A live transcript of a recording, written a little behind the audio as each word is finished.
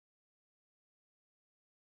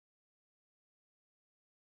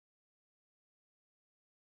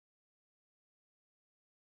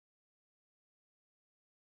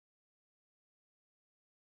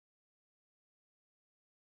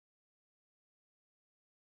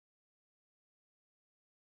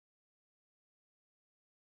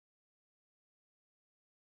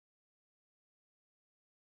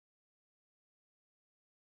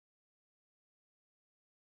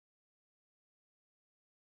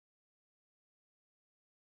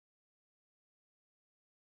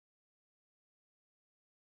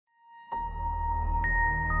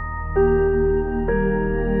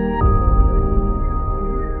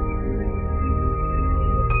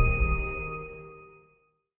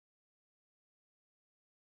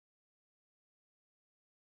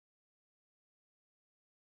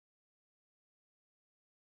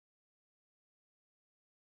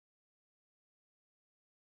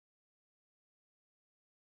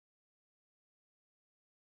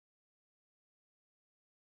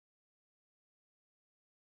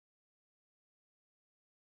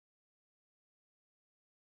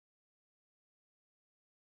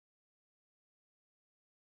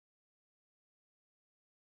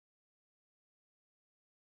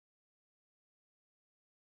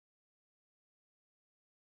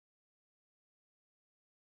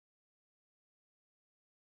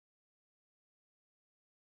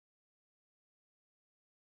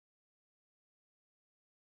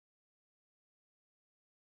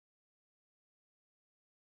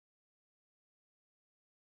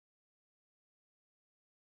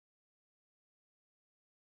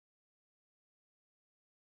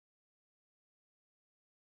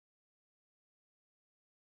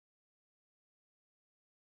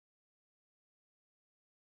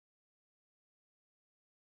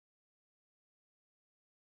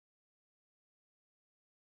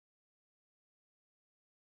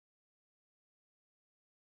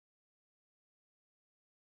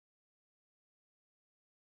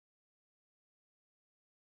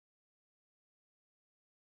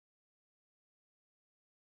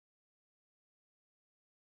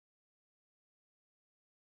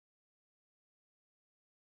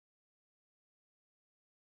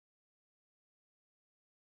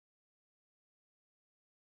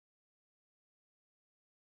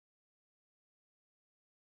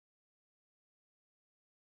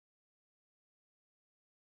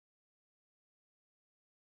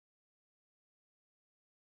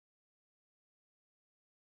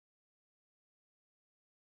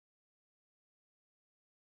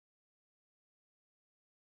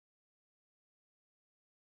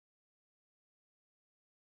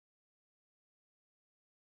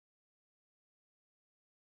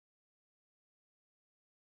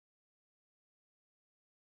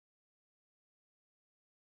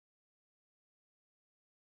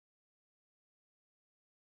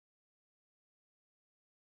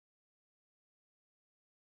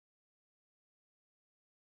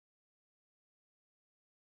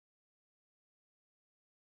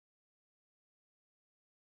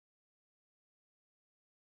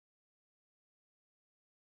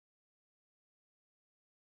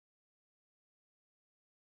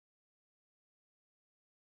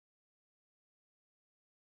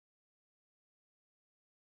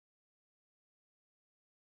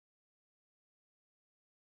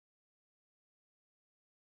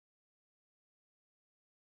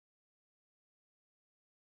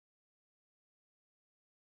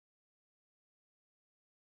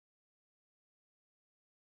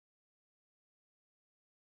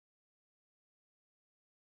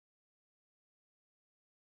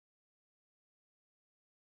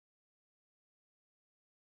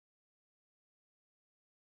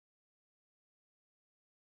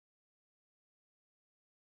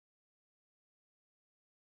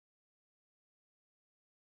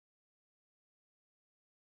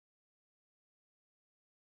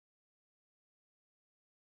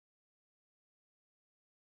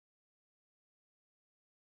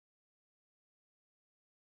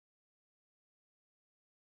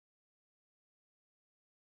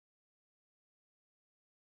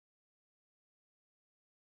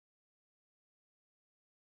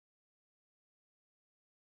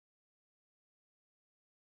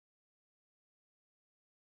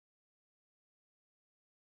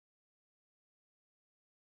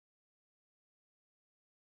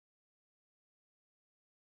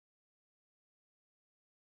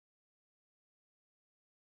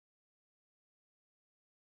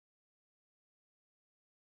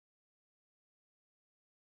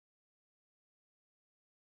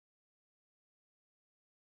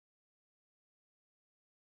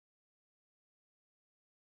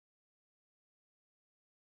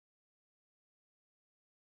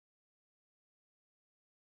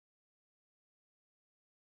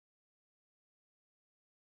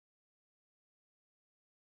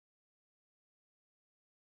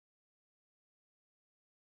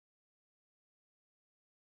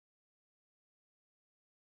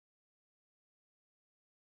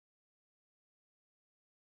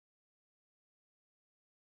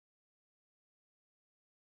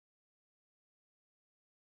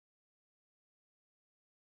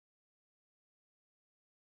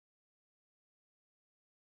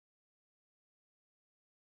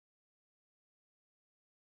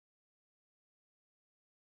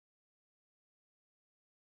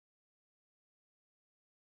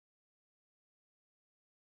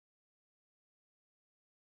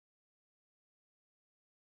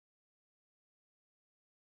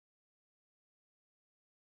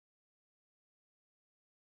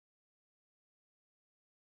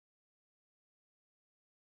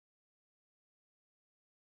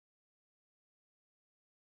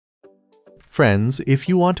Friends, if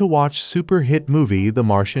you want to watch super hit movie The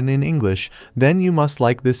Martian in English, then you must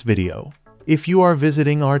like this video. If you are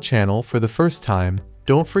visiting our channel for the first time,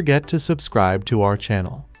 don't forget to subscribe to our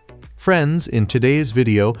channel. Friends, in today's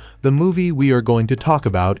video, the movie we are going to talk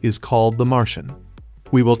about is called The Martian.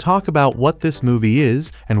 We will talk about what this movie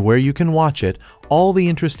is and where you can watch it, all the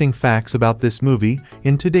interesting facts about this movie.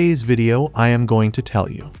 In today's video, I am going to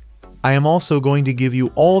tell you. I am also going to give you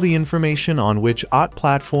all the information on which OTT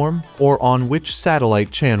platform or on which satellite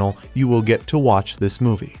channel you will get to watch this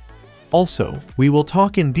movie. Also, we will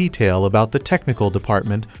talk in detail about the technical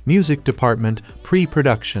department, music department,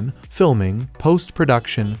 pre-production, filming,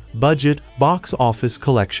 post-production, budget, box office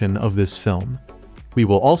collection of this film. We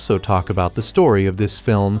will also talk about the story of this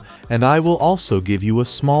film, and I will also give you a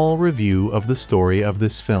small review of the story of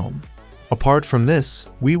this film. Apart from this,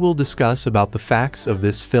 we will discuss about the facts of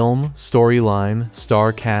this film, storyline,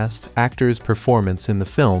 star cast, actors' performance in the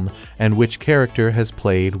film, and which character has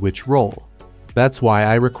played which role. That's why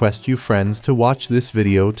I request you friends to watch this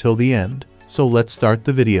video till the end. So let's start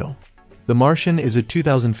the video. The Martian is a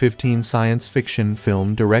 2015 science fiction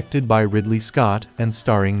film directed by Ridley Scott and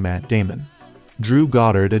starring Matt Damon.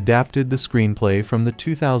 Goddard adapted the screenplay from the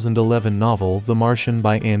 2011 novel The Martian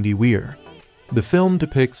by Andy Weir. The film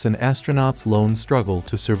depicts an astronaut's lone struggle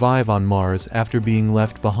to survive on Mars after being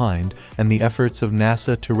left behind and the efforts of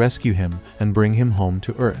NASA to rescue him and bring him home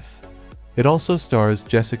to Earth. It also stars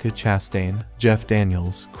Jessica Chastain, Jeff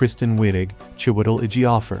Daniels, Kristen Wiig, Chiwetel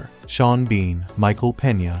Ejiofor, Sean Bean, Michael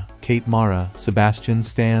Pena, Kate Mara, Sebastian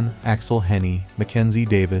Stan, Axel Hennie, Mackenzie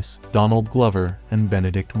Davis, Donald Glover, and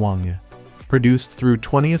Benedict Wong. Produced through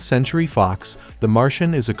 20th Century Fox, The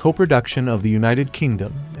Martian is a co-production of the United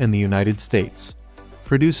Kingdom and the United States.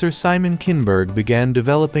 Producer Simon Kinberg began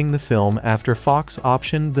developing the film after Fox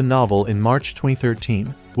optioned the novel in March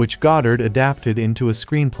 2013, which Goddard adapted into a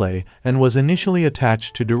screenplay and was initially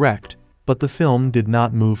attached to direct, but the film did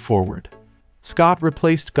not move forward. Scott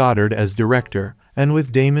replaced Goddard as director, and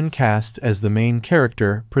with Damon cast as the main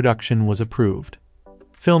character, production was approved.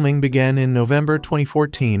 Filming began in November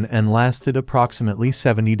 2014 and lasted approximately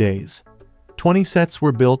 70 days. 20 sets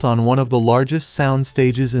were built on one of the largest sound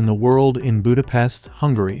stages in the world in Budapest,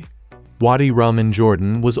 Hungary. Wadi Rum in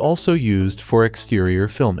Jordan was also used for exterior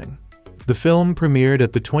filming. The film premiered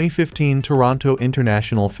at the 2015 Toronto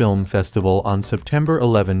International Film Festival on September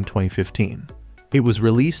 11, 2015. It was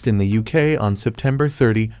released in the UK on September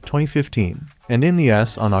 30, 2015, and in the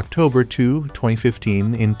US on October 2,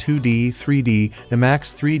 2015 in 2D, 3D,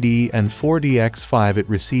 IMAX 3D, and 4DX5. It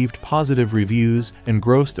received positive reviews and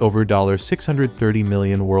grossed over $630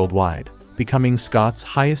 million worldwide, becoming Scott's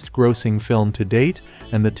highest-grossing film to date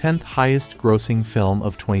and the 10th highest-grossing film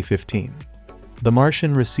of 2015. The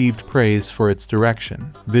Martian received praise for its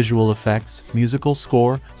direction, visual effects, musical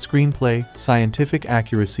score, screenplay, scientific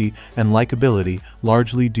accuracy, and likability,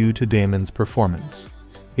 largely due to Damon's performance.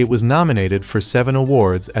 It was nominated for 7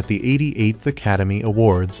 awards at the 88th Academy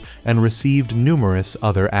Awards and received numerous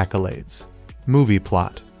other accolades. Movie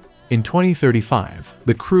plot. In 2035,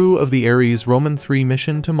 the crew of the Ares Roman 3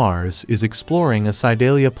 mission to Mars is exploring a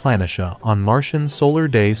Cydalia Planitia on Martian solar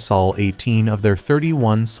day Sol 18 of their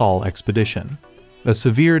 31 Sol expedition. A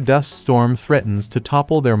severe dust storm threatens to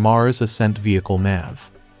topple their Mars ascent vehicle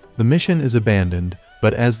MAV. The mission is abandoned,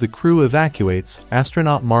 but as the crew evacuates,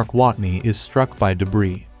 astronaut Mark Watney is struck by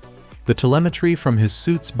debris. The telemetry from his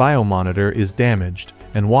suit's biomonitor is damaged,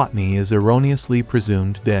 and Watney is erroneously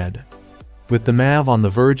presumed dead. With the MAV on the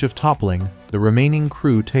verge of toppling, the remaining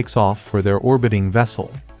crew takes off for their orbiting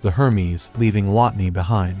vessel, the Hermes, leaving Watney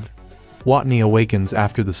behind. Watney awakens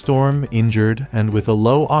after the storm, injured and with a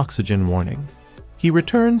low oxygen warning. He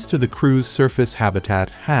returns to the crew's surface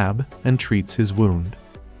habitat, HAB, and treats his wound.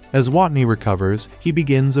 As Watney recovers, he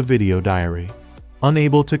begins a video diary.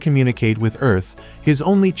 Unable to communicate with Earth, his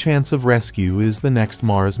only chance of rescue is the next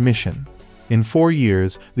Mars mission. In 4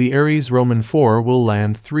 years, the Ares Roman 4 will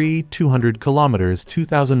land 200 kilometers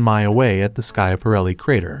 2,000 miles away at the Schiaparelli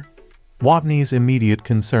crater. Watney's immediate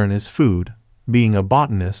concern is food. Being a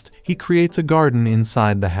botanist, he creates a garden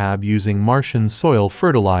inside the HAB using Martian soil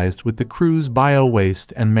fertilized with the crew's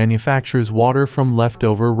bio-waste and manufactures water from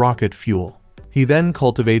leftover rocket fuel. He then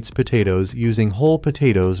cultivates potatoes using whole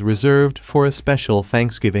potatoes reserved for a special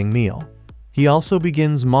Thanksgiving meal. He also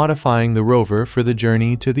begins modifying the rover for the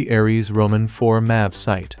journey to the Ares Roman 4 MAV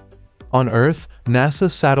site. On Earth,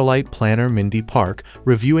 NASA satellite planner Mindy Park,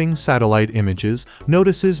 reviewing satellite images,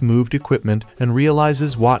 notices moved equipment and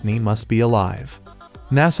realizes Watney must be alive.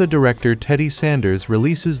 NASA director Teddy Sanders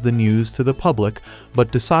releases the news to the public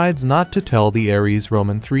but decides not to tell the Ares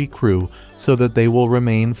Roman 3 crew so that they will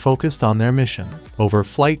remain focused on their mission, over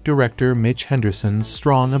flight director Mitch Henderson's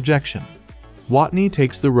strong objection. Watney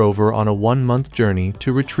takes the rover on a 1-month journey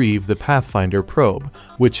to retrieve the Pathfinder probe,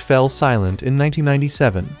 which fell silent in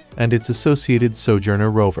 1997, and its associated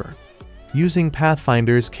Sojourner rover. Using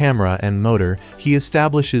Pathfinder's camera and motor, he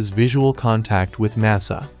establishes visual contact with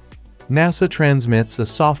NASA. NASA transmits a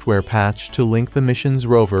software patch to link the mission's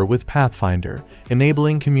rover with Pathfinder,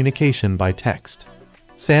 enabling communication by text.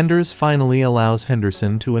 Sanders finally allows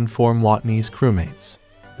Henderson to inform Watney's crewmates.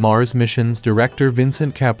 Mars mission's director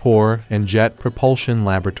Vincent Kapoor and Jet Propulsion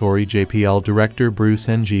Laboratory JPL director Bruce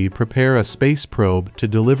Ng prepare a space probe to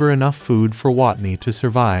deliver enough food for Watney to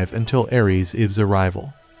survive until Ares'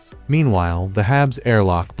 arrival. Meanwhile, the HAB's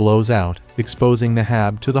airlock blows out, exposing the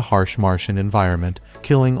HAB to the harsh Martian environment,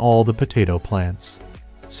 killing all the potato plants.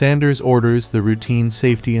 Sanders orders the routine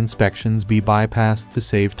safety inspections be bypassed to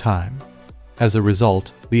save time. As a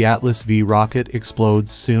result, the Atlas V rocket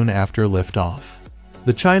explodes soon after liftoff.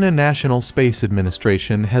 The China National Space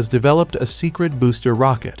Administration has developed a secret booster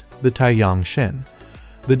rocket, the Tiantian.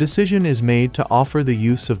 The decision is made to offer the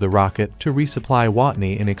use of the rocket to resupply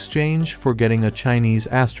Watney in exchange for getting a Chinese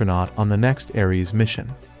astronaut on the next Ares mission.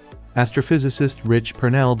 Astrophysicist Rich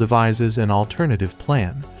Purnell devises an alternative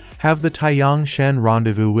plan: have the Tiantian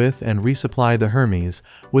rendezvous with and resupply the Hermes,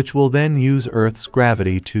 which will then use Earth's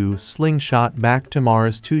gravity to slingshot back to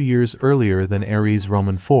Mars 2 years earlier than Ares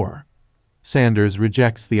Roman 4. Sanders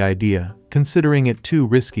rejects the idea, considering it too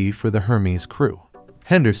risky for the Hermes crew.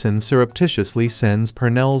 Henderson surreptitiously sends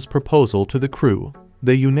Purnell's proposal to the crew.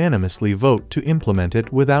 They unanimously vote to implement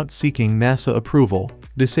it without seeking NASA approval,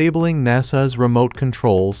 disabling NASA's remote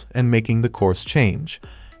controls and making the course change.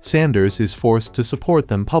 Sanders is forced to support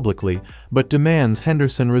them publicly, but demands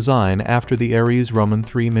Henderson resign after the Ares Roman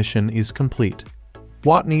 3 mission is complete.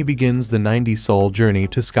 Watney begins the 90-sol journey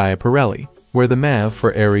to Schiaparelli, where the MAV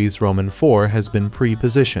for Ares Roman 4 has been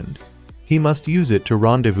pre-positioned. He must use it to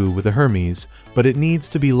rendezvous with the Hermes, but it needs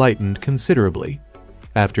to be lightened considerably.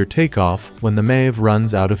 After takeoff, when the MAV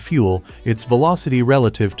runs out of fuel, its velocity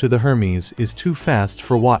relative to the Hermes is too fast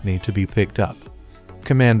for Watney to be picked up.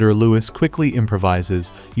 Commander Lewis quickly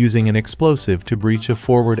improvises, using an explosive to breach a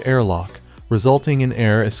forward airlock, resulting in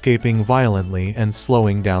air escaping violently and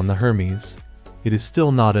slowing down the Hermes. It is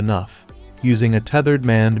still not enough. Using a tethered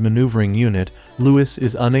manned maneuvering unit, Lewis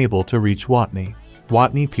is unable to reach Watney.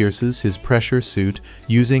 Watney pierces his pressure suit,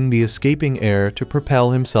 using the escaping air to propel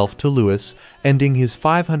himself to Lewis, ending his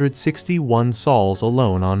 561 sols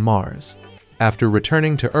alone on Mars. After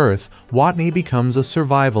returning to Earth, Watney becomes a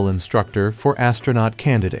survival instructor for astronaut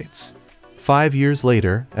candidates. 5 years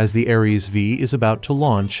later, as the Ares V is about to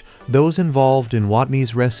launch, those involved in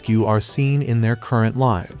Watney's rescue are seen in their current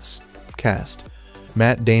lives. Cast: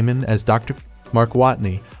 Matt Damon as Dr. Mark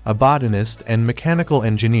Watney, a botanist and mechanical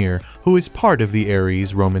engineer who is part of the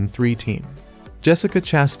Ares Roman 3 team. Jessica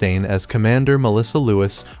Chastain as Commander Melissa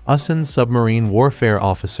Lewis, USAN submarine warfare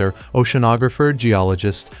officer, oceanographer,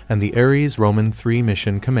 geologist, and the Ares Roman 3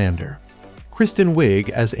 mission commander. Kristen Wiig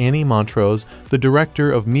as Annie Montrose, the director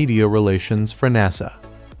of media relations for NASA.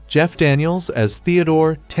 Jeff Daniels as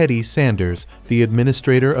Theodore Teddy Sanders, the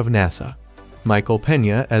administrator of NASA. Michael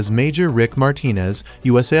Pena as Major Rick Martinez,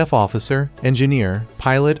 USAF officer, engineer,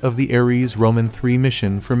 pilot of the Ares Roman 3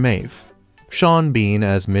 mission for MAVE. Sean Bean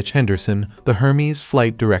as Mitch Henderson, the Hermes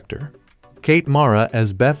flight director. Kate Mara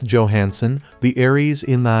as Beth Johansson, the Ares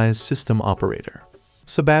Inlies system operator.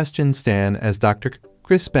 Sebastian Stan as Dr.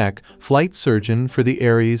 Chris Beck, flight surgeon for the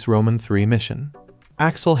Ares Roman 3 mission.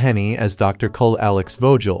 Axel Henny as Dr. Karl Alex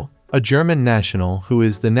Vogel, a German national who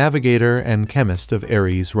is the navigator and chemist of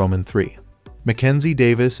Ares Roman 3. Mackenzie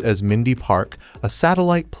Davis as Mindy Park, a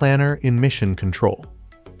satellite planner in mission control.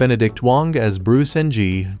 Benedict Wong as Bruce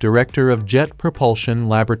Ng, director of Jet Propulsion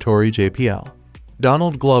Laboratory JPL.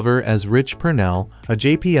 Donald Glover as Rich Purnell, a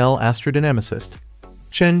JPL astrodynamicist.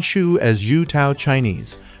 Chen Xu as Yu Tao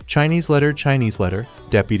Chinese, Chinese letter,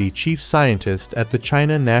 deputy chief scientist at the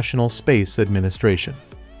China National Space Administration.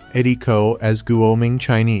 Eddie Ko as Guoming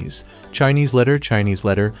Chinese, Chinese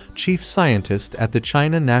letter, chief scientist at the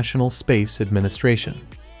China National Space Administration.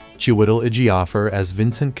 Chiwetel Ejiofor as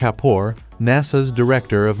Vincent Kapoor, NASA's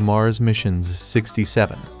director of Mars Missions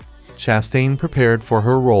 67. Chastain prepared for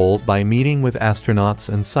her role by meeting with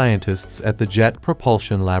astronauts and scientists at the Jet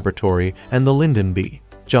Propulsion Laboratory and the Lyndon B.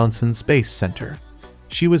 Johnson Space Center.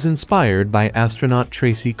 She was inspired by astronaut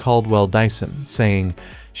Tracy Caldwell Dyson, saying,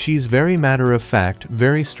 "She's very matter-of-fact,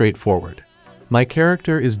 very straightforward." My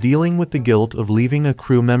character is dealing with the guilt of leaving a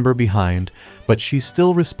crew member behind, but she's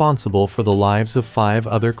still responsible for the lives of 5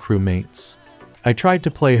 other crewmates. I tried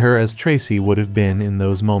to play her as Tracy would have been in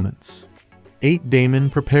those moments. 8. Damon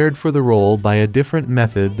prepared for the role by a different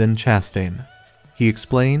method than Chastain. He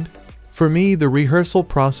explained, "For me, the rehearsal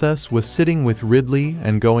process was sitting with Ridley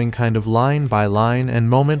and going kind of line by line and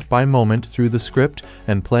moment by moment through the script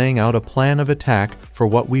and playing out a plan of attack for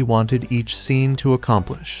what we wanted each scene to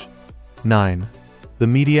accomplish." 9. The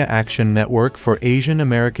Media Action Network for Asian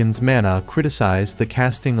Americans MANA criticized the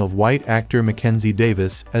casting of white actor Mackenzie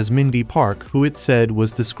Davis as Mindy Park, who it said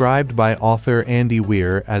was described by author Andy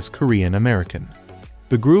Weir as Korean American.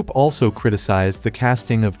 The group also criticized the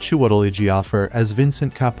casting of Chiwetel Ejiofor as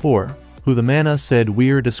Vincent Kapoor, who the MANA said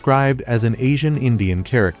Weir described as an Asian Indian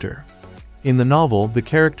character. In the novel, the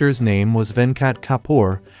character's name was Venkat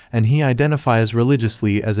Kapoor, and he identifies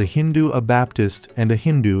religiously as a Hindu, a Baptist, and a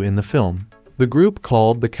Hindu in the film. The group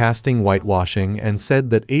called the casting whitewashing and said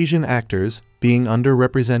that Asian actors, being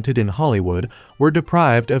underrepresented in Hollywood, were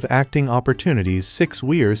deprived of acting opportunities. 6.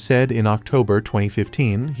 Weir said in October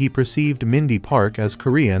 2015 he perceived Mindy Park as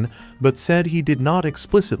Korean, but said he did not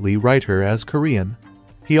explicitly write her as Korean.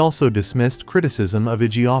 He also dismissed criticism of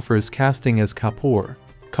Ejiofor's casting as Kapoor.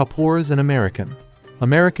 Kapoor's an American.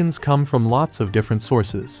 Americans come from lots of different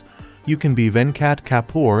sources. You can be Venkat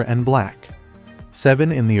Kapoor and black.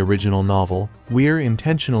 7. In the original novel, Weir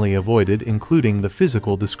intentionally avoided including the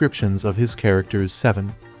physical descriptions of his characters.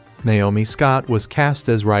 7. Naomi Scott was cast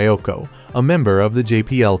as Ryoko, a member of the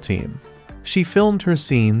JPL team. She filmed her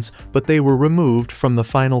scenes, but they were removed from the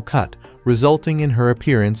final cut, resulting in her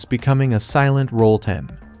appearance becoming a silent role. 10.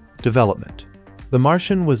 Development. The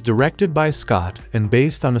Martian was directed by Scott and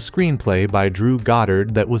based on a screenplay by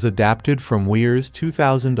Goddard that was adapted from Weir's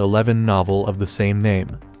 2011 novel of the same name.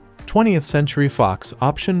 20th Century Fox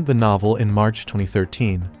optioned the novel in March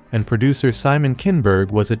 2013, and producer Simon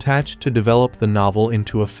Kinberg was attached to develop the novel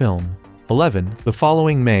into a film. 11. The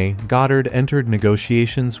following May, Goddard entered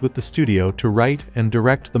negotiations with the studio to write and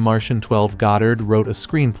direct The Martian. 12. Goddard wrote a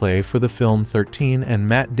screenplay for the film. 13. And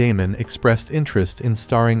Matt Damon expressed interest in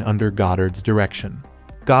starring under Goddard's direction.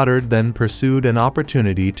 Goddard then pursued an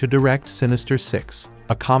opportunity to direct Sinister Six,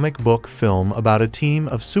 a comic book film about a team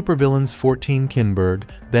of supervillains. 14. Kinberg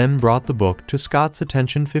then brought the book to Scott's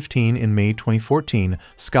attention. 15. In May 2014,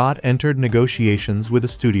 Scott entered negotiations with a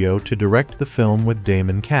studio to direct the film with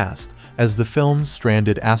Damon cast. As the film's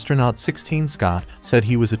stranded astronaut. 16. Scott said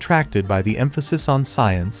he was attracted by the emphasis on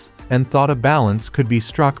science and thought a balance could be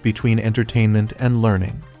struck between entertainment and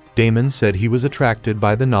learning. Damon said he was attracted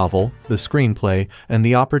by the novel, the screenplay, and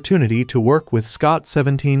the opportunity to work with Scott.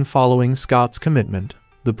 17. Following Scott's commitment,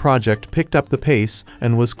 the project picked up the pace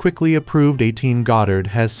and was quickly approved. 18. Goddard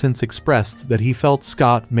has since expressed that he felt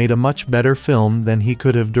Scott made a much better film than he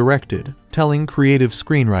could have directed, telling Creative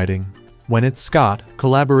Screenwriting, "When it's Scott,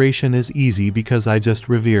 collaboration is easy because I just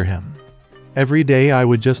revere him. Every day I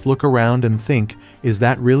would just look around and think, is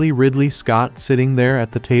that really Ridley Scott sitting there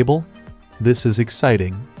at the table? This is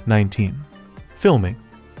exciting." 19. Filming.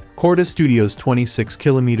 Korda Studios, 26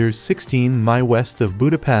 kilometers 16 mi west of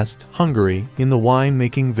Budapest, Hungary, in the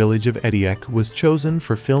wine-making village of Ediek, was chosen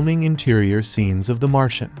for filming interior scenes of The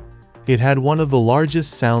Martian. It had one of the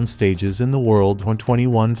largest sound stages in the world. When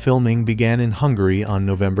 21 filming began in Hungary on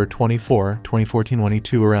November 24, 2014.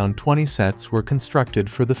 22 around 20 sets were constructed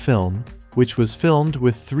for the film, which was filmed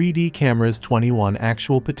with 3D cameras. 21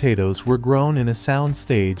 actual potatoes were grown in a sound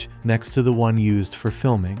stage next to the one used for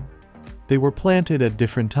filming. They were planted at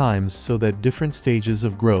different times so that different stages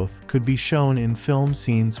of growth could be shown in film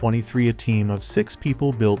scenes. 23 A team of 6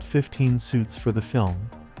 people built 15 suits for the film.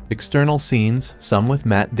 External scenes, some with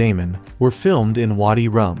Matt Damon, were filmed in Wadi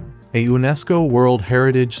Rum, a UNESCO World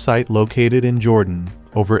Heritage Site located in Jordan.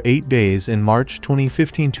 Over 8 days in March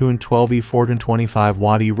 2015. 2 and 12 E425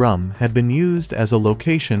 Wadi Rum had been used as a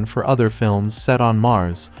location for other films set on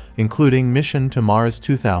Mars, including Mission to Mars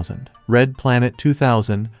 2000, Red Planet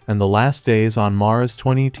 2000, and The Last Days on Mars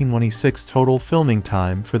 2018-26. Total filming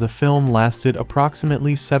time for the film lasted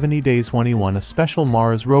approximately 70 days. 21 A special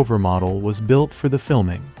Mars rover model was built for the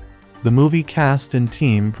filming. The movie cast and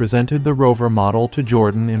team presented the rover model to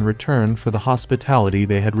Jordan in return for the hospitality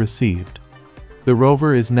they had received. The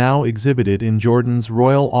rover is now exhibited in Jordan's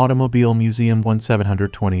Royal Automobile Museum.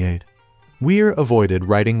 1728. Weir avoided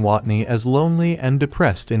writing Watney as lonely and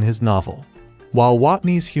depressed in his novel. While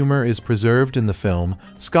Watney's humor is preserved in the film,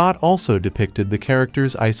 Scott also depicted the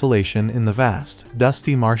character's isolation in the vast,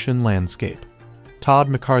 dusty Martian landscape. Todd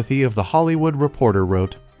McCarthy of The Hollywood Reporter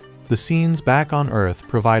wrote, the scenes back on Earth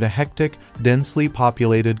provide a hectic, densely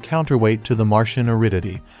populated counterweight to the Martian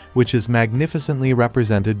aridity, which is magnificently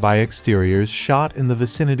represented by exteriors shot in the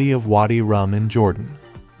vicinity of Wadi Rum in Jordan.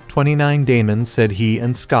 29 Damon said he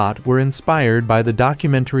and Scott were inspired by the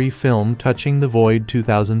documentary film Touching the Void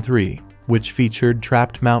 2003, which featured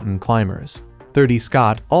trapped mountain climbers. 30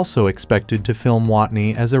 Scott also expected to film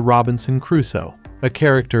Watney as a Robinson Crusoe, a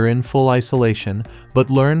character in full isolation, but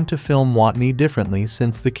learned to film Watney differently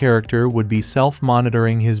since the character would be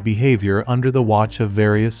self-monitoring his behavior under the watch of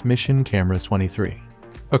various mission cameras. 23.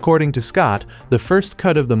 According to Scott, the first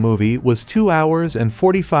cut of the movie was 2 hours and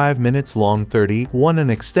 45 minutes long. 31 An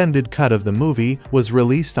extended cut of the movie was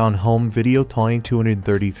released on home video.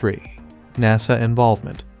 233. NASA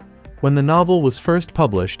involvement. When the novel was first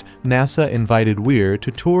published, NASA invited Weir to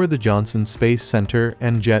tour the Johnson Space Center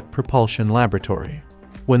and Jet Propulsion Laboratory.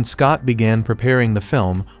 When Scott began preparing the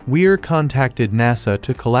film, Weir contacted NASA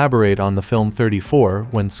to collaborate on the film. 34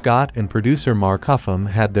 When Scott and producer Mark Huffam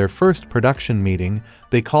had their first production meeting,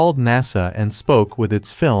 they called NASA and spoke with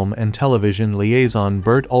its film and television liaison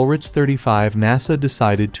Bert Ulrich. 35 NASA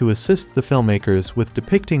decided to assist the filmmakers with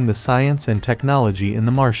depicting the science and technology in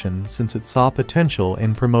The Martian since it saw potential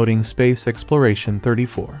in promoting space exploration.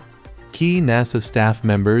 34 Key NASA staff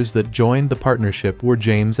members that joined the partnership were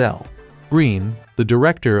James L. Green, the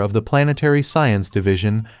director of the Planetary Science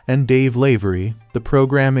Division, and Dave Lavery, the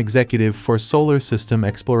program executive for Solar System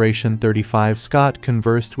Exploration. 35 Scott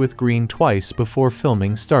conversed with Green twice before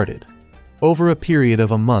filming started. Over a period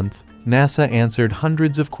of a month, NASA answered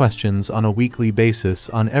hundreds of questions on a weekly basis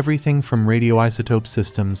on everything from radioisotope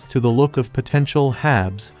systems to the look of potential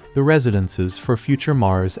HABs, the residences for future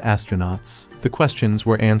Mars astronauts. The questions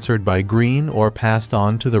were answered by Green or passed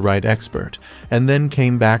on to the right expert, and then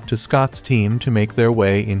came back to Scott's team to make their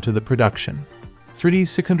way into the production.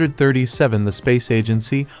 637 The space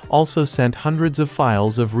agency also sent hundreds of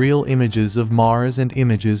files of real images of Mars and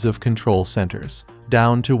images of control centers,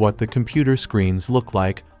 down to what the computer screens look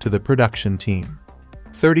like, to the production team.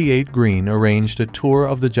 38 Green arranged a tour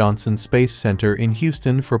of the Johnson Space Center in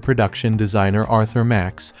Houston for production designer Arthur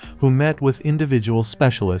Max, who met with individual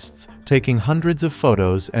specialists, taking hundreds of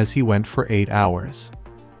photos as he went for 8 hours.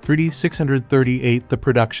 638 The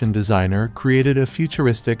production designer created a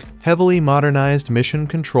futuristic, heavily modernized mission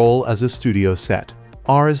control as a studio set.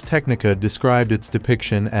 Ars Technica described its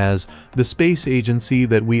depiction as the space agency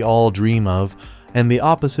that we all dream of, and the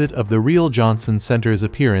opposite of the real Johnson Center's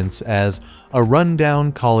appearance as a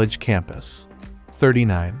rundown college campus.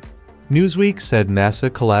 39. Newsweek said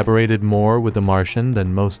NASA collaborated more with The Martian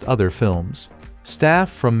than most other films. Staff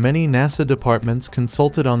from many NASA departments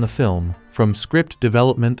consulted on the film, from script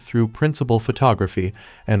development through principal photography,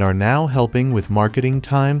 and are now helping with marketing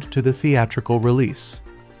timed to the theatrical release.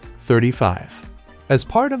 35. As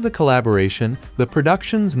part of the collaboration, the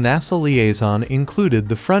production's NASA liaison included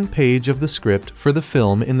the front page of the script for the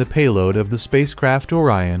film in the payload of the spacecraft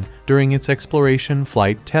Orion during its exploration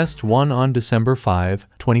flight Test 1 on December 5,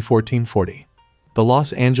 2014. 40. The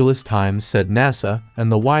Los Angeles Times said NASA and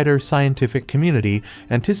the wider scientific community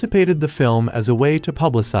anticipated the film as a way to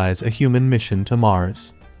publicize a human mission to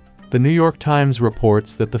Mars. The New York Times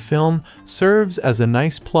reports that the film serves as a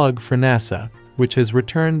nice plug for NASA, which has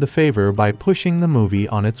returned the favor by pushing the movie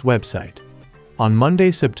on its website. On Monday,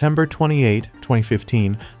 September 28,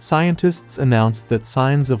 2015, scientists announced that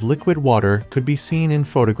signs of liquid water could be seen in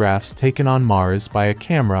photographs taken on Mars by a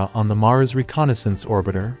camera on the Mars Reconnaissance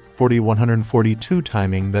Orbiter 4142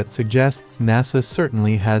 timing that suggests NASA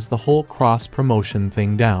certainly has the whole cross-promotion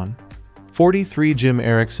thing down. 43 Jim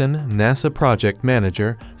Erickson, NASA project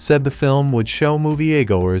manager, said the film would show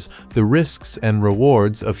moviegoers the risks and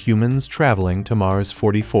rewards of humans traveling to Mars.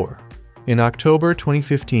 44. In October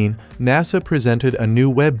 2015, NASA presented a new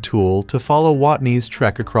web tool to follow Watney's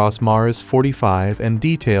trek across Mars. 45 and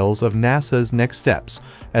details of NASA's next steps,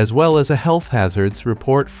 as well as a health hazards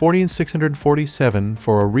report. 4647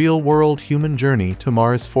 for a real-world human journey to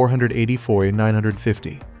Mars. 484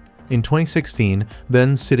 950. In 2016,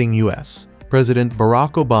 then-sitting U.S. President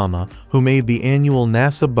Barack Obama, who made the annual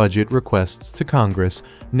NASA budget requests to Congress,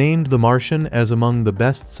 named The Martian as among the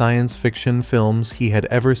best science fiction films he had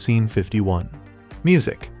ever seen. 51.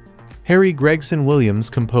 Music. Harry Gregson Williams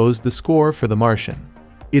composed the score for The Martian.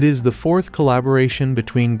 It is the fourth collaboration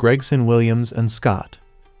between Gregson Williams and Scott.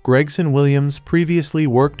 Gregson Williams previously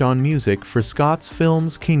worked on music for Scott's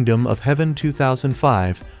films Kingdom of Heaven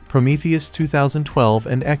 2005, Prometheus 2012,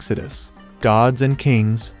 and Exodus, Gods and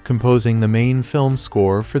Kings, composing the main film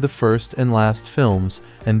score for the first and last films,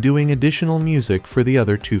 and doing additional music for the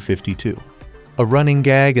other 252. A running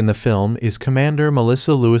gag in the film is Commander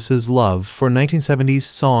Melissa Lewis's love for 1970s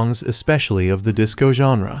songs, especially of the disco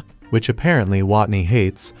genre, which apparently Watney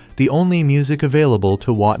hates, the only music available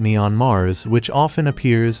to Watney on Mars, which often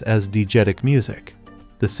appears as diegetic music.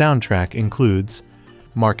 The soundtrack includes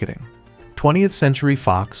marketing. 20th Century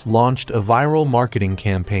Fox launched a viral marketing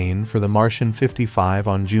campaign for the Martian 55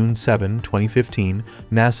 on June 7, 2015.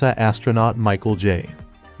 NASA astronaut Michael J.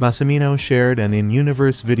 Massimino shared an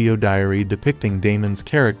in-universe video diary depicting Damon's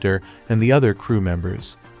character and the other crew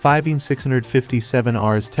members. 657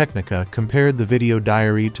 Ars Technica compared the video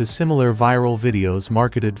diary to similar viral videos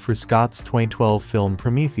marketed for Scott's 2012 film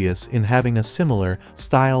Prometheus in having a similar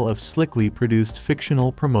style of slickly produced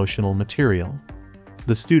fictional promotional material.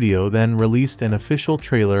 The studio then released an official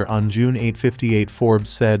trailer on June 8. Forbes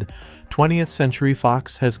said, 20th Century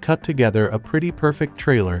Fox has cut together a pretty perfect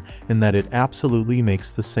trailer in that it absolutely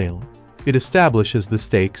makes the sale. It establishes the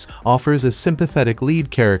stakes, offers a sympathetic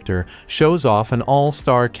lead character, shows off an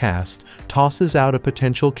all-star cast, tosses out a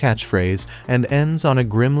potential catchphrase, and ends on a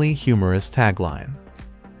grimly humorous tagline.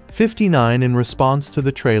 59 In response to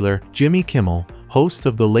the trailer, Jimmy Kimmel, host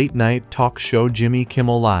of the late-night talk show Jimmy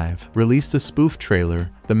Kimmel Live, released a spoof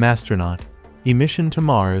trailer, The Mastronaut, A Mission to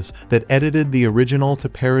Mars, that edited the original to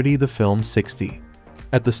parody the film 60.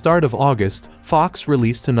 At the start of August, Fox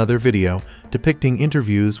released another video depicting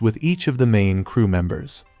interviews with each of the main crew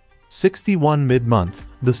members. 61 Mid-month,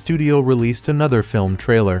 the studio released another film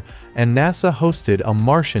trailer, and NASA hosted a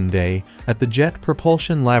Martian Day at the Jet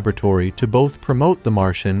Propulsion Laboratory to both promote The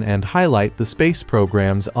Martian and highlight the space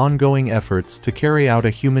program's ongoing efforts to carry out a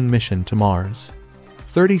human mission to Mars.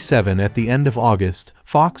 37 At the end of August,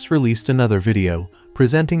 Fox released another video,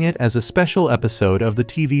 presenting it as a special episode of the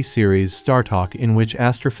TV series StarTalk, in which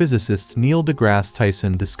astrophysicist Neil deGrasse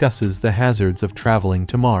Tyson discusses the hazards of traveling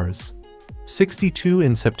to Mars. 62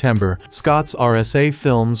 In September, Scott's RSA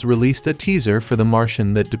Films released a teaser for The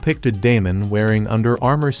Martian that depicted Damon wearing Under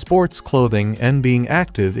Armour sports clothing and being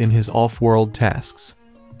active in his off-world tasks.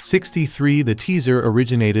 63 The teaser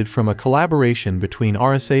originated from a collaboration between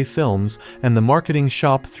RSA Films and the marketing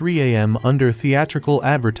shop 3AM under theatrical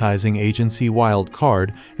advertising agency Wild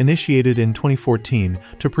Card, initiated in 2014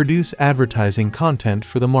 to produce advertising content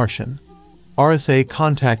for The Martian. RSA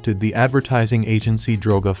contacted the advertising agency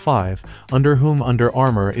Droga 5, under whom Under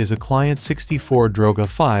Armour is a client. 64 Droga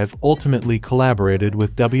 5 ultimately collaborated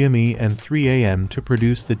with WME and 3AM to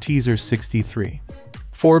produce the teaser. 63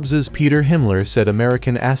 Forbes's Peter Himmler said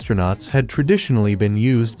American astronauts had traditionally been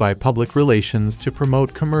used by public relations to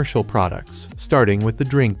promote commercial products, starting with the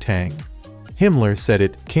drink Tang. Himmler said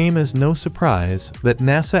it came as no surprise that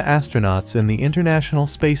NASA astronauts in the International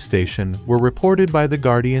Space Station were reported by The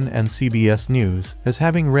Guardian and CBS News as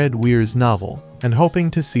having read Weir's novel and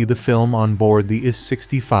hoping to see the film on board the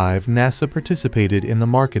IS-65. NASA participated in the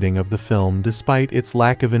marketing of the film despite its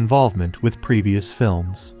lack of involvement with previous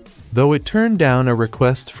films. Though it turned down a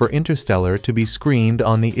request for Interstellar to be screened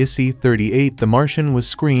on the IS-38, The Martian was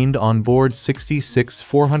screened on board 66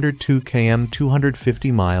 402 km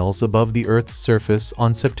 250 miles above the Earth's surface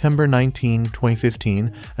on September 19,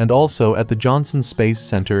 2015, and also at the Johnson Space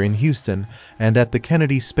Center in Houston and at the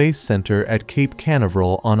Kennedy Space Center at Cape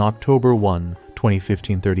Canaveral on October 1,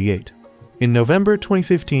 2015. 38. In November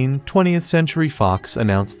 2015, 20th Century Fox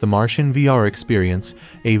announced the Martian VR experience,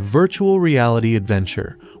 a virtual reality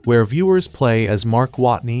adventure where viewers play as Mark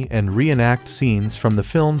Watney and reenact scenes from the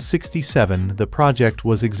film 67. The project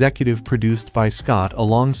was executive produced by Scott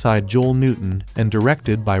alongside Joel Newton and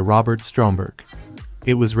directed by Robert Stromberg.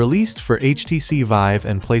 It was released for HTC Vive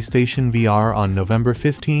and PlayStation VR on November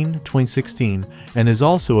 15, 2016, and is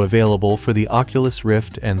also available for the Oculus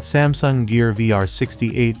Rift and Samsung Gear VR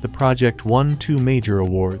 68. The project won 2 major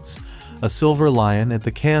awards, a Silver Lion at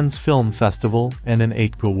the Cannes Film Festival and an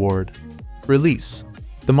AICP award. Release: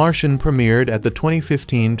 The Martian premiered at the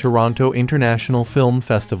 2015 Toronto International Film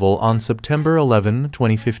Festival on September 11,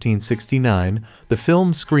 2015. 69. The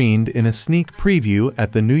film screened in a sneak preview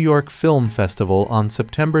at the New York Film Festival on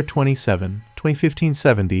September 27, 2015.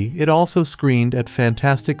 70. It also screened at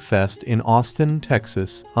Fantastic Fest in Austin,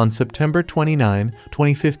 Texas on September 29,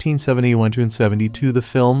 2015. 71 and 72. The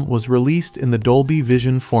film was released in the Dolby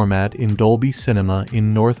Vision format in Dolby Cinema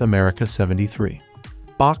in North America. 73.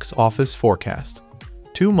 Box office forecast.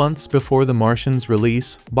 2 months before The Martian's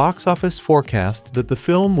release, box office forecast that the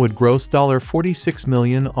film would gross $46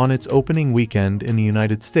 million on its opening weekend in the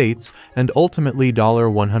United States and ultimately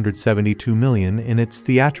 $172 million in its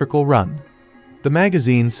theatrical run. The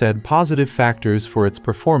magazine said positive factors for its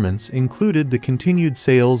performance included the continued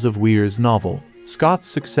sales of Weir's novel, Scott's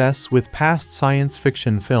success with past science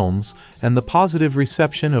fiction films and the positive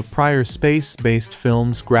reception of prior space-based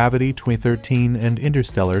films Gravity 2013 and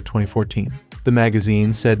Interstellar 2014. The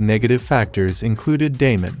magazine said negative factors included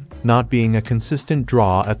Damon not being a consistent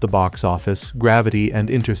draw at the box office, Gravity and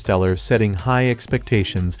Interstellar setting high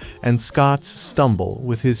expectations, and Scott's stumble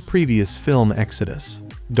with his previous film Exodus.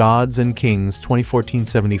 Gods and Kings 2014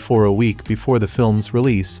 74 a week before the film's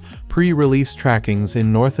release, pre-release trackings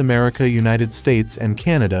in North America, United States, and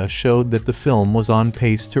Canada showed that the film was on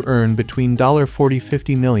pace to earn between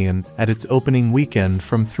 $40–50 million at its opening weekend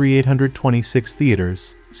from 3,826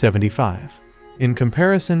 theaters, 75. In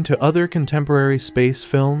comparison to other contemporary space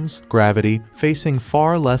films, Gravity, facing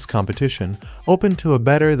far less competition, opened to a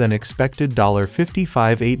better-than-expected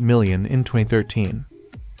 $55.8 million in 2013.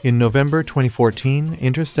 In November 2014,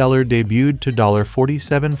 Interstellar debuted to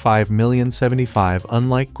 $47.5 million 75.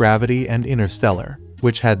 Unlike Gravity and Interstellar,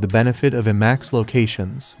 which had the benefit of IMAX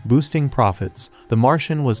locations, boosting profits, The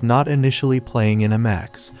Martian was not initially playing in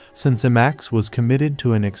IMAX, since IMAX was committed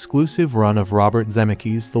to an exclusive run of Robert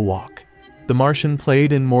Zemeckis' The Walk. The Martian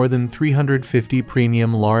played in more than 350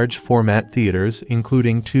 premium large-format theaters,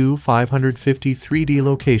 including two 550 3D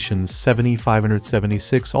locations,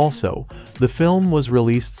 576 also. The film was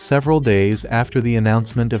released several days after the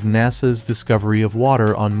announcement of NASA's discovery of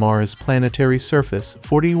water on Mars' planetary surface,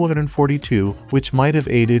 4142, which might have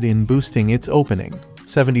aided in boosting its opening.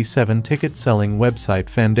 77 ticket-selling website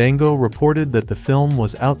Fandango reported that the film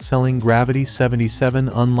was outselling Gravity 77.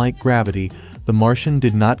 Unlike Gravity, The Martian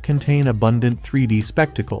did not contain abundant 3D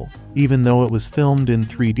spectacle, even though it was filmed in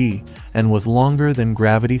 3D, and was longer than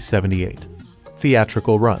Gravity 78.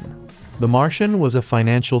 Theatrical run. The Martian was a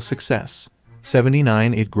financial success.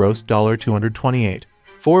 79, it grossed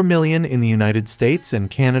 $228.4 million in the United States and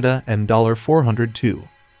Canada and $402.2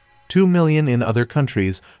 million in other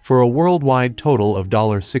countries, for a worldwide total of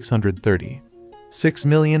 $636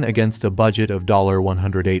 million against a budget of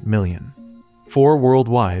 $108 million. For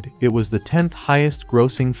worldwide, it was the 10th highest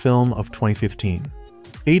grossing film of 2015.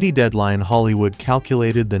 80 Deadline Hollywood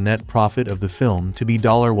calculated the net profit of the film to be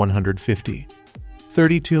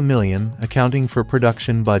 $150.32 million, accounting for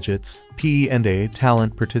production budgets, P&A,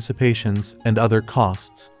 talent participations, and other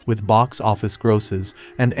costs, with box office grosses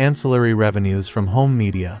and ancillary revenues from home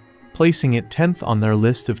media, placing it 10th on their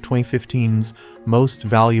list of 2015's most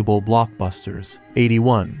valuable blockbusters.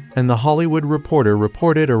 81. And The Hollywood Reporter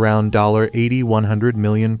reported around $100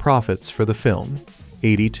 million profits for the film.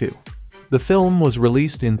 82. The film was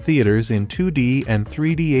released in theaters in 2D and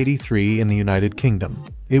 3D. 83 in the United Kingdom.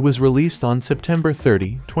 It was released on September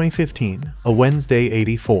 30, 2015, a Wednesday.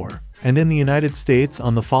 84. And in the United States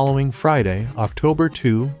on the following Friday, October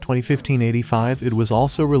 2, 2015. 85, it was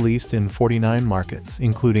also released in 49 markets,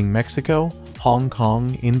 including Mexico, Hong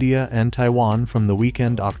Kong, India, and Taiwan from the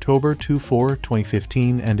weekend October 2–4,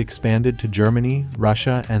 2015, and expanded to Germany,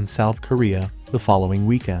 Russia, and South Korea the following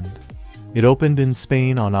weekend. It opened in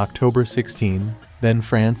Spain on October 16, then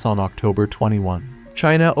France on October 21.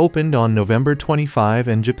 China opened on November 25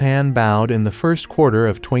 and Japan bowed in the first quarter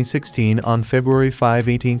of 2016 on February 5,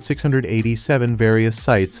 687. Various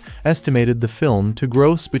sites estimated the film to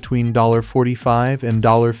gross between $45 and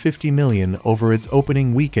 $50 million over its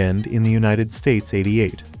opening weekend in the United States.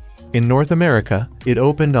 88. In North America, it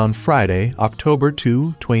opened on Friday, October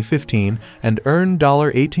 2, 2015, and earned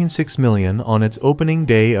 $18.6 million on its opening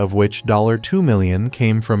day, of which $2 million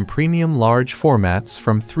came from premium large formats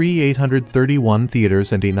from 3,831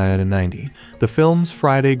 theaters and 890. The film's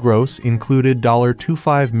Friday gross included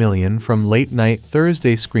 $25 million from late-night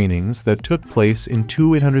Thursday screenings that took place in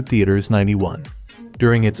 2,800 theaters. 91.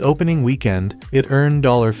 During its opening weekend, it earned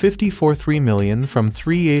 $54.3 million from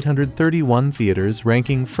 3,831 theaters,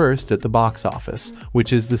 ranking first at the box office,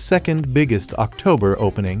 which is the second biggest October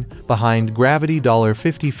opening, behind Gravity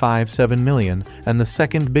 $55.7 million, and the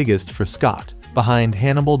second biggest for Scott, behind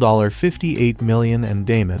Hannibal $58 million, and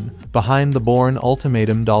Damon, behind The Bourne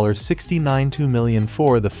Ultimatum $69.2 million.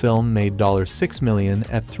 For the film made $6 million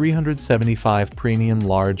at 375 premium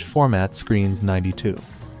large format screens. 92.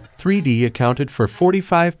 3D accounted for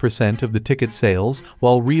 45% of the ticket sales,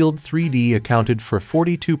 while Reeled 3D accounted for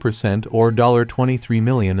 42% or $23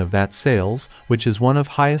 million of that sales, which is one of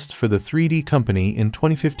highest for the 3D company. In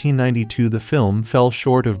 2015. 92. The film fell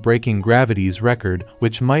short of breaking Gravity's record,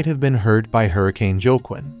 which might have been hurt by Hurricane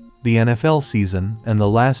Joaquin, the NFL season, and the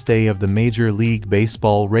last day of the Major League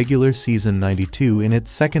Baseball regular season. 92. In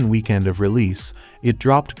its second weekend of release, it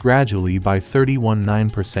dropped gradually by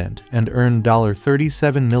 31.9% and earned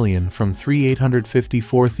 $37 million from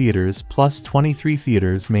 3,854 theaters plus 23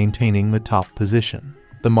 theaters, maintaining the top position.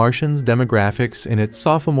 The Martian's demographics in its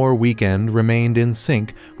sophomore weekend remained in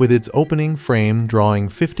sync, with its opening frame drawing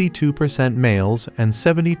 52% males and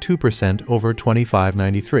 72% over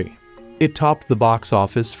 25-93. It topped the box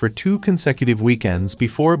office for 2 consecutive weekends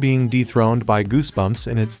before being dethroned by Goosebumps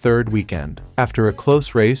in its third weekend. After a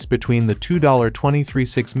close race between the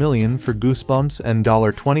 $2.236 million for Goosebumps and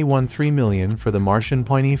 $21.3 million for The Martian,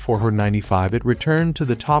 495, it returned to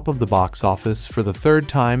the top of the box office for the third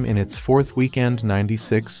time in its fourth weekend,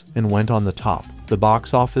 96, and went on the top the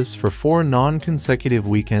box office for 4 non-consecutive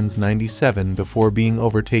weekends, 97, before being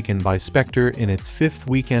overtaken by Spectre in its fifth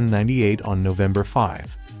weekend, 98, on November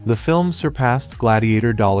 5. The film surpassed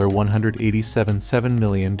Gladiator $187.7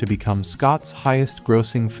 million to become Scott's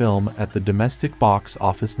highest-grossing film at the domestic box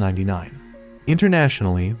office, 99.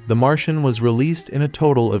 Internationally, The Martian was released in a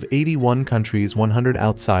total of 81 countries, 100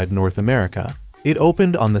 outside North America. It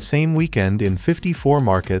opened on the same weekend in 54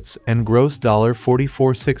 markets and grossed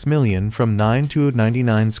 $44.6 million from 9 to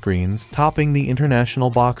 99 screens, topping the international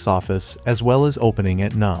box office as well as opening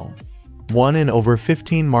at No. 1 in over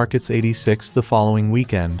 15 markets, 86 the following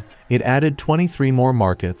weekend. It added 23 more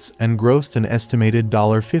markets and grossed an estimated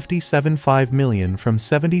 $57.5 million from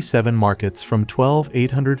 77 markets from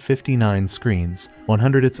 859 screens,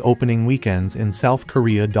 100 its opening weekends in South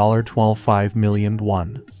Korea $12.5 million,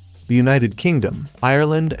 1. The United Kingdom,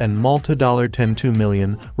 Ireland and Malta $10.2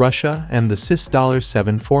 million, Russia and the CIS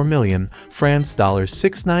 $7.4 million, France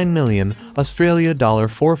 $6.9 million, Australia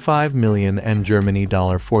 $4.5 million, and Germany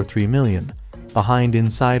 $4.3 million. Behind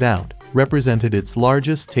Inside Out represented its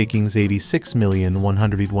largest takings,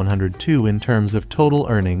 $86,102 in terms of total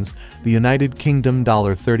earnings, the United Kingdom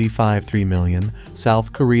 $35.3 million,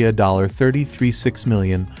 South Korea $33.6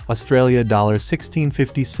 million, Australia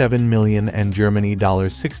 $16.57 million, and Germany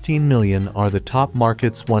 $16 million are the top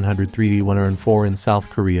markets. 104 in South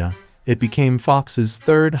Korea. It became Fox's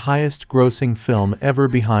third highest grossing film ever,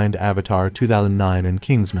 behind Avatar 2009 and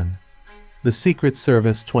Kingsman. The Secret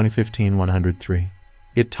Service 2015, 103.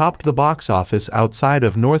 It topped the box office outside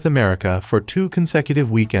of North America for 2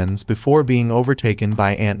 consecutive weekends before being overtaken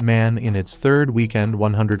by Ant-Man in its third weekend,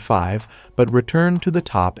 105, but returned to the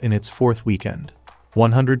top in its fourth weekend.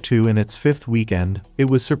 102 in its fifth weekend. It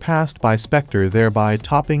was surpassed by Spectre, thereby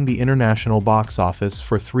topping the international box office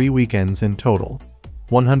for 3 weekends in total.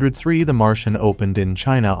 103 The Martian opened in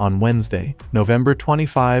China on Wednesday, November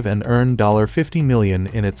 25, and earned $50 million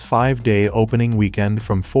in its 5-day opening weekend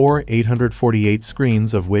from 848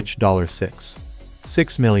 screens, of which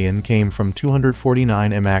 $6 million came from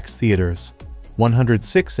 249 IMAX theaters.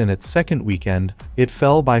 106 in its second weekend, it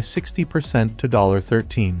fell by 60% to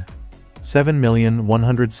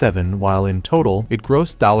 $7,107,000, while in total it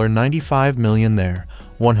grossed $95 million there.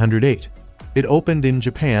 108. It opened in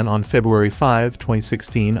Japan on February 5,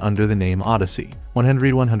 2016 under the name Odyssey.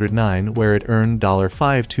 109, where it earned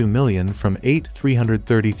 $52 million from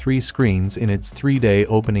 333 screens in its 3-day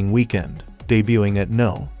opening weekend, debuting at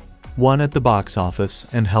No. 1 at the box office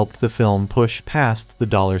and helped the film push past the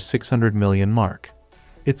 $600 million mark.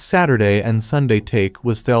 Its Saturday and Sunday take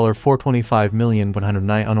was $425 million,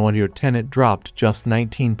 109 on 110. It dropped just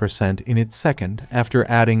 19% in its second after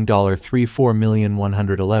adding $34 million,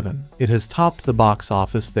 111. It has topped the box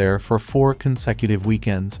office there for 4 consecutive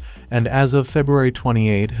weekends, and as of February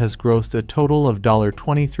 28 has grossed a total of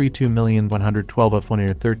 $23 million, 112 of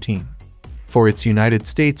 113. For its United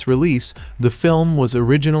States release, the film was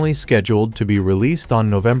originally scheduled to be released on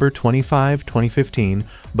November 25, 2015,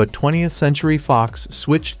 but 20th Century Fox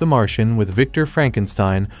switched The Martian with Victor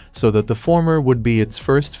Frankenstein so that the former would be its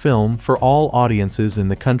first film for all audiences in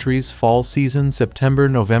the country's fall season,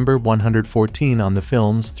 September-November. 114 on the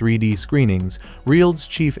film's 3D screenings. Reel's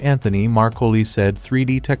chief Anthony Marcoli said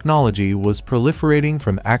 3D technology was proliferating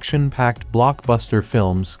from action-packed blockbuster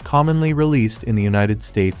films commonly released in the United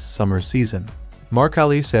States summer season.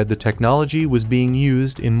 Marcoli said the technology was being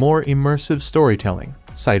used in more immersive storytelling,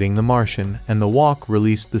 citing The Martian and The Walk,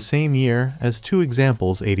 released the same year, as 2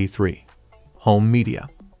 examples. 83. Home media.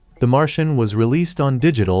 The Martian was released on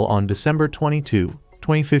digital on December 22,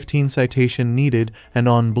 2015, citation needed, and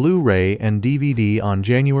on Blu-ray and DVD on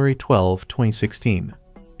January 12, 2016.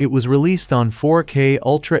 It was released on 4K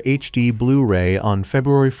Ultra HD Blu-ray on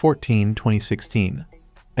February 14, 2016.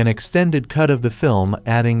 An extended cut of the film,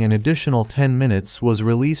 adding an additional 10 minutes, was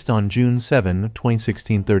released on June 7,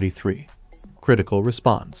 2016. 33. Critical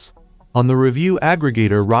response. On the review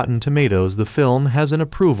aggregator Rotten Tomatoes, the film has an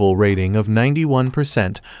approval rating of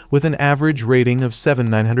 91%, with an average rating of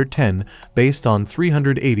 7/910, based on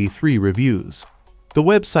 383 reviews. The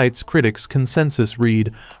website's critics' consensus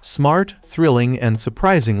read, "Smart, thrilling, and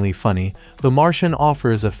surprisingly funny, The Martian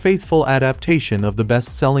offers a faithful adaptation of the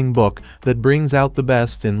best-selling book that brings out the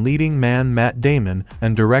best in leading man Matt Damon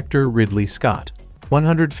and director Ridley Scott."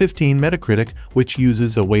 115 Metacritic, which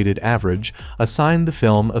uses a weighted average, assigned the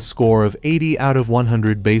film a score of 80 out of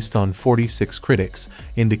 100 based on 46 critics,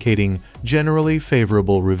 indicating generally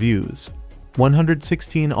favorable reviews.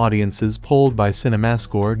 116 audiences polled by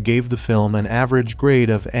CinemaScore gave the film an average grade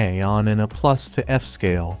of A on an A+ to F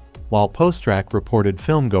scale, while Posttrack reported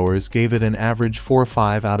filmgoers gave it an average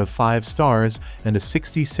 4.5 out of 5 stars and a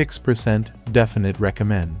 66% definite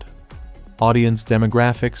recommend. Audience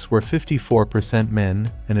demographics were 54% men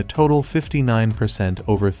and a total 59%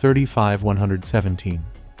 over 35-117.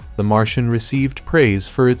 The Martian received praise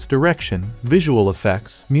for its direction, visual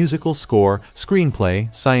effects, musical score,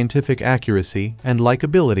 screenplay, scientific accuracy, and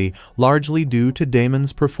likability, largely due to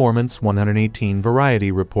Damon's performance. 118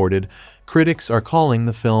 Variety reported, "Critics are calling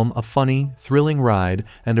the film a funny, thrilling ride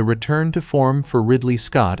and a return to form for Ridley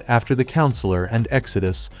Scott after The Counselor and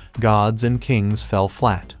Exodus, Gods and Kings fell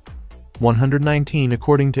flat." 119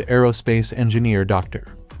 according to aerospace engineer Dr.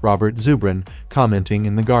 Robert Zubrin, commenting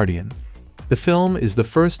in The Guardian. The film is the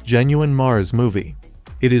first genuine Mars movie.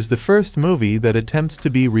 It is the first movie that attempts to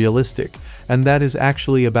be realistic, and that is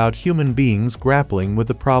actually about human beings grappling with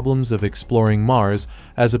the problems of exploring Mars,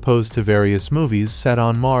 as opposed to various movies set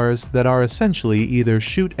on Mars that are essentially either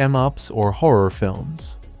shoot-em-ups or horror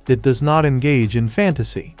films. It does not engage in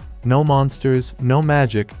fantasy. No monsters, no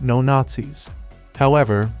magic, no Nazis.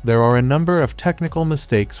 However, there are a number of technical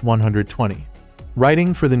mistakes. 120.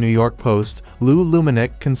 Writing for the New York Post, Lou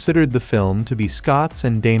Luminek considered the film to be Scott's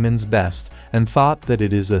and Damon's best and thought that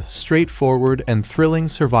it is a straightforward and thrilling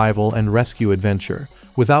survival and rescue adventure,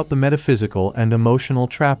 without the metaphysical and emotional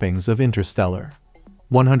trappings of Interstellar.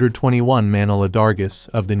 121 Manila Dargis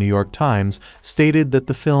of the New York Times stated that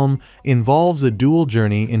the film involves a dual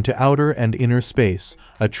journey into outer and inner space,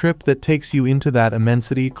 a trip that takes you into that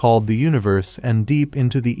immensity called the universe and deep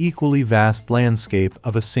into the equally vast landscape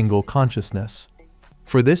of a single consciousness.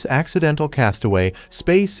 For this accidental castaway,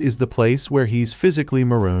 space is the place where he's physically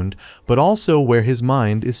marooned, but also where his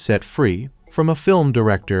mind is set free, from a film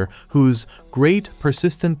director whose great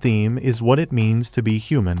persistent theme is what it means to be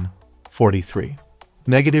human. 43.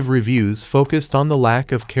 Negative reviews focused on the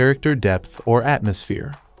lack of character depth or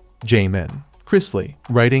atmosphere. Damon Chrisley,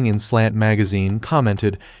 writing in Slant magazine,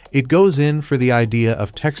 commented, "It goes in for the idea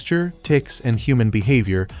of texture, tics, and human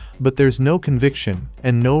behavior, but there's no conviction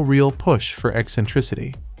and no real push for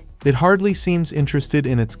eccentricity. It hardly seems interested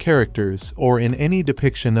in its characters or in any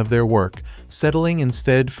depiction of their work, settling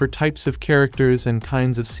instead for types of characters and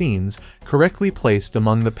kinds of scenes correctly placed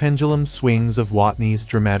among the pendulum swings of Watney's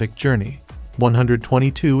dramatic journey."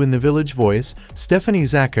 122 in The Village Voice, Stephanie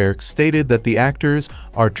Zacherk stated that the actors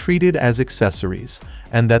are treated as accessories,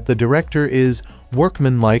 and that the director is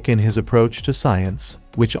workmanlike in his approach to science,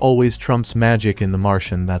 which always trumps magic in The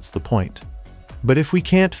Martian. That's the point. But if we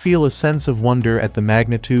can't feel a sense of wonder at the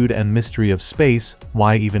magnitude and mystery of space,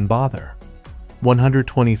 why even bother?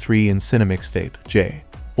 123 in Cinemixtape, J.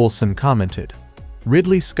 Olson commented,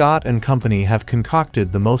 "Ridley Scott and company have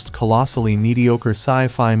concocted the most colossally mediocre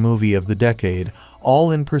sci-fi movie of the decade,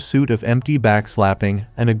 all in pursuit of empty backslapping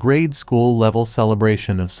and a grade school-level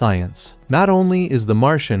celebration of science. Not only is The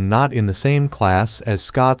Martian not in the same class as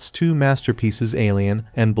Scott's two masterpieces Alien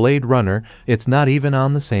and Blade Runner, it's not even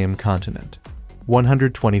on the same continent."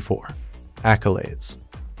 124. Accolades.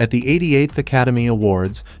 At the 88th Academy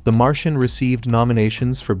Awards, The Martian received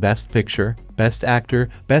nominations for Best Picture, Best Actor,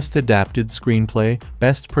 Best Adapted Screenplay,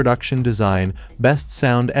 Best Production Design, Best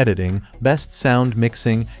Sound Editing, Best Sound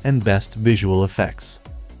Mixing, and Best Visual Effects.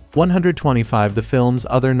 125. The film's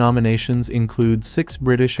other nominations include 6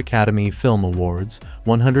 British Academy Film Awards,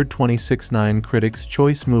 126 9 Critics'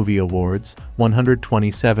 Choice Movie Awards,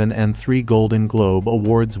 127 and 3 Golden Globe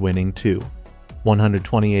Awards, winning 2.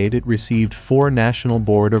 128. It received 4 National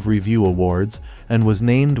Board of Review Awards and was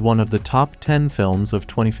named one of the top 10 films of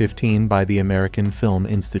 2015 by the American Film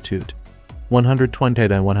Institute. 120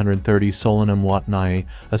 and 130. Solanum watnae,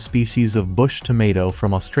 a species of bush tomato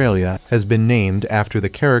from Australia, has been named after the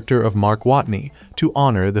character of Mark Watney to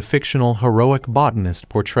honor the fictional heroic botanist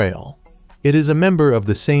portrayal. It is a member of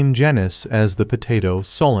the same genus as the potato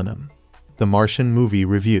Solanum. The Martian Movie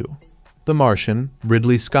Review. The Martian,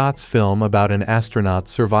 Ridley Scott's film about an astronaut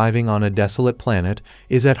surviving on a desolate planet,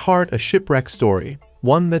 is at heart a shipwreck story,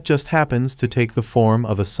 one that just happens to take the form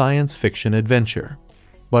of a science fiction adventure.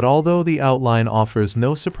 But although the outline offers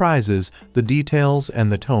no surprises, the details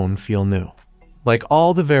and the tone feel new. Like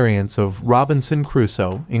all the variants of Robinson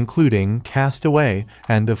Crusoe, including Castaway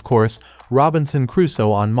and, of course, Robinson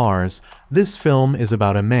Crusoe on Mars, this film is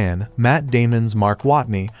about a man, Matt Damon's Mark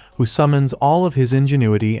Watney, who summons all of his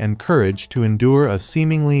ingenuity and courage to endure a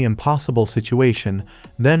seemingly impossible situation,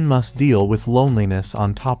 then must deal with loneliness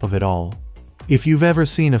on top of it all. If you've ever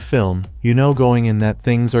seen a film, you know going in that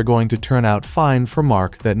things are going to turn out fine for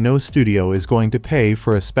Mark, that no studio is going to pay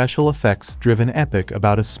for a special effects-driven epic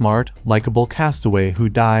about a smart, likable castaway who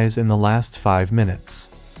dies in the last 5 minutes.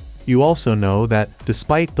 You also know that,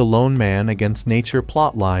 despite the lone man against nature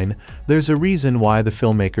plotline, there's a reason why the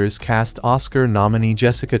filmmakers cast Oscar nominee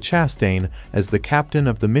Jessica Chastain as the captain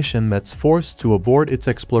of the mission that's forced to abort its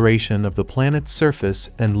exploration of the planet's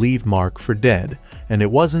surface and leave Mark for dead, and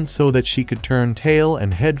it wasn't so that she could turn tail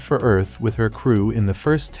and head for Earth with her crew in the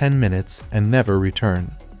first 10 minutes and never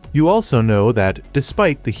return. You also know that,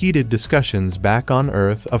 despite the heated discussions back on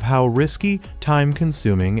Earth of how risky,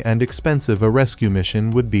 time-consuming, and expensive a rescue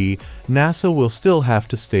mission would be, NASA will still have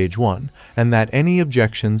to stage one, and that any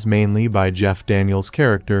objections, mainly by Jeff Daniels'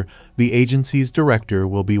 character, the agency's director,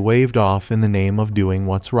 will be waved off in the name of doing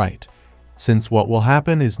what's right. Since what will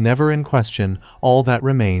happen is never in question, all that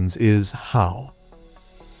remains is how.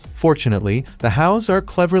 Fortunately, the hows are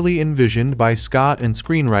cleverly envisioned by Scott and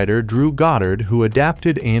screenwriter Drew Goddard, who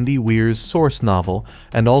adapted Andy Weir's source novel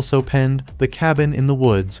and also penned The Cabin in the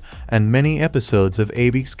Woods and many episodes of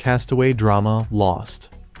ABC's castaway drama Lost.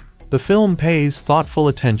 The film pays thoughtful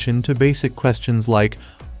attention to basic questions like,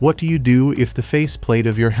 what do you do if the faceplate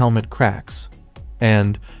of your helmet cracks?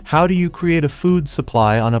 And how do you create a food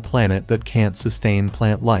supply on a planet that can't sustain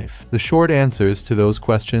plant life? The short answers to those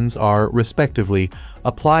questions are, respectively,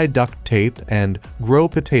 apply duct tape and grow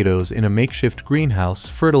potatoes in a makeshift greenhouse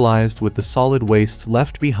fertilized with the solid waste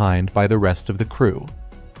left behind by the rest of the crew.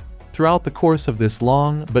 Throughout the course of this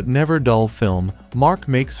long but never dull film, Mark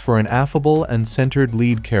makes for an affable and centered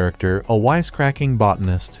lead character, a wisecracking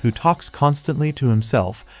botanist who talks constantly to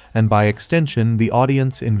himself, and by extension the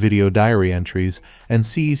audience in video diary entries, and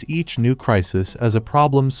sees each new crisis as a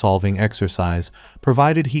problem-solving exercise,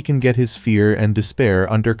 provided he can get his fear and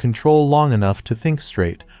despair under control long enough to think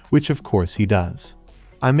straight, which of course he does.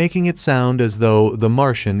 I'm making it sound as though The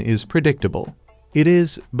Martian is predictable. It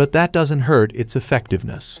is, but that doesn't hurt its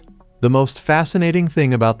effectiveness. The most fascinating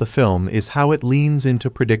thing about the film is how it leans into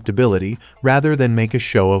predictability rather than make a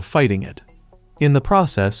show of fighting it. In the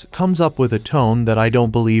process, comes up with a tone that I don't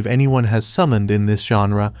believe anyone has summoned in this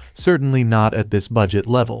genre, certainly not at this budget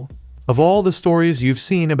level. Of all the stories you've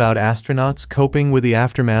seen about astronauts coping with the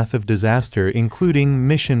aftermath of disaster, including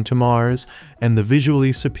Mission to Mars and the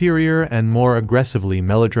visually superior and more aggressively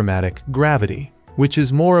melodramatic Gravity, which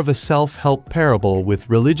is more of a self-help parable with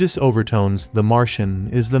religious overtones, The Martian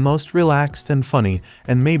is the most relaxed and funny,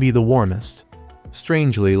 and maybe the warmest.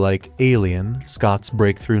 Strangely like Alien, Scott's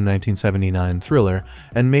breakthrough 1979 thriller,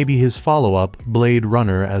 and maybe his follow-up, Blade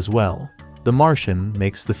Runner, as well. The Martian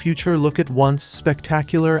makes the future look at once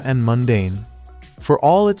spectacular and mundane. For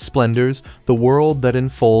all its splendors, the world that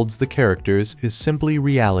enfolds the characters is simply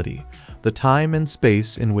reality, the time and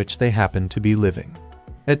space in which they happen to be living.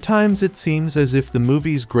 At times it seems as if the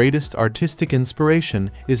movie's greatest artistic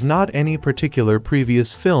inspiration is not any particular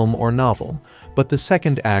previous film or novel, but the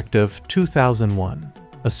second act of 2001,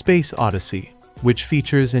 A Space Odyssey, which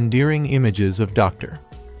features endearing images of Dr.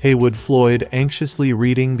 Haywood Floyd anxiously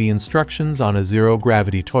reading the instructions on a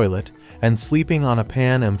zero-gravity toilet and sleeping on a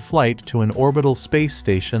Pan Am flight to an orbital space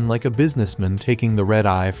station like a businessman taking the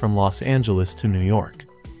red-eye from Los Angeles to New York.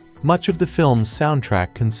 Much of the film's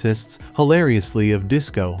soundtrack consists, hilariously, of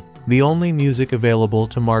disco, the only music available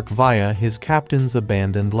to Mark via his captain's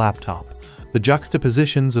abandoned laptop. The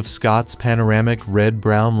juxtapositions of Scott's panoramic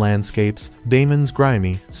red-brown landscapes, Damon's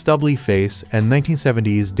grimy, stubbly face, and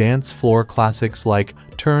 1970s dance floor classics like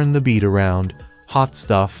Turn the Beat Around, Hot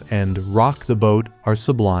Stuff, and Rock the Boat are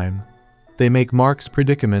sublime. They make Mark's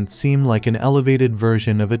predicament seem like an elevated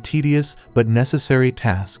version of a tedious but necessary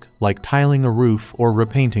task, like tiling a roof or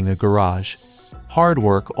repainting a garage. Hard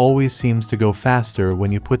work always seems to go faster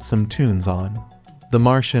when you put some tunes on. The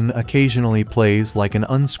Martian occasionally plays like an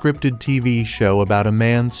unscripted TV show about a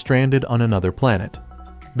man stranded on another planet.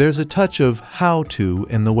 There's a touch of how-to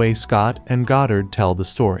in the way Scott and Goddard tell the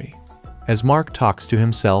story. As Mark talks to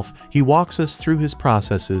himself, he walks us through his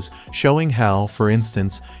processes, showing how, for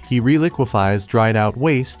instance, he reliquefies dried-out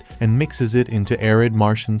waste and mixes it into arid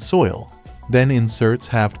Martian soil, then inserts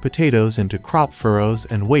halved potatoes into crop furrows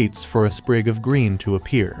and waits for a sprig of green to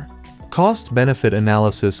appear. Cost-benefit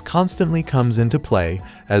analysis constantly comes into play,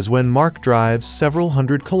 as when Mark drives several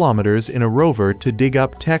hundred kilometers in a rover to dig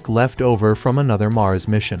up tech left over from another Mars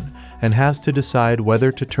mission, and has to decide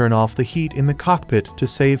whether to turn off the heat in the cockpit to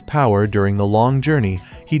save power during the long journey,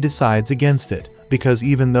 he decides against it, because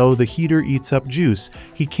even though the heater eats up juice,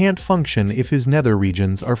 he can't function if his nether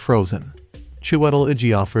regions are frozen. Chiwetel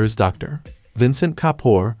Ejiofor's Dr. Vincent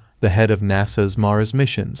Kapoor, the head of NASA's Mars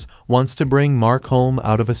missions, wants to bring Mark home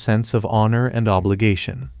out of a sense of honor and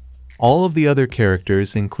obligation. All of the other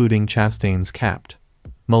characters, including Chastain's Capt.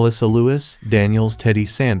 Melissa Lewis, Daniel's Teddy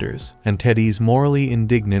Sanders, and Teddy's morally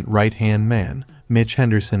indignant right-hand man, Mitch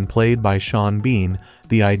Henderson, played by Sean Bean,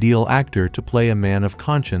 the ideal actor to play a man of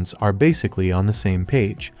conscience, are basically on the same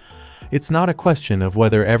page. It's not a question of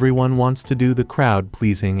whether everyone wants to do the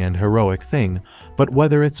crowd-pleasing and heroic thing, but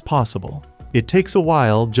whether it's possible. It takes a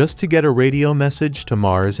while just to get a radio message to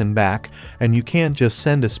Mars and back, and you can't just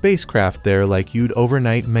send a spacecraft there like you'd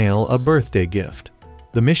overnight mail a birthday gift.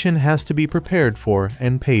 The mission has to be prepared for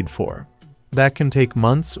and paid for. That can take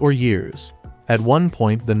months or years. At one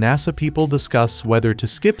point, the NASA people discuss whether to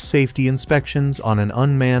skip safety inspections on an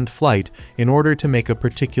unmanned flight in order to make a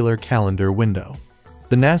particular calendar window.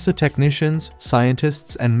 The NASA technicians,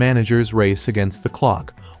 scientists, and managers race against the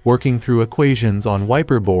clock, working through equations on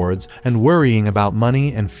wiper boards and worrying about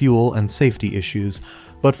money and fuel and safety issues,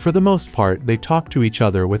 but for the most part they talk to each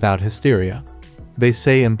other without hysteria. They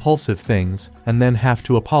say impulsive things and then have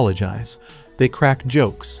to apologize. They crack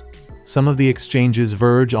jokes. Some of the exchanges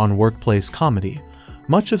verge on workplace comedy.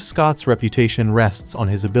 Much of Scott's reputation rests on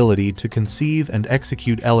his ability to conceive and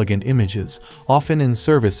execute elegant images, often in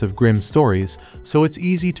service of grim stories, so it's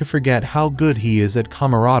easy to forget how good he is at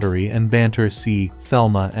camaraderie and banter. See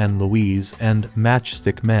Thelma and Louise and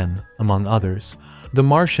Matchstick Men, among others. The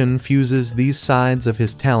Martian fuses these sides of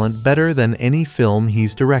his talent better than any film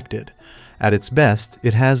he's directed. At its best,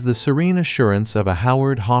 it has the serene assurance of a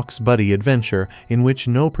Howard Hawks buddy adventure in which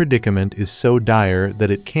no predicament is so dire that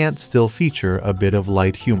it can't still feature a bit of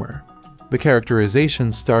light humor. The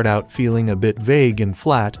characterizations start out feeling a bit vague and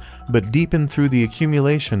flat, but deepen through the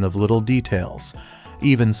accumulation of little details.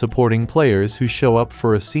 Even supporting players who show up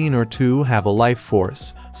for a scene or two have a life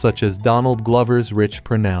force, such as Donald Glover's Rich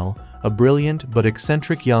Purnell, a brilliant but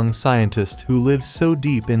eccentric young scientist who lives so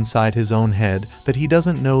deep inside his own head that he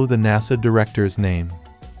doesn't know the NASA director's name.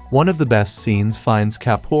 One of the best scenes finds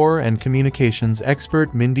Kapoor and communications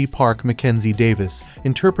expert Mindy Park Mackenzie Davis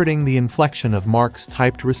interpreting the inflection of Mark's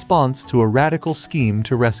typed response to a radical scheme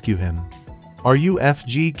to rescue him. "Are you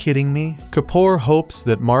FG kidding me?" Kapoor hopes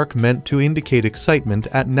that Mark meant to indicate excitement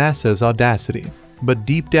at NASA's audacity, but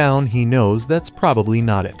deep down he knows that's probably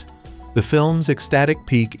not it. The film's ecstatic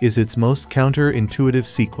peak is its most counterintuitive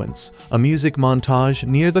sequence, a music montage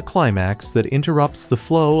near the climax that interrupts the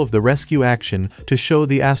flow of the rescue action to show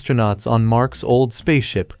the astronauts on Mark's old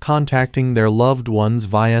spaceship contacting their loved ones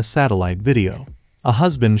via satellite video. A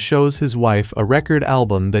husband shows his wife a record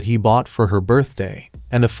album that he bought for her birthday,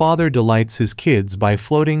 and a father delights his kids by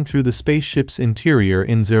floating through the spaceship's interior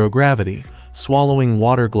in zero gravity, swallowing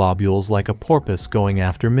water globules like a porpoise going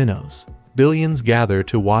after minnows. Billions gather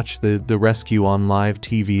to watch the rescue on live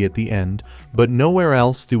TV at the end, but nowhere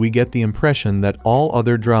else do we get the impression that all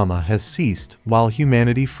other drama has ceased while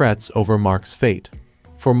humanity frets over Mark's fate.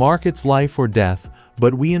 For Mark it's life or death,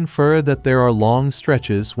 but we infer that there are long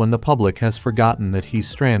stretches when the public has forgotten that he's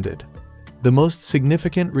stranded. The most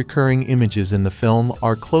significant recurring images in the film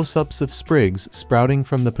are close-ups of sprigs sprouting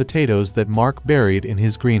from the potatoes that Mark buried in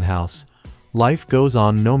his greenhouse. Life goes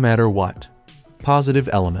on no matter what. Positive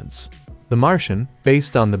elements. The Martian,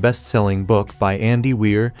 based on the best-selling book by Andy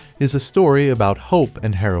Weir, is a story about hope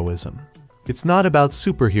and heroism. It's not about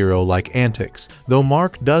superhero-like antics, though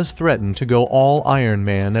Mark does threaten to go all Iron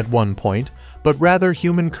Man at one point, but rather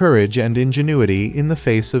human courage and ingenuity in the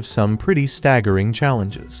face of some pretty staggering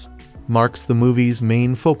challenges. Mark's the movie's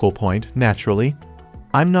main focal point, naturally.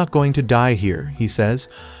 "I'm not going to die here," he says,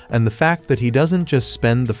 and the fact that he doesn't just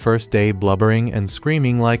spend the first day blubbering and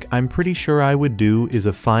screaming like "I'm pretty sure I would do" is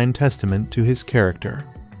a fine testament to his character.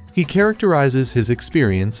 He characterizes his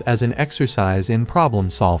experience as an exercise in problem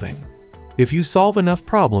solving. "If you solve enough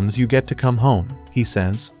problems, you get to come home," he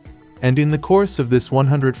says. And in the course of this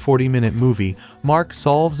 140-minute movie, Mark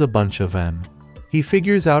solves a bunch of them. He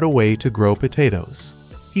figures out a way to grow potatoes.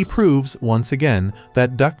 He proves, once again,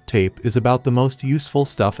 that duct tape is about the most useful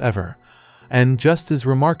stuff ever. And just as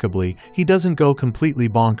remarkably, he doesn't go completely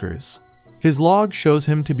bonkers. His log shows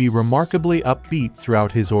him to be remarkably upbeat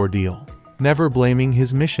throughout his ordeal, never blaming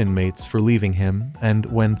his mission mates for leaving him, and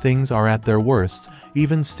when things are at their worst,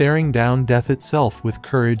 even staring down death itself with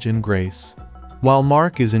courage and grace. While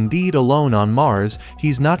Mark is indeed alone on Mars,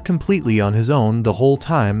 he's not completely on his own the whole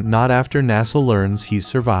time, not after NASA learns he's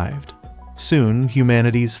survived. Soon,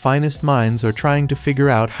 humanity's finest minds are trying to figure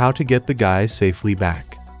out how to get the guy safely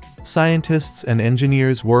back. Scientists and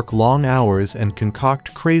engineers work long hours and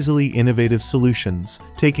concoct crazily innovative solutions,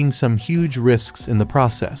 taking some huge risks in the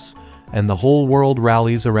process, and the whole world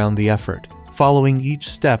rallies around the effort, following each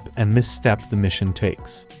step and misstep the mission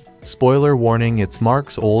takes. Spoiler warning, it's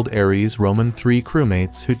Mark's old Ares Roman 3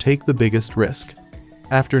 crewmates who take the biggest risk.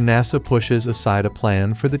 After NASA pushes aside a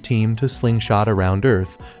plan for the team to slingshot around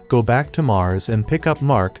Earth, go back to Mars and pick up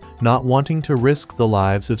Mark, not wanting to risk the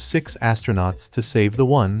lives of 6 astronauts to save the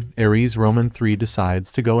one, Ares Roman 3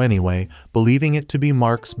 decides to go anyway, believing it to be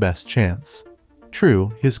Mark's best chance.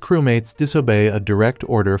 True, his crewmates disobey a direct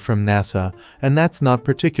order from NASA, and that's not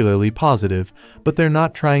particularly positive, but they're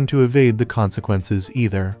not trying to evade the consequences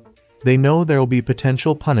either. They know there'll be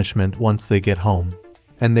potential punishment once they get home.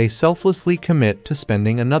 And they selflessly commit to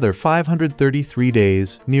spending another 533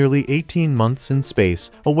 days, nearly 18 months in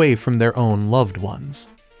space, away from their own loved ones.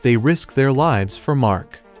 They risk their lives for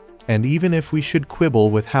Mark. And even if we should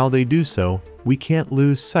quibble with how they do so, we can't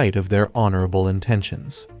lose sight of their honorable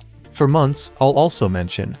intentions. For months, I'll also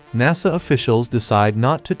mention, NASA officials decide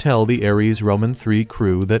not to tell the Ares Roman 3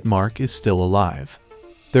 crew that Mark is still alive.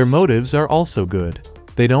 Their motives are also good.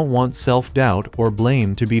 They don't want self-doubt or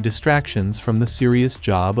blame to be distractions from the serious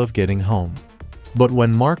job of getting home. But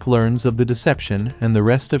when Mark learns of the deception and the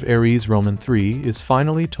rest of Ares Roman 3 is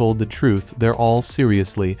finally told the truth, they're all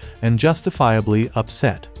seriously and justifiably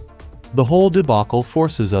upset. The whole debacle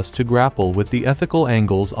forces us to grapple with the ethical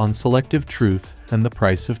angles on selective truth and the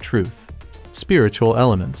price of truth. Spiritual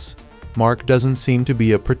elements. Mark doesn't seem to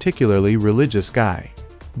be a particularly religious guy.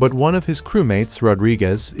 But one of his crewmates,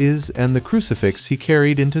 Rodriguez, is, and the crucifix he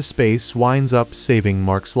carried into space winds up saving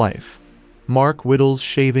Mark's life. Mark whittles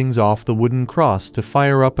shavings off the wooden cross to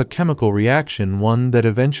fire up a chemical reaction, one that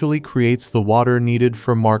eventually creates the water needed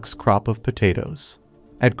for Mark's crop of potatoes.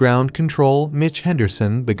 At ground control, Mitch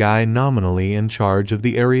Henderson, the guy nominally in charge of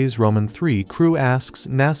the Ares Roman 3 crew, asks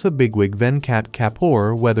NASA bigwig Venkat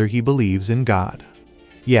Kapoor whether he believes in God.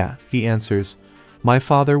 Yeah, he answers. My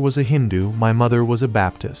father was a Hindu, my mother was a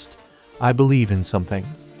Baptist. I believe in something.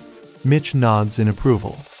 Mitch nods in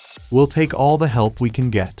approval. We'll take all the help we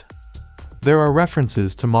can get. There are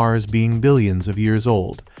references to Mars being billions of years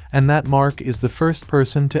old, and that Mark is the first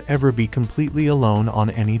person to ever be completely alone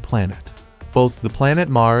on any planet. Both the planet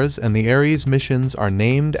Mars and the Ares missions are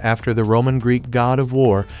named after the Roman Greek god of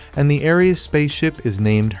war, and the Ares spaceship is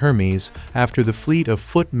named Hermes after the fleet of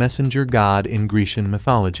foot messenger god in Grecian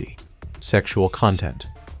mythology. Sexual content.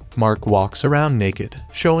 Mark walks around naked,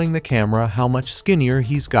 showing the camera how much skinnier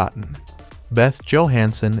he's gotten. Beth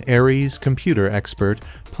Johansson, Ares computer expert,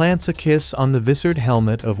 plants a kiss on the visored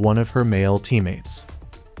helmet of one of her male teammates.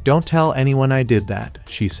 Don't tell anyone I did that,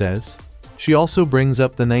 she says. She also brings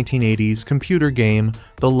up the 1980s computer game,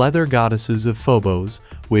 The Leather Goddesses of Phobos,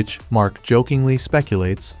 which, Mark jokingly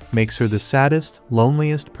speculates, makes her the saddest,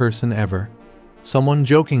 loneliest person ever. Someone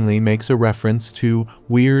jokingly makes a reference to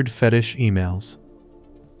weird fetish emails.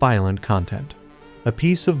 Violent content. A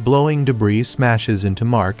piece of blowing debris smashes into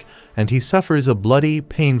Mark, and he suffers a bloody,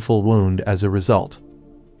 painful wound as a result.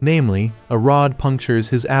 Namely, a rod punctures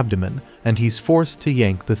his abdomen, and he's forced to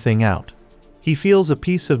yank the thing out. He feels a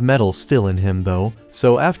piece of metal still in him though,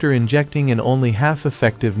 so after injecting an only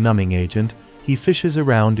half-effective numbing agent, he fishes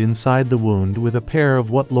around inside the wound with a pair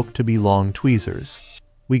of what look to be long tweezers.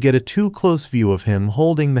 We get a too-close view of him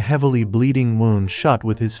holding the heavily bleeding wound shut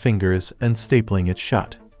with his fingers and stapling it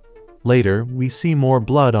shut. Later, we see more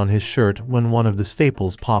blood on his shirt when one of the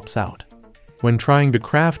staples pops out. When trying to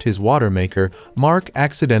craft his water maker, Mark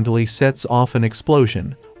accidentally sets off an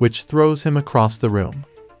explosion, which throws him across the room.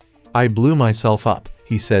 I blew myself up,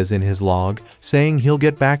 he says in his log, saying he'll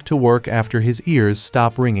get back to work after his ears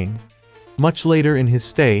stop ringing. Much later in his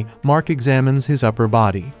stay, Mark examines his upper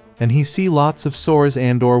body, and he sees lots of sores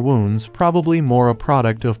and/or wounds, probably more a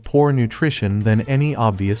product of poor nutrition than any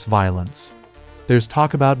obvious violence. There's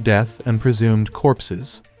talk about death and presumed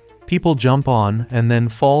corpses. People jump on and then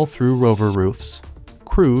fall through rover roofs.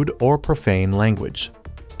 Crude or profane language.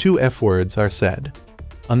 2 F-words are said.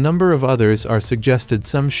 A number of others are suggested,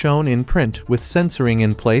 some shown in print with censoring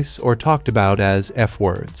in place or talked about as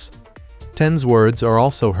F-words. 10's words are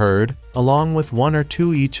also heard, along with 1 or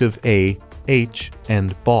 2 each of A, H,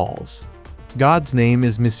 and balls. God's name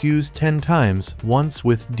is misused 10 times, once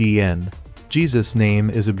with DN. Jesus' name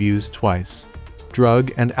is abused twice.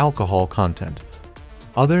 Drug and alcohol content.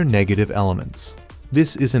 Other negative elements.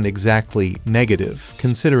 This isn't exactly negative,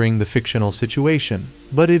 considering the fictional situation,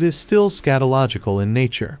 but it is still scatological in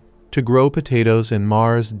nature. To grow potatoes in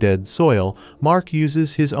Mars' dead soil, Mark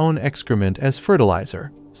uses his own excrement as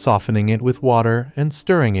fertilizer, softening it with water and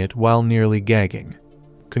stirring it while nearly gagging.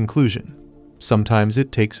 Conclusion: sometimes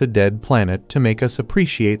it takes a dead planet to make us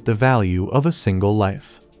appreciate the value of a single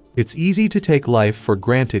life. It's easy to take life for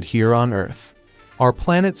granted here on Earth. Our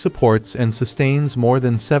planet supports and sustains more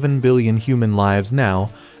than 7 billion human lives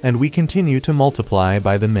now, and we continue to multiply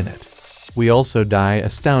by the minute. We also die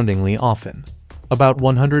astoundingly often. About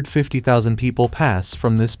 150,000 people pass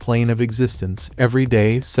from this plane of existence every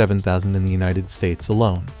day, 7,000 in the United States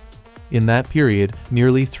alone. In that period,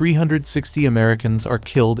 nearly 360 Americans are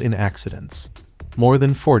killed in accidents. More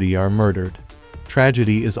than 40 are murdered.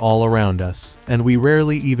 Tragedy is all around us, and we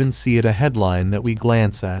rarely even see it a headline that we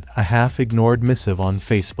glance at, a half-ignored missive on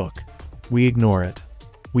Facebook. We ignore it.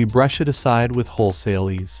 We brush it aside with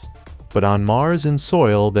wholesale ease. But on Mars, in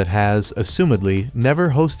soil that has, assumedly, never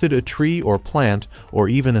hosted a tree or plant or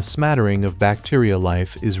even a smattering of bacteria,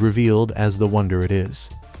 life is revealed as the wonder it is.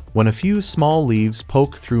 When a few small leaves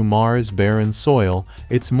poke through Mars' barren soil,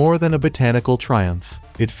 it's more than a botanical triumph.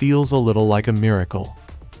 It feels a little like a miracle.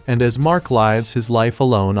 And as Mark lives his life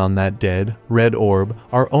alone on that dead, red orb,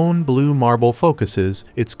 our own blue marble focuses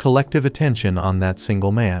its collective attention on that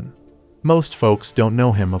single man. Most folks don't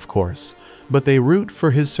know him, of course, but they root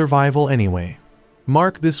for his survival anyway.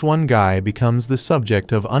 Mark, this one guy, becomes the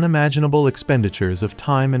subject of unimaginable expenditures of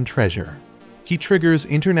time and treasure. He triggers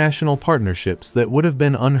international partnerships that would have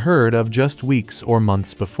been unheard of just weeks or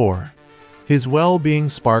months before. His well-being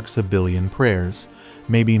sparks a billion prayers,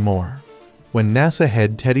 maybe more. When NASA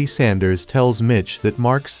head Teddy Sanders tells Mitch that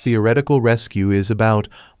Mark's theoretical rescue is about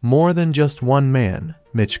more than just one man,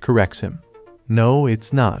 Mitch corrects him. No,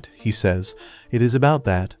 it's not, he says. It is about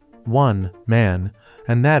that one man,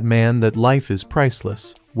 and that man that life is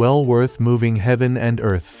priceless, well worth moving heaven and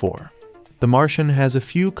earth for. The Martian has a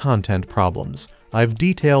few content problems. I've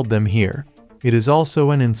detailed them here. It is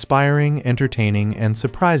also an inspiring, entertaining, and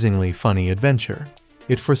surprisingly funny adventure.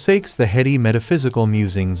 It forsakes the heady metaphysical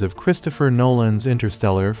musings of Christopher Nolan's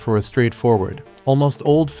Interstellar for a straightforward, almost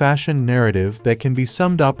old-fashioned narrative that can be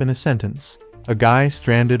summed up in a sentence. A guy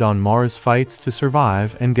stranded on Mars fights to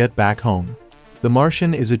survive and get back home. The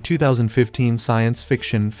Martian is a 2015 science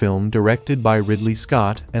fiction film directed by Ridley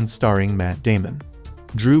Scott and starring Matt Damon.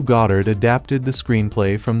 Goddard adapted the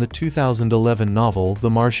screenplay from the 2011 novel The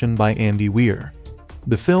Martian by Andy Weir.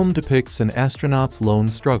 The film depicts an astronaut's lone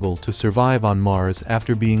struggle to survive on Mars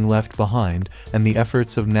after being left behind and the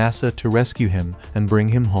efforts of NASA to rescue him and bring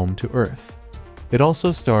him home to Earth. It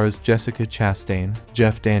also stars Jessica Chastain,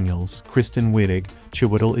 Jeff Daniels, Kristen Wiig,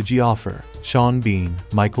 Chiwetel Ejiofor, Sean Bean,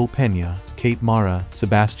 Michael Pena, Kate Mara,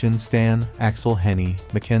 Sebastian Stan, Axel Henny,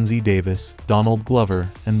 Mackenzie Davis, Donald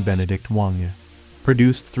Glover, and Benedict Wong.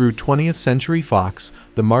 Produced through 20th Century Fox,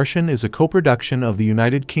 The Martian is a co-production of the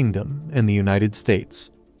United Kingdom and the United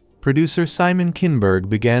States. Producer Simon Kinberg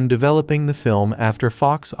began developing the film after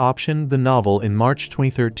Fox optioned the novel in March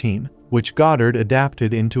 2013, which Goddard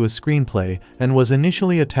adapted into a screenplay and was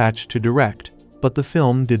initially attached to direct, but the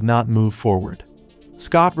film did not move forward.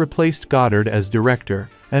 Scott replaced Goddard as director,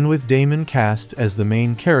 and with Damon cast as the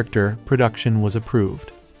main character, production was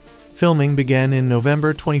approved. Filming began in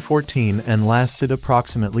November 2014 and lasted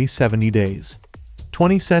approximately 70 days.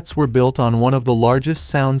 20 sets were built on one of the largest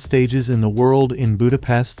sound stages in the world in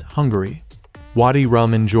Budapest, Hungary. Wadi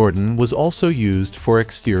Rum in Jordan was also used for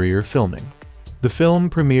exterior filming. The film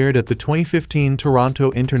premiered at the 2015 Toronto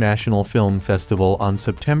International Film Festival on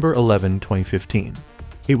September 11, 2015.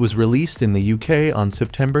 It was released in the UK on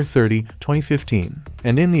September 30, 2015,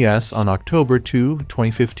 and in the US on October 2,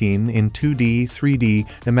 2015 in 2D, 3D,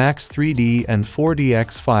 IMAX 3D, and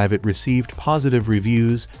 4DX5. It received positive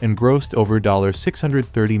reviews and grossed over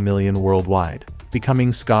 $630 million worldwide,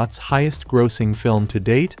 becoming Scott's highest-grossing film to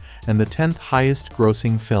date and the 10th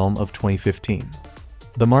highest-grossing film of 2015.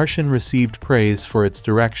 The Martian received praise for its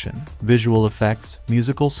direction, visual effects,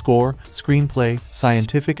 musical score, screenplay,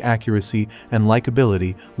 scientific accuracy, and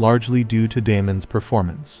likability, largely due to Damon's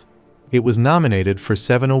performance. It was nominated for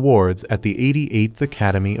 7 awards at the 88th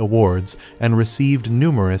Academy Awards and received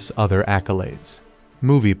numerous other accolades.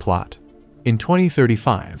 Movie plot. In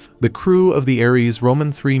 2035, the crew of the Ares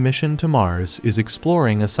Roman 3 mission to Mars is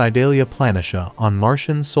exploring a Cydalia Planitia on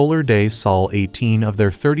Martian solar day Sol 18 of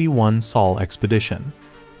their 31 Sol expedition.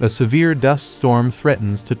 A severe dust storm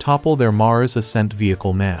threatens to topple their Mars ascent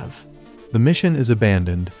vehicle MAV. The mission is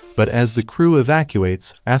abandoned, but as the crew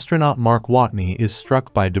evacuates, astronaut Mark Watney is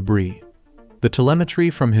struck by debris. The telemetry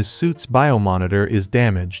from his suit's biomonitor is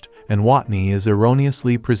damaged, and Watney is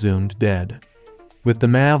erroneously presumed dead. With the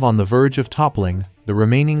MAV on the verge of toppling, the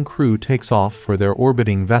remaining crew takes off for their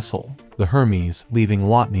orbiting vessel, the Hermes, leaving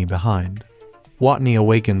Watney behind. Watney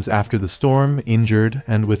awakens after the storm, injured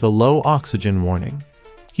and with a low oxygen warning.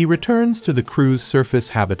 He returns to the crew's surface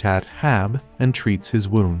habitat, HAB, and treats his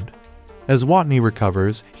wound. As Watney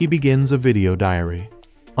recovers, he begins a video diary.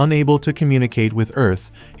 Unable to communicate with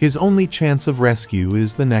Earth, his only chance of rescue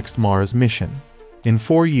is the next Mars mission. In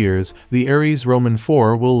 4 years, the Ares Roman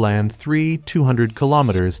 4 will land 200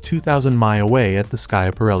 kilometers 2,000 miles away at the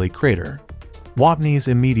Schiaparelli crater. Watney's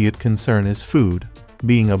immediate concern is food.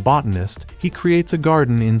 Being a botanist, he creates a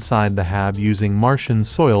garden inside the HAB using Martian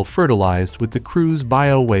soil fertilized with the crew's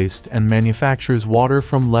bio-waste and manufactures water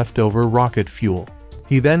from leftover rocket fuel.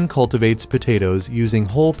 He then cultivates potatoes using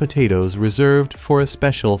whole potatoes reserved for a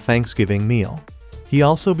special Thanksgiving meal. He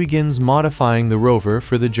also begins modifying the rover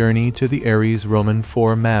for the journey to the Ares Roman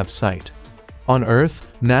 4 MAV site. On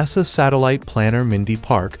Earth, NASA satellite planner Mindy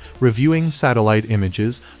Park, reviewing satellite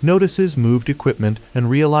images, notices moved equipment and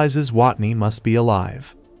realizes Watney must be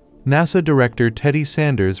alive. NASA Director Teddy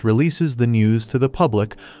Sanders releases the news to the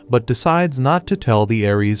public, but decides not to tell the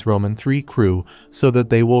Ares Roman 3 crew so that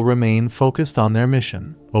they will remain focused on their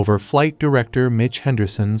mission, over Flight Director Mitch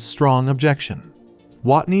Henderson's strong objection.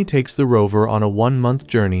 Watney takes the rover on a 1-month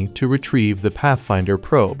journey to retrieve the Pathfinder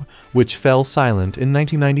probe, which fell silent in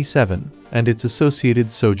 1997, and its associated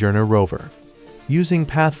Sojourner rover. Using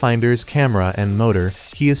Pathfinder's camera and motor,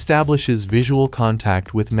 he establishes visual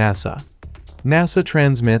contact with NASA. NASA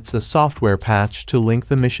transmits a software patch to link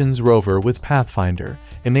the mission's rover with Pathfinder,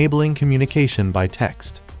 enabling communication by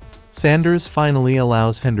text. Sanders finally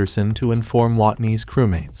allows Henderson to inform Watney's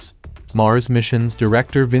crewmates. Mars Missions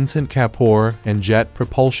Director Vincent Kapoor and Jet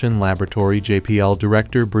Propulsion Laboratory JPL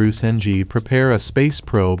Director Bruce Ng prepare a space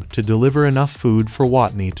probe to deliver enough food for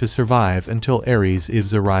Watney to survive until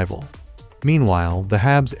Ares' arrival. Meanwhile, the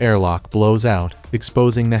HAB's airlock blows out,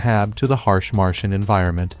 exposing the HAB to the harsh Martian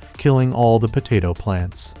environment, killing all the potato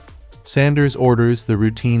plants. Sanders orders the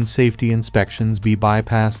routine safety inspections be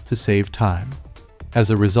bypassed to save time. As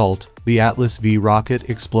a result, the Atlas V rocket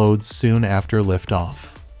explodes soon after liftoff.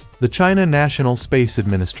 The China National Space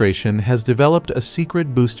Administration has developed a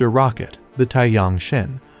secret booster rocket, the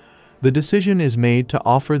Tiantian. The decision is made to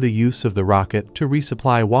offer the use of the rocket to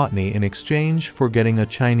resupply Watney in exchange for getting a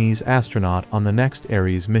Chinese astronaut on the next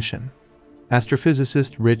Ares mission.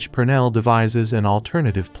 Astrophysicist Rich Purnell devises an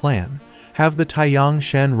alternative plan: have the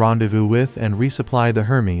Tiantian rendezvous with and resupply the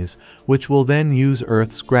Hermes, which will then use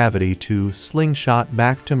Earth's gravity to slingshot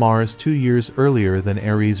back to Mars 2 years earlier than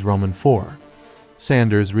Ares Roman 4.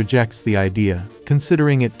 Sanders rejects the idea,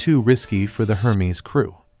 considering it too risky for the Hermes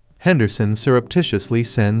crew. Henderson surreptitiously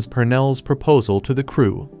sends Purnell's proposal to the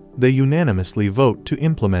crew. They unanimously vote to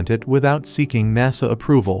implement it without seeking NASA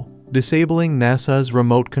approval, disabling NASA's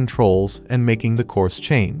remote controls and making the course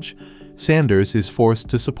change. Sanders is forced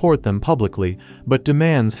to support them publicly, but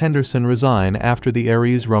demands Henderson resign after the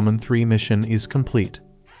Ares Roman 3 mission is complete.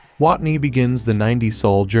 Watney begins the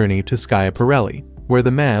 90-sol journey to Schiaparelli, where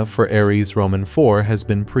the MAV for Ares Roman 4 has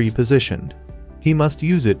been pre-positioned. He must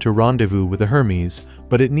use it to rendezvous with the Hermes,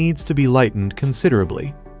 but it needs to be lightened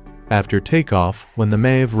considerably. After takeoff, when the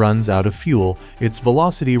MAV runs out of fuel, its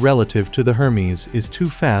velocity relative to the Hermes is too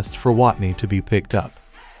fast for Watney to be picked up.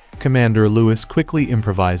 Commander Lewis quickly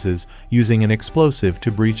improvises, using an explosive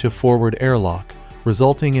to breach a forward airlock,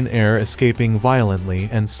 resulting in air escaping violently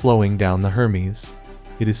and slowing down the Hermes.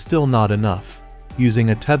 It is still not enough. Using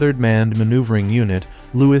a tethered manned maneuvering unit,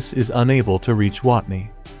 Lewis is unable to reach Watney.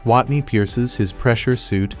 Watney pierces his pressure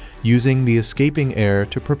suit, using the escaping air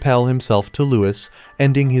to propel himself to Lewis,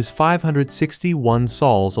 ending his 561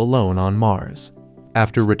 sols alone on Mars.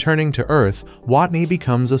 After returning to Earth, Watney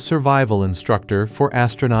becomes a survival instructor for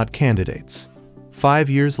astronaut candidates. 5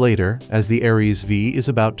 years later, as the Ares V is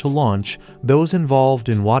about to launch, those involved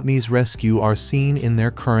in Watney's rescue are seen in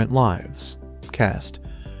their current lives. Cast: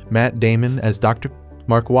 Matt Damon as Dr.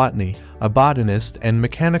 Mark Watney, a botanist and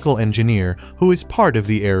mechanical engineer who is part of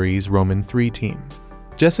the Ares Roman 3 team.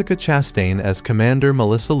 Jessica Chastain as Commander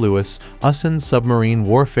Melissa Lewis, USAN submarine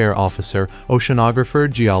warfare officer,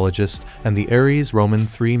 oceanographer, geologist, and the Ares Roman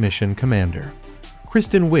 3 mission commander.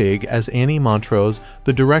 Kristen Wiig as Annie Montrose,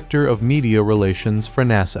 the Director of Media Relations for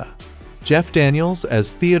NASA. Jeff Daniels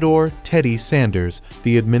as Theodore Teddy Sanders,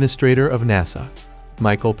 the Administrator of NASA.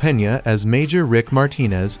 Michael Pena as Major Rick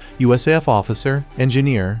Martinez, USAF officer,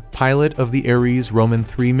 engineer, pilot of the Ares Roman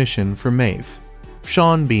 3 mission for MAVE.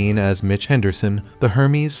 Sean Bean as Mitch Henderson, the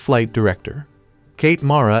Hermes flight director. Kate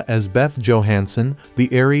Mara as Beth Johansson, the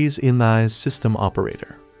Ares Inthais system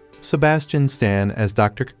operator. Sebastian Stan as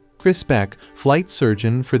Dr. Chris Beck, flight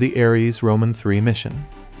surgeon for the Ares Roman 3 mission.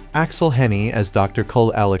 Axel Henny as Dr.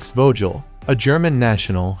 Kull Alex Vogel, a German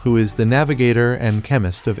national who is the navigator and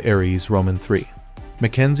chemist of Ares Roman 3.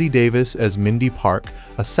 Mackenzie Davis as Mindy Park,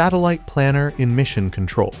 a satellite planner in mission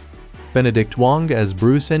control. Benedict Wong as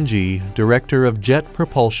Bruce Ng, director of Jet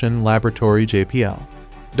Propulsion Laboratory JPL.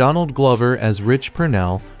 Donald Glover as Rich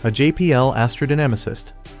Purnell, a JPL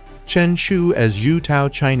astrodynamicist. Chen Xu as Yu Tao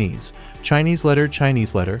Chinese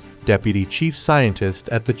letter, Deputy Chief Scientist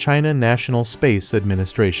at the China National Space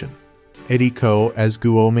Administration. Eddie Ko as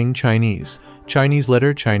Guoming Chinese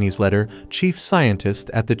letter, Chief Scientist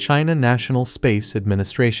at the China National Space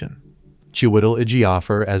Administration. Chiwetel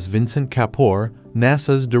Ejiofor as Vincent Kapoor,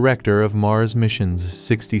 NASA's Director of Mars Missions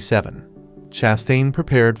 67. Chastain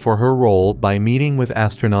prepared for her role by meeting with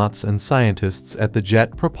astronauts and scientists at the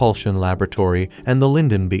Jet Propulsion Laboratory and the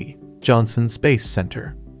Lyndon B. Johnson Space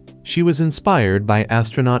Center. She was inspired by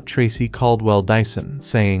astronaut Tracy Caldwell Dyson,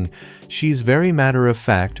 saying, "She's very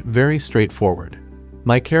matter-of-fact, very straightforward.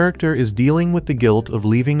 My character is dealing with the guilt of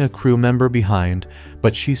leaving a crew member behind,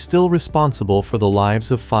 but she's still responsible for the lives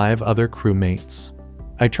of 5 other crewmates.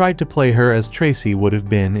 I tried to play her as Tracy would have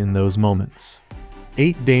been in those moments."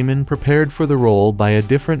 8. Damon prepared for the role by a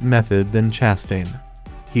different method than Chastain.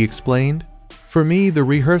 He explained, "For me, the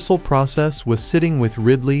rehearsal process was sitting with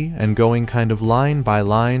Ridley and going kind of line by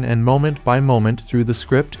line and moment by moment through the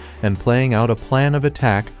script and playing out a plan of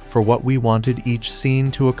attack for what we wanted each scene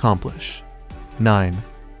to accomplish." 9.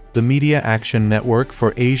 The Media Action Network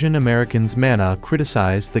for Asian Americans MANA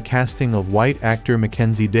criticized the casting of white actor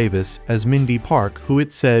Mackenzie Davis as Mindy Park, who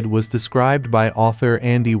it said was described by author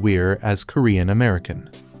Andy Weir as Korean American.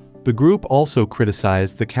 The group also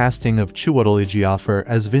criticized the casting of Chiwetel Ejiofor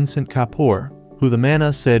as Vincent Kapoor, who the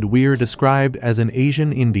MANA said Weir described as an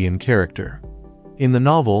Asian Indian character. In the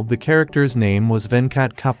novel, the character's name was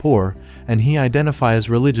Venkat Kapoor, and he identifies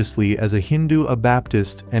religiously as a Hindu, a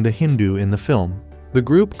Baptist, and a Hindu in the film. The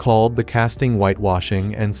group called the casting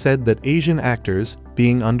whitewashing and said that Asian actors,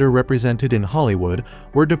 being underrepresented in Hollywood,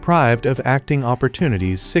 were deprived of acting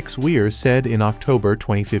opportunities. 6. Weir said in October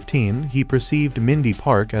 2015 he perceived Mindy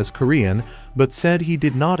Park as Korean, but said he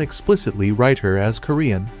did not explicitly write her as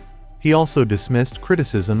Korean. He also dismissed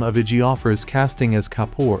criticism of Ejiofor's casting as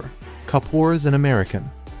Kapoor. Kapoor's an American.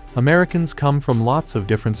 Americans come from lots of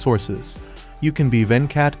different sources. You can be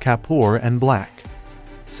Venkat Kapoor and black.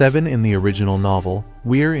 7. In the original novel,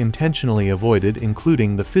 Weir intentionally avoided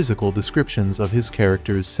including the physical descriptions of his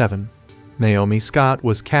characters. 7. Naomi Scott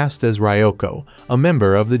was cast as Ryoko, a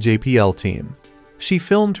member of the JPL team. She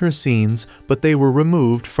filmed her scenes, but they were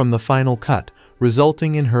removed from the final cut,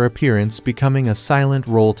 resulting in her appearance becoming a silent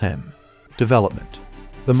role. 10. Development.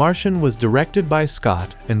 The Martian was directed by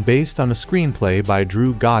Scott and based on a screenplay by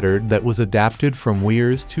Drew Goddard that was adapted from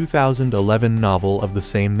Weir's 2011 novel of the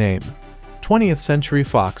same name. 20th Century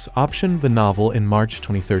Fox optioned the novel in March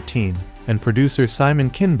 2013, and producer Simon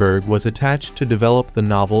Kinberg was attached to develop the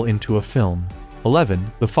novel into a film.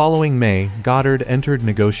 11. The following May, Goddard entered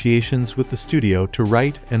negotiations with the studio to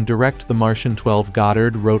write and direct The Martian. 12.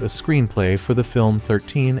 Goddard wrote a screenplay for the film.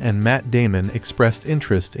 13. And Matt Damon expressed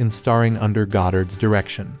interest in starring under Goddard's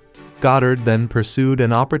direction. Goddard then pursued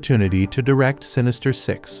an opportunity to direct Sinister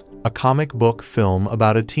Six, a comic book film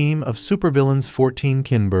about a team of supervillains. 14.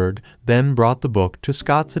 Kinberg then brought the book to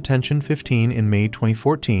Scott's attention. 15. In May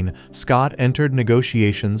 2014, Scott entered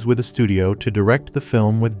negotiations with a studio to direct the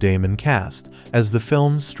film with Damon cast as the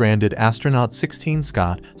film's stranded astronaut. 16.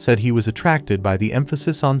 Scott said he was attracted by the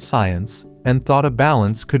emphasis on science and thought a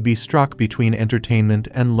balance could be struck between entertainment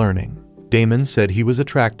and learning. Damon said he was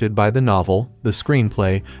attracted by the novel, the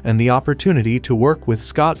screenplay, and the opportunity to work with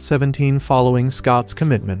Scott. 17. Following Scott's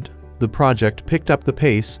commitment, the project picked up the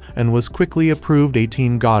pace and was quickly approved.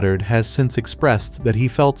 18. Goddard has since expressed that he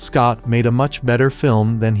felt Scott made a much better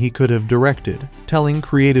film than he could have directed, telling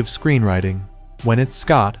Creative Screenwriting, "When it's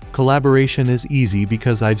Scott, collaboration is easy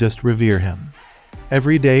because I just revere him.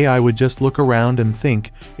 Every day I would just look around and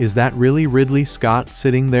think, is that really Ridley Scott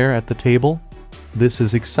sitting there at the table? This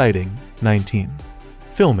is exciting." 19.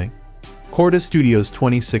 Filming. Korda Studios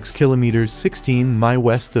 26 km 16 mi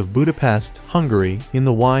west of Budapest, Hungary, in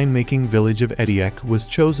the wine-making village of Ediek was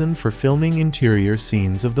chosen for filming interior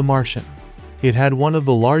scenes of The Martian. It had one of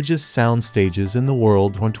the largest sound stages in the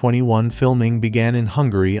world. 21 filming began in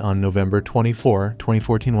Hungary on November 24,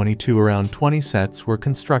 2014. 22 around 20 sets were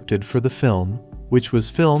constructed for the film, which was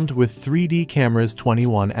filmed with 3D cameras.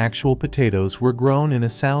 21 actual potatoes were grown in a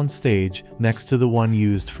sound stage next to the one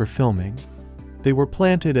used for filming. They were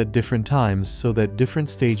planted at different times so that different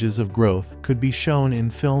stages of growth could be shown in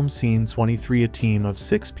film scene 23. A team of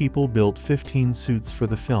 6 people built 15 suits for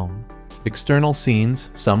the film. External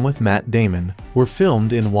scenes, some with Matt Damon, were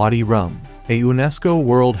filmed in Wadi Rum, a UNESCO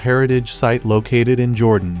World Heritage Site located in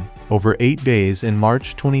Jordan. Over 8 days in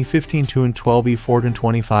March 2015 to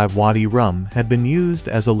 12/4/25, Wadi Rum had been used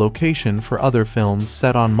as a location for other films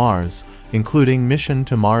set on Mars, including Mission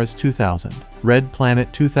to Mars 2000, Red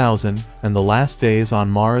Planet 2000, and The Last Days on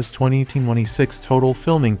Mars 2026. Total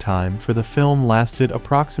filming time for the film lasted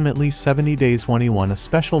approximately 70 days. 21 A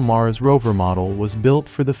special Mars rover model was built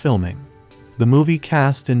for the filming. The movie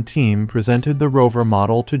cast and team presented the rover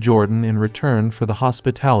model to Jordan in return for the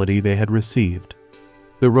hospitality they had received.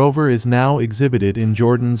 The rover is now exhibited in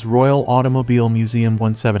Jordan's Royal Automobile Museum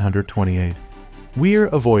 1728. Weir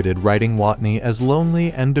avoided writing Watney as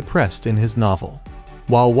lonely and depressed in his novel.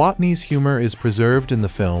 While Watney's humor is preserved in the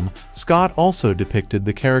film, Scott also depicted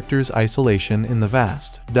the character's isolation in the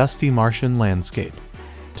vast, dusty Martian landscape.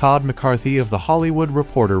 Todd McCarthy of The Hollywood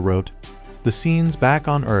Reporter wrote, "The scenes back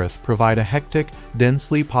on Earth provide a hectic,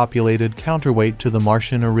 densely populated counterweight to the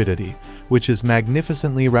Martian aridity, which is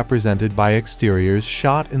magnificently represented by exteriors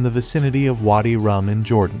shot in the vicinity of Wadi Rum in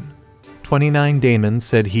Jordan." 29 Damon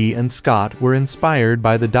said he and Scott were inspired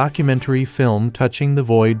by the documentary film Touching the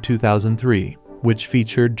Void 2003, which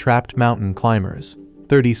featured trapped mountain climbers.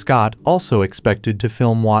 30 Scott also expected to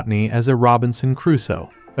film Watney as a Robinson Crusoe,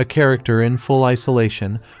 a character in full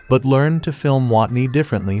isolation, but learned to film Watney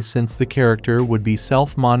differently since the character would be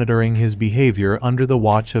self-monitoring his behavior under the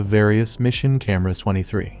watch of various mission cameras.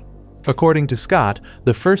 23. According to Scott,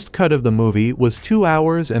 the first cut of the movie was 2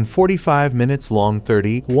 hours and 45 minutes long.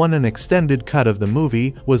 31 An extended cut of the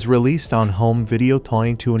movie was released on home video.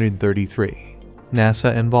 233.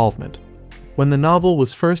 NASA involvement. When the novel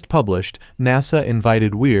was first published, NASA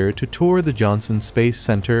invited Weir to tour the Johnson Space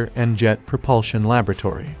Center and Jet Propulsion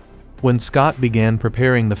Laboratory. When Scott began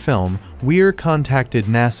preparing the film, Weir contacted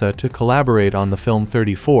NASA to collaborate on the film.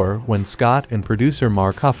 34 When Scott and producer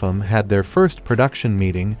Mark Huffam had their first production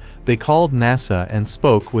meeting, they called NASA and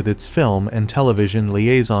spoke with its film and television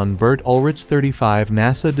liaison Bert Ulrich. 35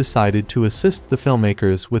 NASA decided to assist the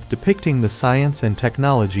filmmakers with depicting the science and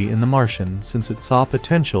technology in The Martian since it saw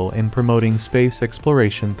potential in promoting space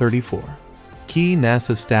exploration. 34 Key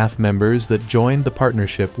NASA staff members that joined the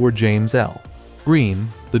partnership were James L. Green,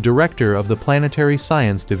 the director of the Planetary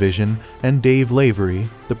Science Division, and Dave Lavery,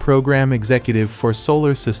 the program executive for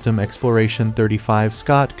Solar System Exploration. 35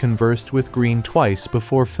 Scott conversed with Green twice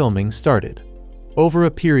before filming started. Over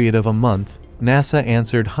a period of a month, NASA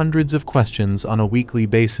answered hundreds of questions on a weekly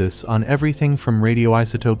basis on everything from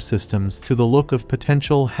radioisotope systems to the look of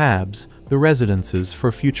potential HABs, the residences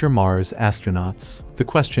for future Mars astronauts. The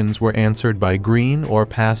questions were answered by Green or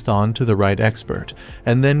passed on to the right expert,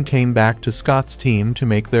 and then came back to Scott's team to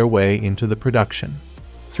make their way into the production.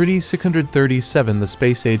 637 The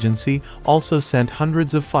space agency also sent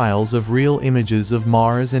hundreds of files of real images of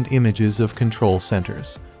Mars and images of control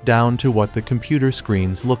centers, down to what the computer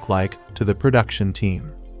screens look like, to the production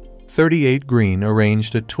team. 38 Green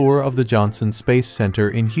arranged a tour of the Johnson Space Center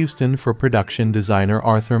in Houston for production designer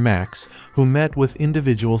Arthur Max, who met with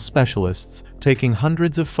individual specialists, taking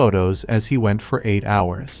hundreds of photos as he went for 8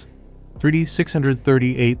 hours.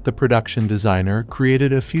 638 The production designer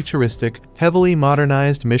created a futuristic, heavily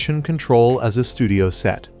modernized mission control as a studio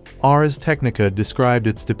set. Ars Technica described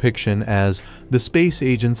its depiction as the space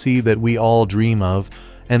agency that we all dream of,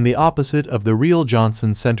 and the opposite of the real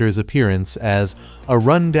Johnson Center's appearance as a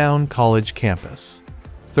rundown college campus.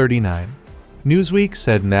 39. Newsweek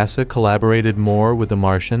said NASA collaborated more with The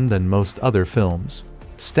Martian than most other films.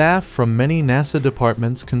 Staff from many NASA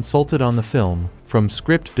departments consulted on the film, from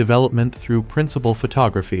script development through principal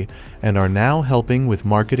photography, and are now helping with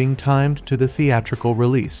marketing timed to the theatrical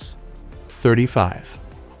release. 35.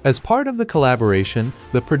 As part of the collaboration,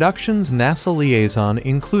 the production's NASA liaison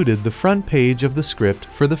included the front page of the script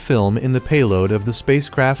for the film in the payload of the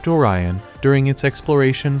spacecraft Orion during its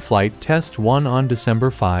exploration flight Test 1 on December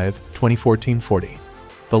 5, 2014. 40.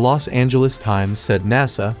 The Los Angeles Times said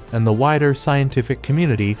NASA and the wider scientific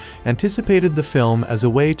community anticipated the film as a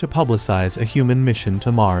way to publicize a human mission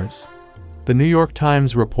to Mars. The New York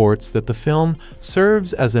Times reports that the film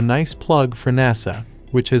serves as a nice plug for NASA,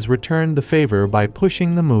 which has returned the favor by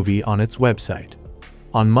pushing the movie on its website.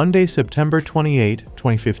 On Monday, September 28,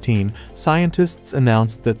 2015, scientists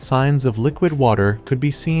announced that signs of liquid water could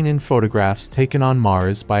be seen in photographs taken on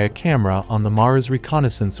Mars by a camera on the Mars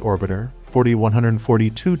Reconnaissance Orbiter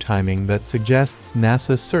 4142 timing that suggests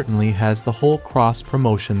NASA certainly has the whole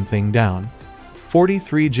cross-promotion thing down.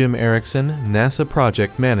 43 Jim Erickson, NASA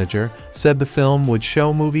project manager, said the film would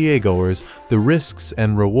show moviegoers the risks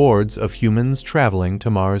and rewards of humans traveling to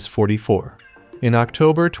Mars 44. In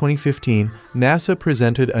October 2015, NASA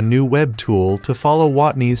presented a new web tool to follow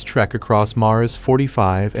Watney's trek across Mars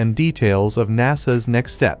 45 and details of NASA's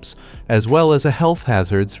next steps, as well as a health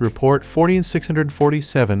hazards report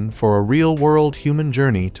 4647 for a real-world human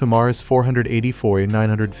journey to Mars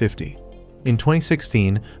 484-950. In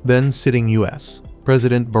 2016, then-sitting U.S.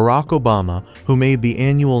 President Barack Obama, who made the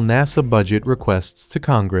annual NASA budget requests to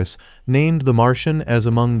Congress, named The Martian as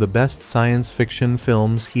among the best science fiction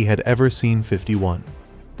films he had ever seen. 51.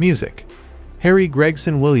 Music. Harry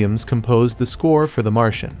Gregson Williams composed the score for The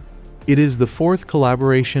Martian. It is the fourth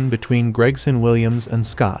collaboration between Gregson Williams and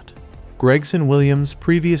Scott. Gregson Williams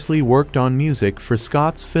previously worked on music for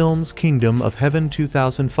Scott's films Kingdom of Heaven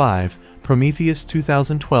 2005, Prometheus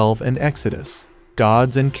 2012 and Exodus.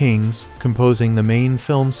 Gods and Kings, composing the main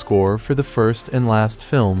film score for the first and last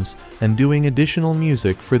films and doing additional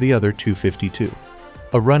music for the other 252.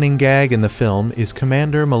 A running gag in the film is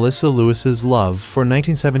Commander Melissa Lewis's love for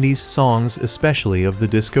 1970s songs, especially of the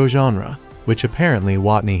disco genre, which apparently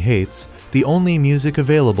Watney hates, the only music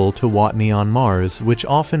available to Watney on Mars, which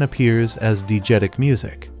often appears as diegetic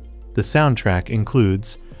music. The soundtrack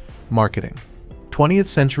includes marketing. 20th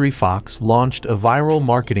Century Fox launched a viral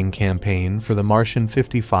marketing campaign for The Martian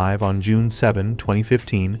 55 on June 7,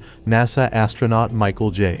 2015. NASA astronaut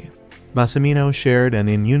Michael J. Massimino shared an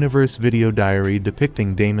in-universe video diary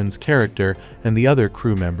depicting Damon's character and the other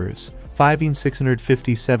crew members.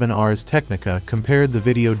 5657 Ars Technica compared the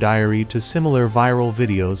video diary to similar viral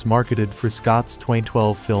videos marketed for Scott's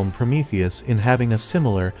 2012 film Prometheus in having a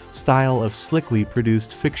similar style of slickly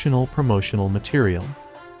produced fictional promotional material.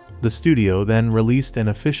 The studio then released an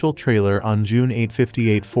official trailer on June 8.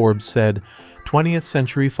 58 Forbes said, 20th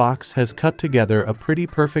Century Fox has cut together a pretty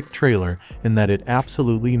perfect trailer in that it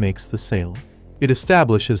absolutely makes the sale. It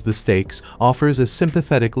establishes the stakes, offers a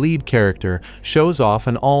sympathetic lead character, shows off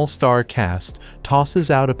an all-star cast,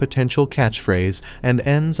 tosses out a potential catchphrase, and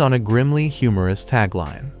ends on a grimly humorous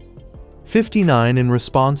tagline. 59 In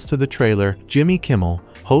response to the trailer, Jimmy Kimmel,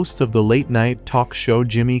 host of the late-night talk show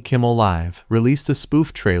Jimmy Kimmel Live, released a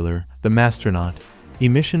spoof trailer, The Mastronaut, a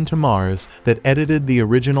mission to Mars, that edited the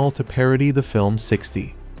original to parody the film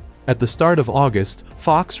 60. At the start of August,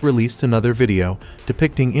 Fox released another video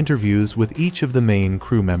depicting interviews with each of the main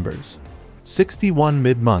crew members. 61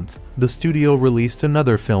 Mid-month, the studio released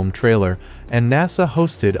another film trailer, and NASA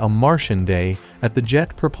hosted a Martian Day at the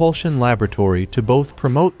Jet Propulsion Laboratory to both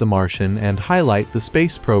promote The Martian and highlight the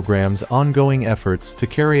space program's ongoing efforts to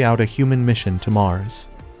carry out a human mission to Mars.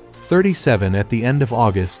 37 At the end of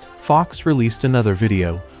August, Fox released another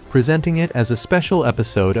video, presenting it as a special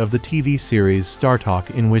episode of the TV series Star Talk,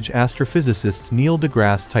 in which astrophysicist Neil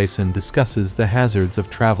deGrasse Tyson discusses the hazards of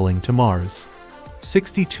traveling to Mars.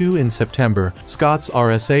 62 In September, Scott's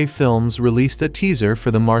RSA Films released a teaser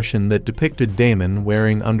for The Martian that depicted Damon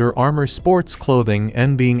wearing Under Armour sports clothing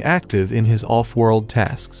and being active in his off-world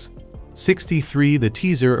tasks. 63 The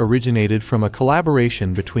teaser originated from a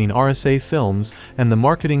collaboration between RSA Films and the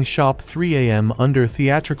marketing shop 3AM under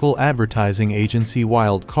theatrical advertising agency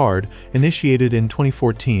Wild Card, initiated in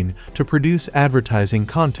 2014 to produce advertising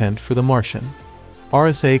content for The Martian.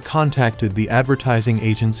 RSA contacted the advertising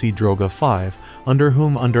agency Droga 5, under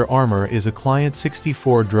whom Under Armour is a client.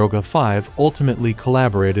 64 Droga 5 ultimately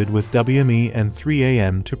collaborated with WME and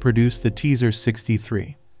 3AM to produce the teaser.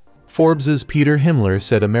 63. Forbes's Peter Himmler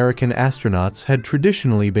said American astronauts had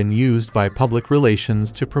traditionally been used by public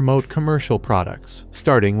relations to promote commercial products,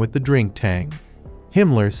 starting with the drink Tang.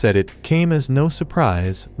 Himmler said it came as no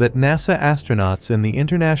surprise that NASA astronauts in the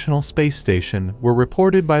International Space Station were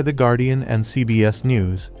reported by The Guardian and CBS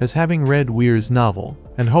News as having read Weir's novel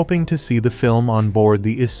and hoping to see the film on board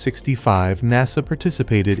the IS-65. NASA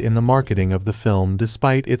participated in the marketing of the film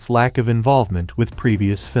despite its lack of involvement with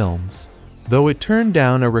previous films. Though it turned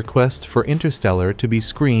down a request for Interstellar to be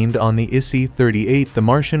screened on the IS-38, The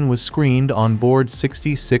Martian was screened on board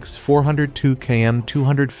 66 402 km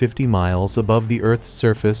 250 miles above the Earth's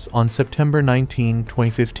surface on September 19,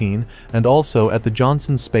 2015, and also at the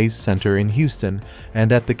Johnson Space Center in Houston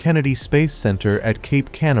and at the Kennedy Space Center at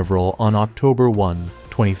Cape Canaveral on October 1,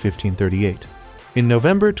 2015. 38. In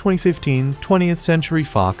November 2015, 20th Century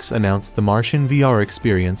Fox announced the Martian VR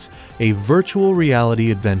Experience, a virtual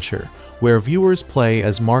reality adventure where viewers play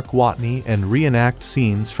as Mark Watney and reenact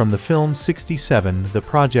scenes from the film 67. The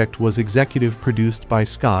project was executive produced by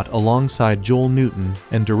Scott alongside Joel Newton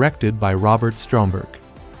and directed by Robert Stromberg.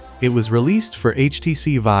 It was released for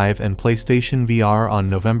HTC Vive and PlayStation VR on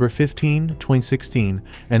November 15, 2016,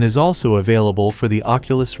 and is also available for the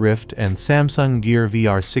Oculus Rift and Samsung Gear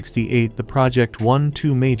VR 68. The project won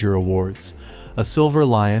 2 major awards, a Silver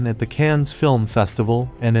Lion at the Cannes Film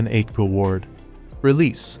Festival and an AICP Award.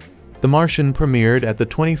 Release: The Martian premiered at the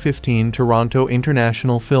 2015 Toronto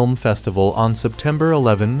International Film Festival on September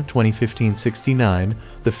 11, 2015. 69.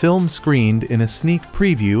 The film screened in a sneak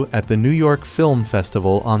preview at the New York Film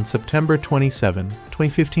Festival on September 27,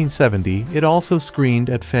 2015. 70. It also screened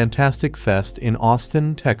at Fantastic Fest in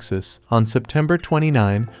Austin, Texas on September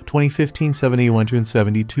 29, 2015. 71 and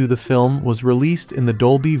 72. The film was released in the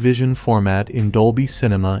Dolby Vision format in Dolby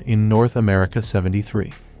Cinema in North America.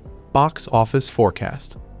 73. Box office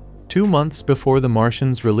forecast. 2 months before The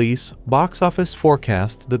Martian's release, box office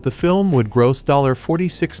forecast that the film would gross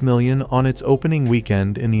 $46 million on its opening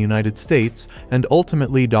weekend in the United States and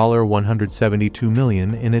ultimately $172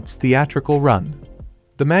 million in its theatrical run.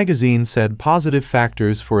 The magazine said positive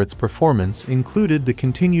factors for its performance included the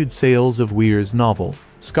continued sales of Weir's novel,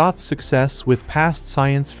 Scott's success with past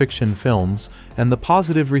science fiction films, and the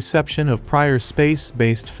positive reception of prior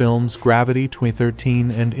space-based films Gravity 2013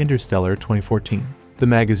 and Interstellar 2014. The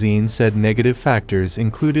magazine said negative factors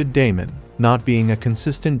included Damon not being a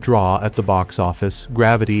consistent draw at the box office,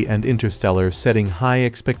 Gravity and Interstellar setting high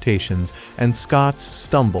expectations, and Scott's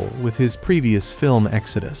stumble with his previous film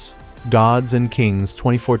Exodus. Gods and Kings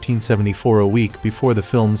 2014. 74. A week before the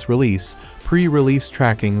film's release, pre-release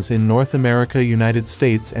trackings in North America, United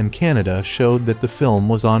States, and Canada showed that the film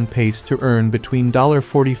was on pace to earn between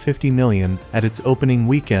 $40–50 million at its opening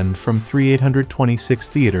weekend from 326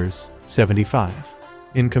 theaters. 75.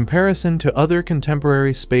 In comparison to other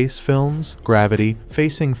contemporary space films, Gravity,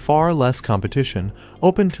 facing far less competition,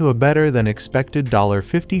 opened to a better-than-expected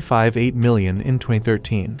 $55.8 million in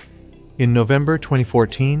 2013. In November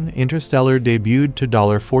 2014, Interstellar debuted to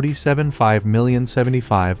 $47.5 million.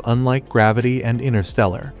 75. Unlike Gravity and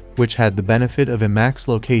Interstellar, which had the benefit of IMAX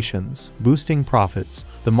locations, boosting profits,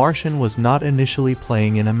 The Martian was not initially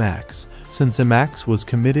playing in IMAX, since IMAX was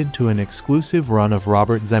committed to an exclusive run of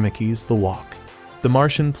Robert Zemeckis' The Walk. The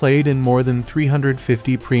Martian played in more than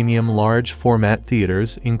 350 premium large-format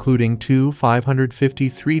theaters, including 2 550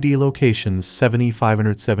 3D locations.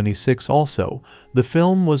 576. Also, the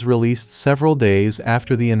film was released several days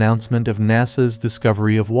after the announcement of NASA's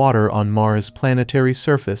discovery of water on Mars' planetary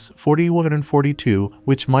surface. 41 and 42,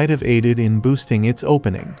 which might have aided in boosting its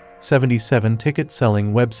opening. 77.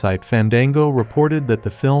 Ticket-selling website Fandango reported that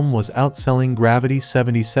the film was outselling Gravity.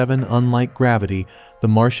 77. Unlike Gravity, The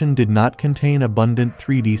Martian did not contain abundant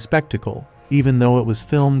 3D spectacle, even though it was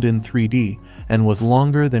filmed in 3D, and was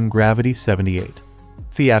longer than Gravity. 78.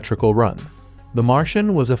 Theatrical run. The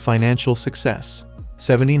Martian was a financial success.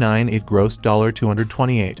 79. It grossed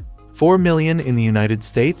 $228.4 million in the United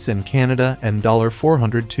States and Canada and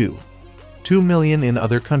 $402.2 million in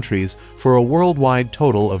other countries, for a worldwide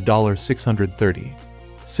total of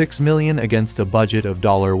 $636 million against a budget of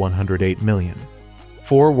 $108 million.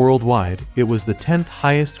 For worldwide, it was the 10th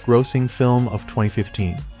highest grossing film of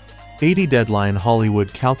 2015. 80 Deadline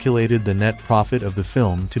Hollywood calculated the net profit of the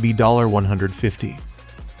film to be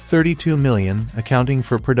 $150.32 million, accounting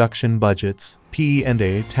for production budgets,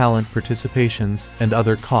 P&A, talent participations, and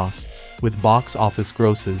other costs, with box office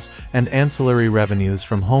grosses and ancillary revenues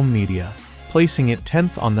from home media, placing it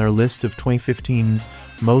 10th on their list of 2015's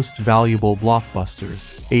most valuable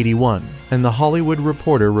blockbusters. 81. And The Hollywood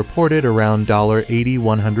Reporter reported around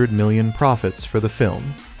 $100 million profits for the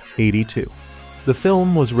film. 82. The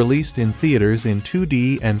film was released in theaters in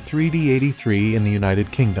 2D and 3D. 83. In the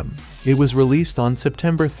United Kingdom, it was released on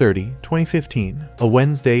September 30, 2015, a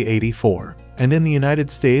Wednesday. 84. And in the United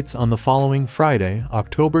States on the following Friday,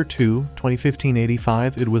 October 2, 2015.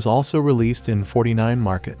 85. It was also released in 49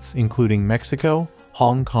 markets, including Mexico,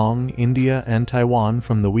 Hong Kong, India, and Taiwan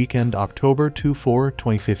from the weekend October 2–4,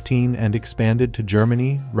 2015, and expanded to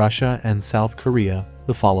Germany, Russia, and South Korea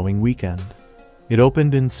the following weekend. It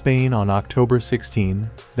opened in Spain on October 16,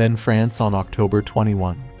 then France on October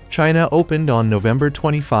 21. China opened on November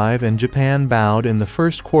 25 and Japan bowed in the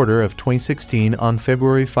first quarter of 2016 on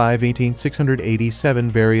February 5,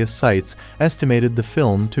 687. Various sites estimated the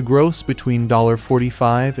film to gross between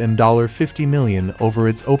 $45 and $50 million over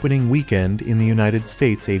its opening weekend in the United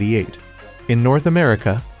States. 88. In North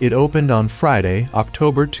America, it opened on Friday,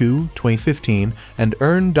 October 2, 2015, and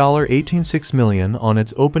earned $18.6 million on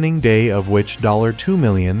its opening day, of which $2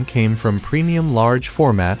 million came from premium large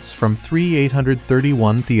formats from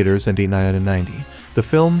 831 theaters and 890. The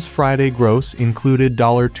film's Friday gross included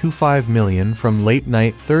 $25 million from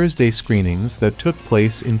late-night Thursday screenings that took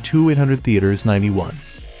place in 800 theaters. 91.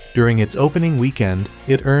 During its opening weekend,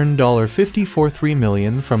 it earned $54.3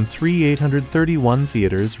 million from 3,831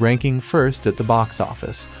 theaters, ranking first at the box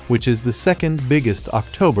office, which is the second biggest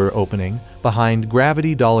October opening, behind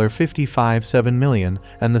Gravity $55.7 million,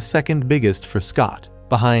 and the second biggest for Scott,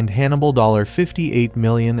 behind Hannibal $58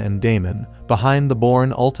 million, and Damon, behind The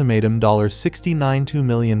Bourne Ultimatum $69.2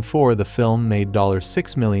 million. For the film made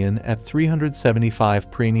 $6 million at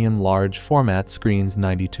 375 premium large format screens.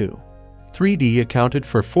 92. 3D accounted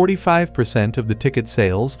for 45% of the ticket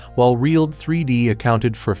sales, while reeled 3D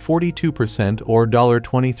accounted for 42% or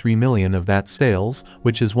 $23 million of that sales,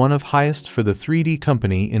 which is one of highest for the 3D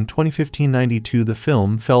company in 2015-92. The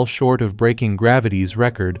film fell short of breaking Gravity's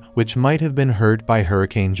record, which might have been hurt by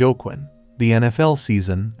Hurricane Joaquin, the NFL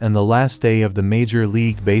season, and the last day of the Major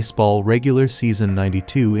League Baseball regular season.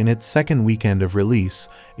 92. In its second weekend of release,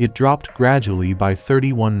 it dropped gradually by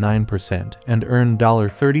 31.9% and earned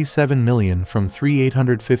 $37 million from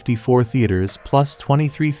 3,854 theaters plus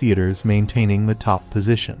 23 theaters, maintaining the top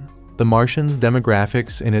position. The Martian's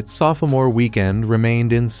demographics in its sophomore weekend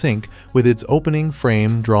remained in sync, with its opening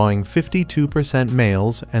frame drawing 52%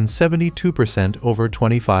 males and 72% over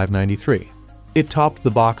 25. 93. It topped the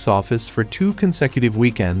box office for 2 consecutive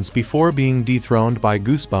weekends before being dethroned by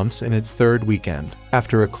Goosebumps in its third weekend.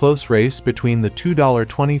 After a close race between the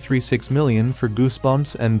 $23.6 million for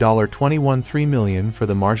Goosebumps and $21.3 million for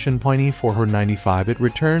The Martian. 95, it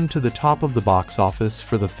returned to the top of the box office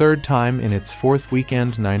for the third time in its fourth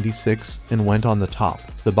weekend. 96, and went on the top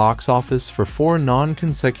the box office for 4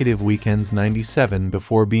 non-consecutive weekends. 97,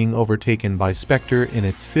 before being overtaken by Spectre in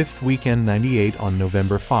its fifth weekend. 98, on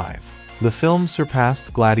November 5. The film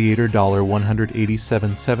surpassed Gladiator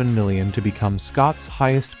 $187.7 million to become Scott's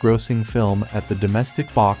highest-grossing film at the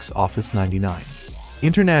domestic box office. 99.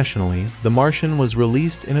 Internationally, The Martian was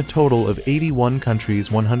released in a total of 81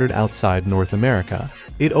 countries, 100 outside North America.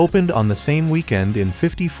 It opened on the same weekend in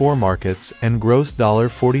 54 markets and grossed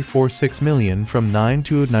 $44.6 million from 9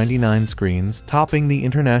 to 99 screens, topping the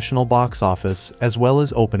international box office as well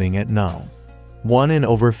as opening at No. 1 in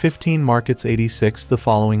over 15 markets. 86. The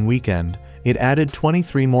following weekend, it added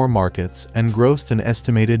 23 more markets and grossed an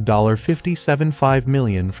estimated $57.5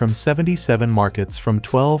 million from 77 markets from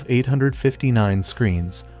 12,859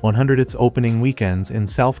 screens, 100 its opening weekends. In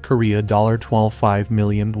South Korea, $12.5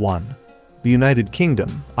 million. 1. The United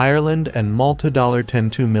Kingdom, Ireland and Malta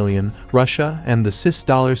 $10.2 million, Russia and the CIS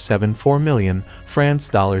 $7.4 million, France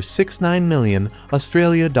 $6.9 million,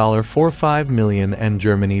 Australia $4.5 million, and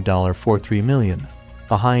Germany $4.3 million.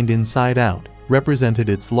 Behind Inside Out represented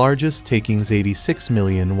its largest takings,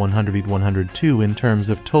 $86,102 in terms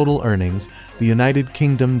of total earnings, the United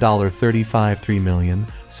Kingdom $35.3 million,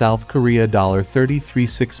 South Korea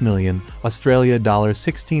 $33.6 million, Australia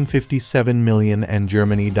 $16.57 million, and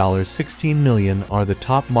Germany $16 million are the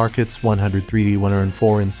top markets. 103.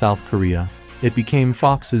 104. In South Korea, it became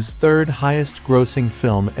Fox's third highest grossing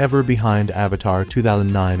film ever, behind Avatar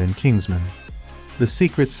 2009 and Kingsman: The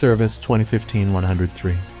Secret Service 2015.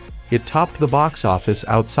 103. It topped the box office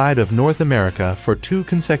outside of North America for 2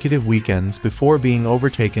 consecutive weekends before being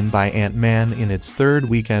overtaken by Ant-Man in its third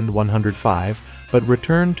weekend. 105, but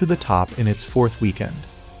returned to the top in its fourth weekend.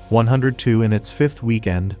 102. In its fifth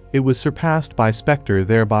weekend, it was surpassed by Spectre,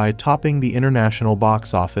 thereby topping the international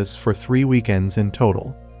box office for 3 weekends in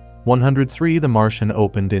total. 103. The Martian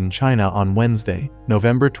opened in China on Wednesday,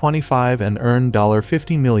 November 25, and earned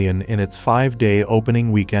 $50 million in its 5-day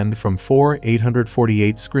opening weekend from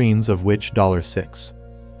 4,848 screens, of which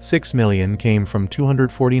 $6 million came from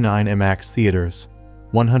 249 IMAX theaters.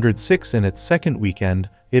 106. In its second weekend,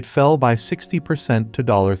 it fell by 60% to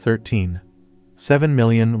 $13.7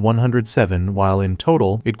 million. 107. While in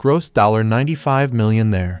total, it grossed $95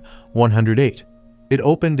 million there. 108. It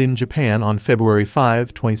opened in Japan on February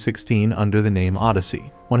 5, 2016 under the name Odyssey.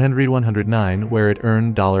 109, where it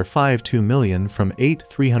earned $52 million from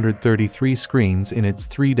 8,333 screens in its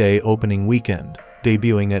 3-day opening weekend,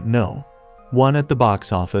 debuting at No. 1 at the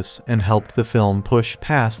box office and helped the film push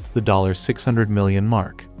past the $600 million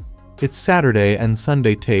mark. Its Saturday and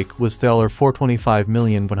Sunday take was $425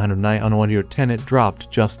 million. 109. On 110, it dropped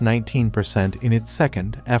just 19% in its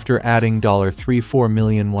second, after adding $34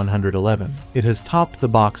 million. 111. It has topped the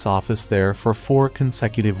box office there for 4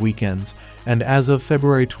 consecutive weekends, and as of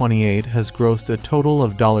February 28 has grossed a total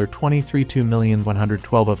of $23.2 million.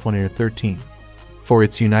 112 of 113. For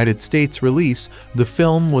its United States release, the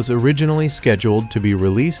film was originally scheduled to be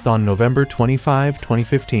released on November 25,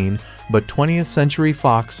 2015, but 20th Century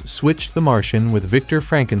Fox switched The Martian with Victor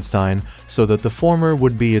Frankenstein so that the former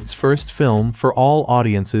would be its first film for all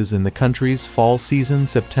audiences in the country's fall season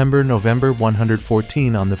September-November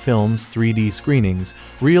 114 on the film's 3D screenings.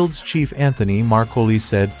 Reel's chief Anthony Marcoli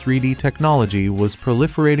said 3D technology was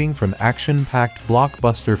proliferating from action-packed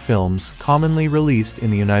blockbuster films commonly released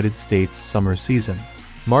in the United States summer season.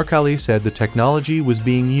 Marcoli said the technology was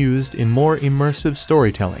being used in more immersive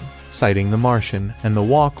storytelling, citing The Martian and The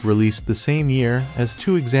Walk released the same year as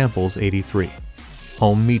two examples. 83.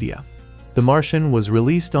 Home media. The Martian was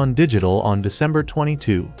released on digital on December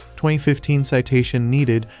 22, 2015 citation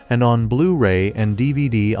needed, and on Blu-ray and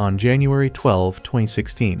DVD on January 12,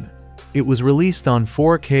 2016. It was released on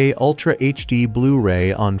 4K Ultra HD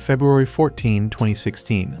Blu-ray on February 14,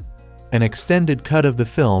 2016. An extended cut of the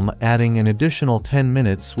film, adding an additional 10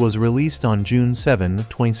 minutes, was released on June 7,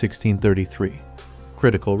 2016. 33.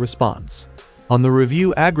 Critical response. On the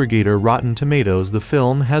review aggregator Rotten Tomatoes, the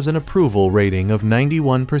film has an approval rating of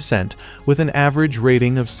 91%, with an average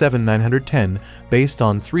rating of 7/910, based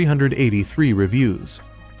on 383 reviews.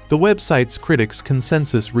 The website's critics'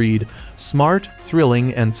 consensus read, "Smart,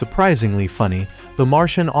 thrilling, and surprisingly funny, The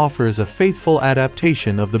Martian offers a faithful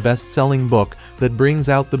adaptation of the best-selling book that brings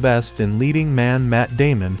out the best in leading man Matt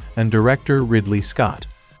Damon and director Ridley Scott."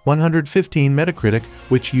 115 Metacritic,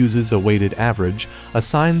 which uses a weighted average,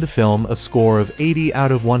 assigned the film a score of 80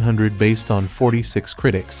 out of 100 based on 46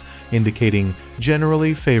 critics, indicating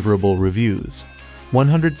generally favorable reviews.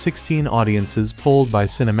 116 audiences polled by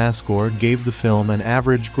CinemaScore gave the film an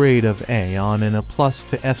average grade of A on an A+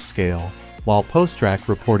 to F scale, while PostTrack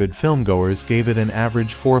reported filmgoers gave it an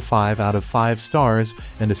average 4.5 out of 5 stars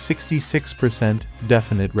and a 66%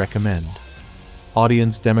 definite recommend.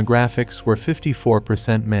 Audience demographics were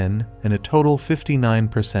 54% men and a total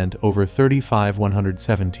 59% over 35.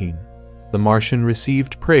 117. The Martian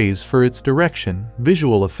received praise for its direction,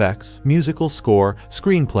 visual effects, musical score,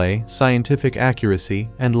 screenplay, scientific accuracy,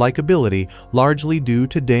 and likability, largely due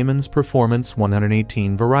to Damon's performance.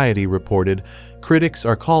 118 Variety reported, critics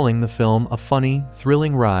are calling the film a funny,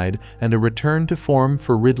 thrilling ride and a return to form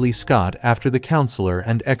for Ridley Scott after The Counselor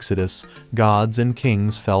and Exodus, Gods and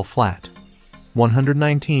Kings fell flat.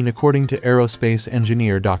 119 According to aerospace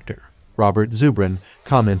engineer Dr. Robert Zubrin,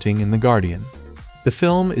 commenting in The Guardian, the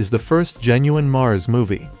film is the first genuine Mars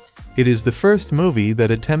movie. It is the first movie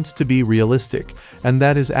that attempts to be realistic, and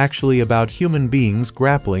that is actually about human beings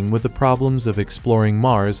grappling with the problems of exploring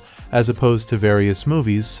Mars, as opposed to various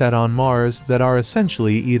movies set on Mars that are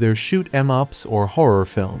essentially either shoot-em-ups or horror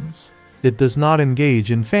films. It does not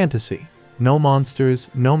engage in fantasy. No monsters,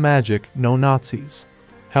 no magic, no Nazis.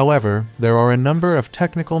 However, there are a number of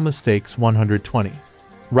technical mistakes. 120.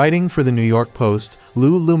 Writing for the New York Post,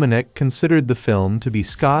 Lou Lumanek considered the film to be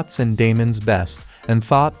Scott's and Damon's best, and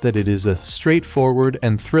thought that it is a straightforward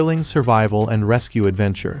and thrilling survival and rescue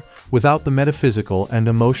adventure, without the metaphysical and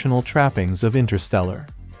emotional trappings of Interstellar.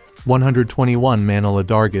 121 Manila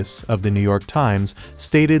Dargis of the New York Times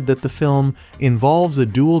stated that the film involves a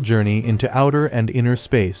dual journey into outer and inner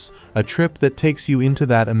space, a trip that takes you into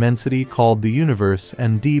that immensity called the universe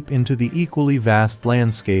and deep into the equally vast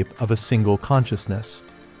landscape of a single consciousness.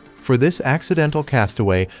 For this accidental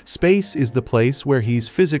castaway, space is the place where he's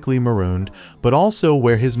physically marooned, but also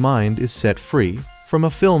where his mind is set free, from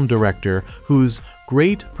a film director whose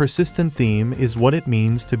great persistent theme is what it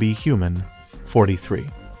means to be human. 43.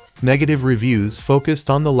 Negative reviews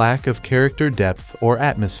focused on the lack of character depth or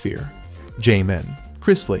atmosphere. Damon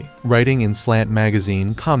Chrisley, writing in Slant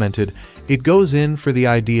magazine, commented, "It goes in for the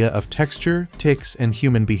idea of texture, tics, and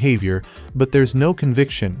human behavior, but there's no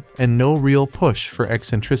conviction and no real push for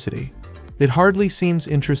eccentricity. It hardly seems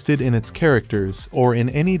interested in its characters or in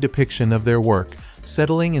any depiction of their work,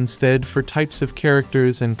 settling instead for types of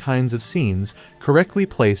characters and kinds of scenes correctly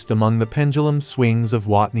placed among the pendulum swings of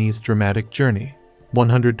Watney's dramatic journey."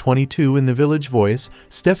 122 In the Village Voice,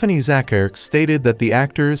 Stephanie Zacherk stated that the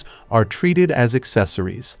actors are treated as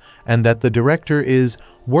accessories, and that the director is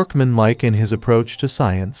workmanlike in his approach to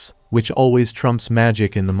science, which always trumps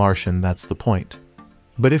magic in The Martian. That's the point.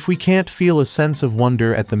 But if we can't feel a sense of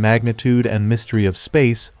wonder at the magnitude and mystery of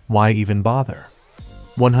space, why even bother?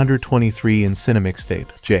 123 In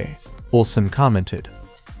Cinemixtape, J. Olson commented,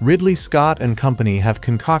 Ridley Scott and company have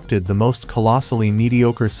concocted the most colossally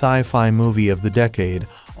mediocre sci-fi movie of the decade,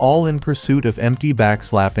 all in pursuit of empty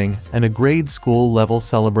backslapping and a grade school-level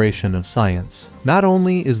celebration of science. Not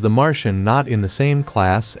only is The Martian not in the same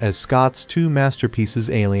class as Scott's two masterpieces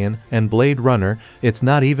Alien and Blade Runner, it's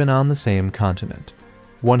not even on the same continent.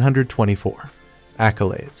 124.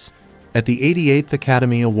 Accolades. At the 88th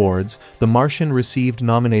Academy Awards, The Martian received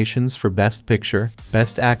nominations for Best Picture,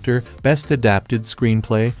 Best Actor, Best Adapted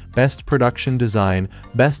Screenplay, Best Production Design,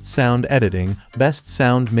 Best Sound Editing, Best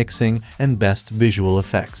Sound Mixing, and Best Visual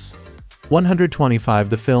Effects. 125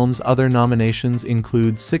 The film's other nominations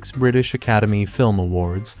include 6 British Academy Film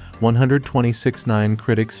Awards, 126 9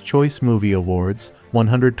 Critics' Choice Movie Awards,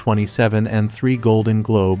 127 and 3 Golden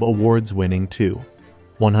Globe Awards, winning 2.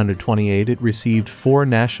 128 It received 4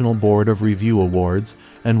 National Board of Review Awards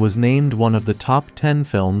and was named one of the top 10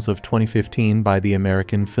 films of 2015 by the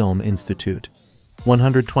American Film Institute.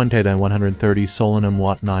 120 and 130 Solanum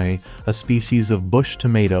watnae, a species of bush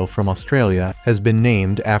tomato from Australia, has been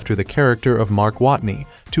named after the character of Mark Watney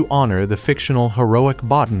to honor the fictional heroic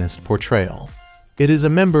botanist portrayal. It is a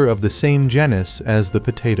member of the same genus as the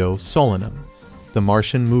potato Solanum. The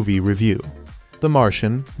Martian Movie Review. The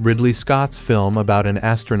Martian, Ridley Scott's film about an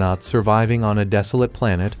astronaut surviving on a desolate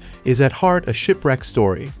planet, is at heart a shipwreck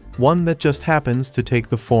story, one that just happens to take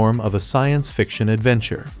the form of a science fiction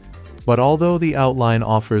adventure. But although the outline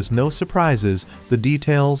offers no surprises, the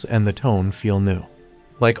details and the tone feel new.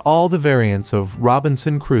 Like all the variants of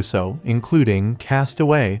Robinson Crusoe, including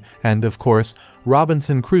Castaway and, of course,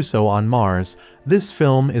 Robinson Crusoe on Mars, this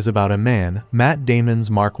film is about a man, Matt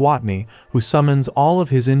Damon's Mark Watney, who summons all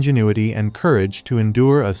of his ingenuity and courage to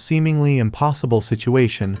endure a seemingly impossible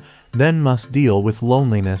situation, then must deal with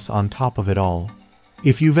loneliness on top of it all.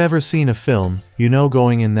 If you've ever seen a film, you know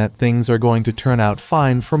going in that things are going to turn out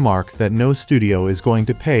fine for Mark, that no studio is going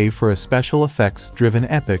to pay for a special effects-driven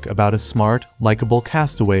epic about a smart, likable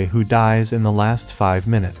castaway who dies in the last 5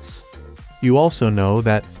 minutes. You also know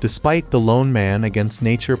that, despite the lone man against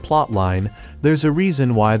nature plotline, there's a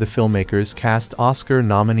reason why the filmmakers cast Oscar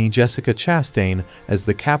nominee Jessica Chastain as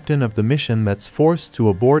the captain of the mission that's forced to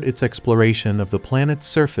abort its exploration of the planet's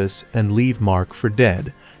surface and leave Mark for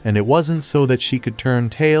dead, and it wasn't so that she could turn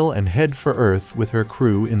tail and head for Earth with her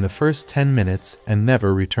crew in the first 10 minutes and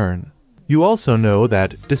never return. You also know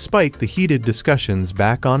that, despite the heated discussions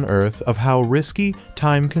back on Earth of how risky,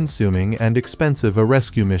 time-consuming, and expensive a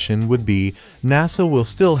rescue mission would be, NASA will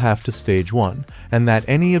still have to stage one, and that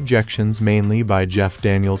any objections, mainly by Jeff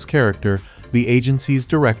Daniels' character, the agency's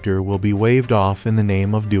director, will be waved off in the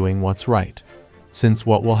name of doing what's right. Since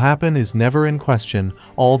what will happen is never in question,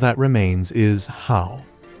 all that remains is how.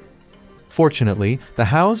 Fortunately, the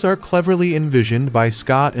hows are cleverly envisioned by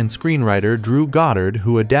Scott and screenwriter Drew Goddard,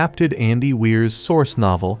 who adapted Andy Weir's source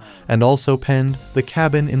novel and also penned The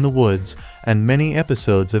Cabin in the Woods and many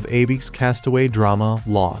episodes of ABC's castaway drama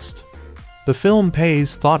Lost. The film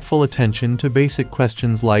pays thoughtful attention to basic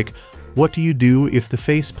questions like, what do you do if the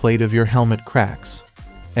faceplate of your helmet cracks?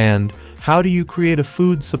 And how do you create a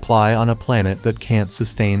food supply on a planet that can't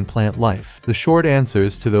sustain plant life? The short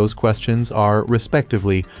answers to those questions are,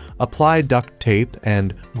 respectively, apply duct tape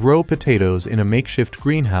and grow potatoes in a makeshift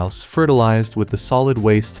greenhouse fertilized with the solid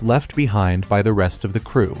waste left behind by the rest of the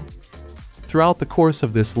crew. Throughout the course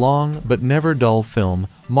of this long but never dull film,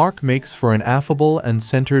 Mark makes for an affable and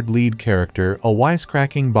centered lead character, a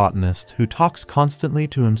wisecracking botanist who talks constantly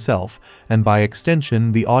to himself and by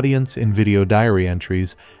extension the audience in video diary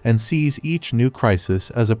entries, and sees each new crisis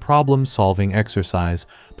as a problem-solving exercise,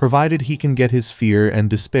 provided he can get his fear and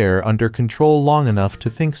despair under control long enough to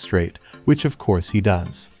think straight, which of course he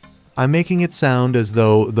does. I'm making it sound as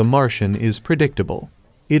though The Martian is predictable.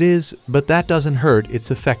 It is, but that doesn't hurt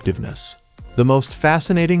its effectiveness. The most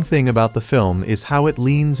fascinating thing about the film is how it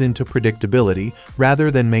leans into predictability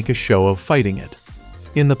rather than make a show of fighting it.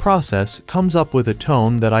 In the process, comes up with a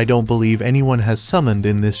tone that I don't believe anyone has summoned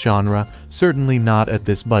in this genre, certainly not at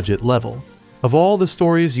this budget level. Of all the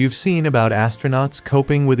stories you've seen about astronauts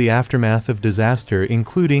coping with the aftermath of disaster,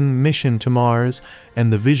 including Mission to Mars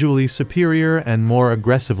and the visually superior and more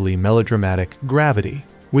aggressively melodramatic Gravity,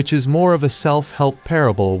 which is more of a self-help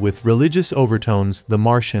parable with religious overtones, The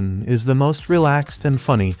Martian is the most relaxed and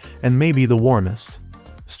funny, and maybe the warmest.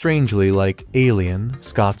 Strangely like Alien,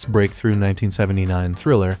 Scott's breakthrough 1979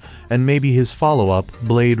 thriller, and maybe his follow-up,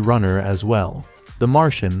 Blade Runner, as well. The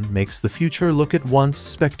Martian makes the future look at once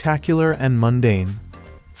spectacular and mundane.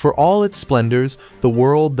 For all its splendors, the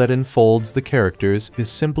world that enfolds the characters is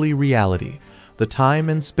simply reality, the time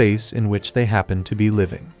and space in which they happen to be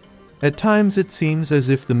living. At times it seems as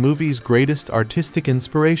if the movie's greatest artistic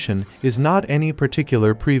inspiration is not any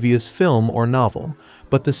particular previous film or novel,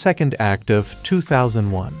 but the second act of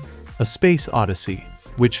 2001, A Space Odyssey,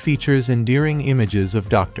 which features endearing images of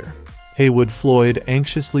Dr. Heywood Floyd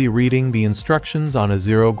anxiously reading the instructions on a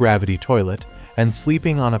zero-gravity toilet and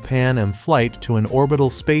sleeping on a Pan Am flight to an orbital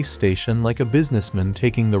space station like a businessman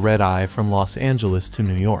taking the red-eye from Los Angeles to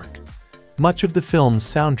New York. Much of the film's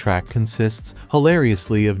soundtrack consists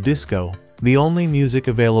hilariously of disco, the only music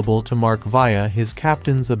available to Mark via his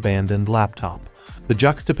captain's abandoned laptop. The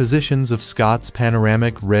juxtapositions of Scott's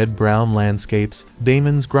panoramic red-brown landscapes,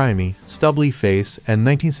 Damon's grimy, stubbly face, and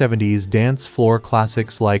 1970s dance floor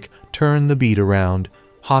classics like Turn the Beat Around,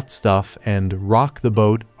 Hot Stuff, and Rock the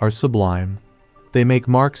Boat are sublime. They make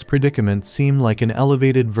Mark's predicament seem like an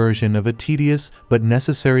elevated version of a tedious but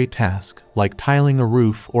necessary task, like tiling a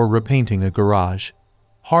roof or repainting a garage.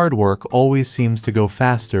 Hard work always seems to go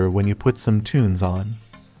faster when you put some tunes on.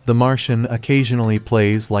 The Martian occasionally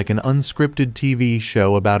plays like an unscripted TV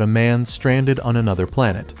show about a man stranded on another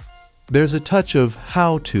planet. There's a touch of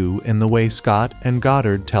how-to in the way Scott and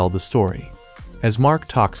Goddard tell the story. As Mark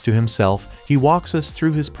talks to himself, he walks us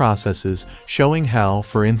through his processes, showing how,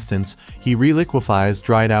 for instance, he reliquefies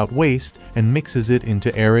dried-out waste and mixes it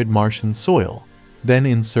into arid Martian soil, then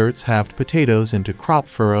inserts halved potatoes into crop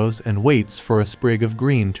furrows and waits for a sprig of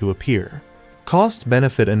green to appear.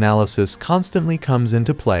 Cost-benefit analysis constantly comes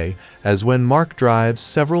into play, as when Mark drives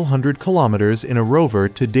several hundred kilometers in a rover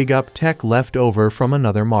to dig up tech left over from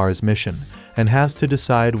another Mars mission, and has to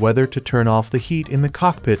decide whether to turn off the heat in the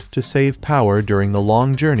cockpit to save power during the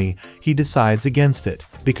long journey, he decides against it,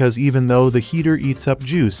 because even though the heater eats up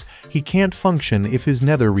juice, he can't function if his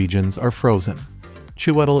nether regions are frozen.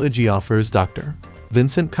 Chiwetel Ejiofor's Dr.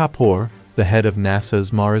 Vincent Kapoor, the head of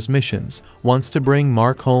NASA's Mars missions, wants to bring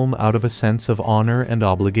Mark home out of a sense of honor and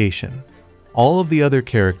obligation. All of the other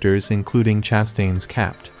characters, including Chastain's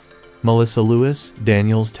Capt. Melissa Lewis,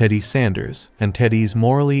 Daniel's Teddy Sanders, and Teddy's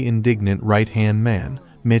morally indignant right-hand man,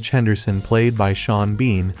 Mitch Henderson, played by Sean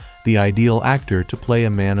Bean, the ideal actor to play a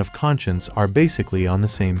man of conscience, are basically on the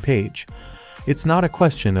same page. It's not a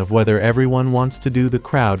question of whether everyone wants to do the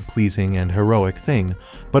crowd-pleasing and heroic thing,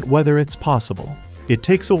 but whether it's possible. It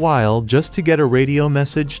takes a while just to get a radio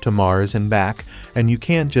message to Mars and back, and you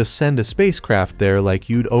can't just send a spacecraft there like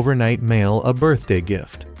you'd overnight mail a birthday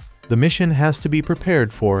gift. The mission has to be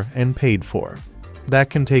prepared for and paid for. That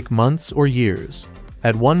can take months or years.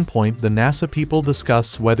 At one point, the NASA people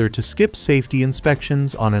discuss whether to skip safety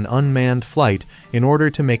inspections on an unmanned flight in order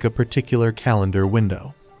to make a particular calendar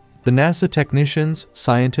window. The NASA technicians,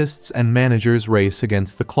 scientists, and managers race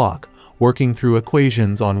against the clock, working through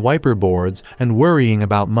equations on wiper boards and worrying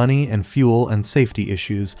about money and fuel and safety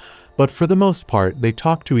issues, but for the most part they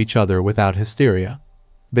talk to each other without hysteria.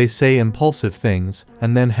 They say impulsive things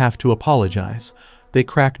and then have to apologize. They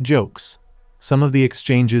crack jokes. Some of the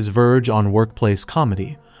exchanges verge on workplace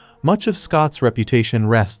comedy. Much of Scott's reputation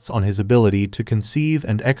rests on his ability to conceive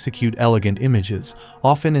and execute elegant images,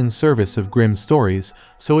 often in service of grim stories,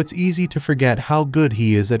 so it's easy to forget how good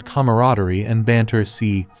he is at camaraderie and banter.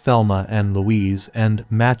 See Thelma and Louise and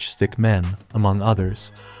Matchstick Men, among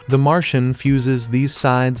others. The Martian fuses these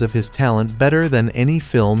sides of his talent better than any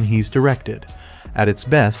film he's directed. At its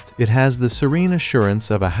best, it has the serene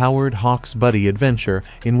assurance of a Howard Hawks buddy adventure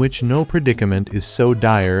in which no predicament is so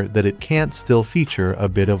dire that it can't still feature a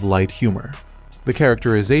bit of light humor. The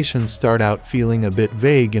characterizations start out feeling a bit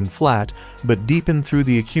vague and flat, but deepen through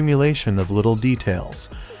the accumulation of little details.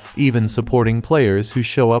 Even supporting players who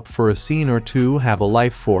show up for a scene or two have a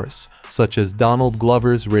life force, such as Donald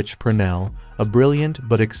Glover's Rich Purnell, a brilliant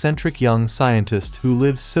but eccentric young scientist who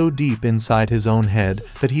lives so deep inside his own head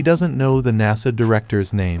that he doesn't know the NASA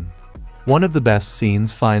director's name. One of the best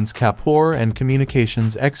scenes finds Kapoor and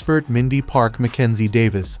communications expert Mindy Park Mackenzie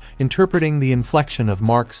Davis interpreting the inflection of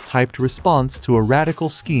Mark's typed response to a radical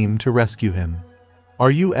scheme to rescue him.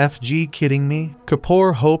 "Are you FG kidding me?"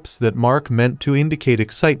 Kapoor hopes that Mark meant to indicate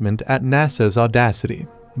excitement at NASA's audacity,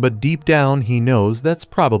 but deep down he knows that's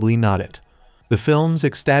probably not it. The film's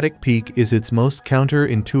ecstatic peak is its most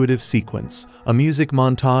counterintuitive sequence, a music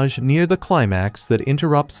montage near the climax that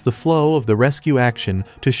interrupts the flow of the rescue action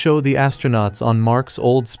to show the astronauts on Mark's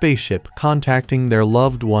old spaceship contacting their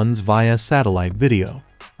loved ones via satellite video.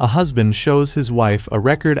 A husband shows his wife a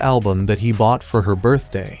record album that he bought for her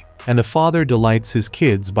birthday, and a father delights his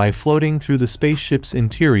kids by floating through the spaceship's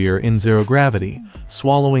interior in zero gravity,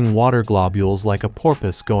 swallowing water globules like a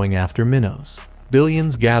porpoise going after minnows.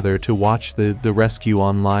 Billions gather to watch the rescue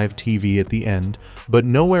on live TV at the end, but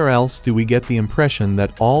nowhere else do we get the impression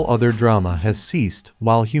that all other drama has ceased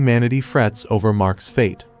while humanity frets over Mark's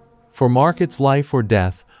fate. For Mark it's life or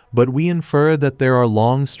death, but we infer that there are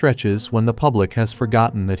long stretches when the public has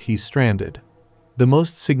forgotten that he's stranded. The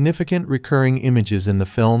most significant recurring images in the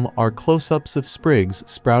film are close-ups of sprigs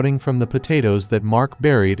sprouting from the potatoes that Mark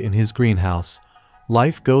buried in his greenhouse.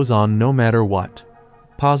 Life goes on no matter what.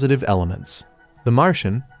 Positive elements. The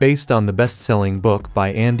Martian, based on the best-selling book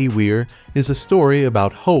by Andy Weir, is a story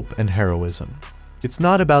about hope and heroism. It's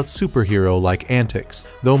not about superhero-like antics,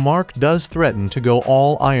 though Mark does threaten to go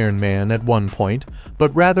all Iron Man at one point,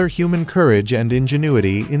 but rather human courage and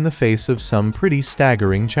ingenuity in the face of some pretty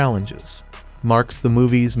staggering challenges. Mark's the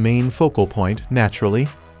movie's main focal point, naturally.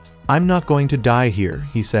 "I'm not going to die here,"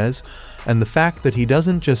 he says, and the fact that he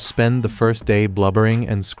doesn't just spend the first day blubbering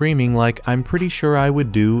and screaming like "I'm pretty sure I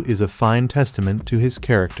would do" is a fine testament to his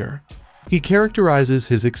character. He characterizes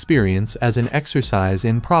his experience as an exercise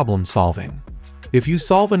in problem solving. "If you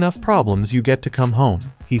solve enough problems, you get to come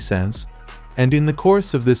home," he says. And in the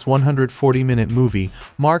course of this 140-minute movie,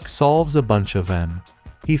 Mark solves a bunch of them.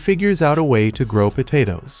 He figures out a way to grow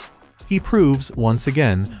potatoes. He proves, once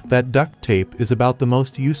again, that duct tape is about the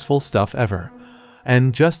most useful stuff ever.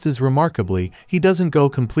 And just as remarkably, he doesn't go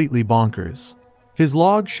completely bonkers. His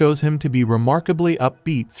log shows him to be remarkably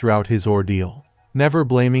upbeat throughout his ordeal, never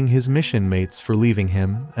blaming his mission mates for leaving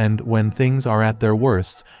him, and when things are at their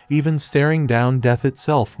worst, even staring down death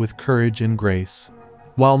itself with courage and grace.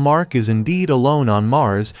 While Mark is indeed alone on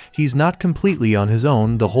Mars, he's not completely on his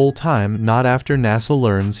own the whole time, not after NASA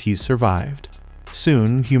learns he's survived.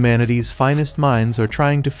 Soon, humanity's finest minds are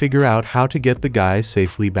trying to figure out how to get the guy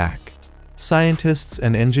safely back. Scientists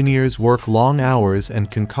and engineers work long hours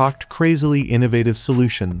and concoct crazily innovative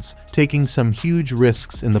solutions, taking some huge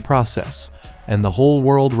risks in the process, and the whole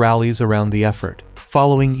world rallies around the effort,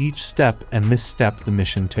 following each step and misstep the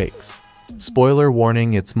mission takes. Spoiler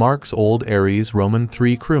warning, it's Mark's old Ares Roman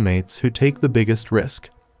 3 crewmates who take the biggest risk.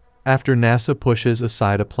 After NASA pushes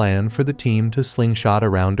aside a plan for the team to slingshot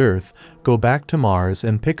around Earth, go back to Mars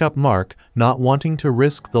and pick up Mark, not wanting to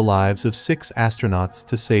risk the lives of 6 astronauts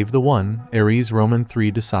to save the one, Ares Roman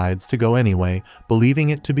 3 decides to go anyway, believing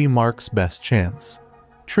it to be Mark's best chance.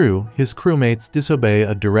 True, his crewmates disobey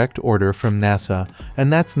a direct order from NASA,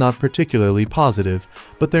 and that's not particularly positive,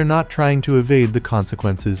 but they're not trying to evade the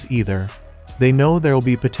consequences either. They know there'll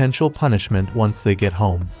be potential punishment once they get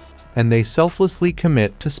home. And they selflessly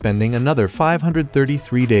commit to spending another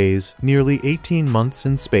 533 days, nearly 18 months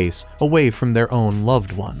in space, away from their own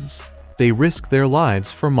loved ones. They risk their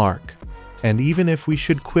lives for Mark. And even if we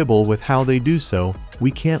should quibble with how they do so,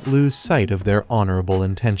 we can't lose sight of their honorable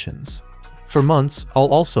intentions. For months, I'll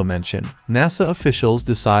also mention, NASA officials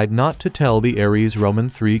decide not to tell the Ares Roman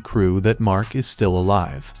 3 crew that Mark is still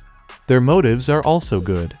alive. Their motives are also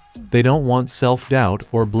good. They don't want self-doubt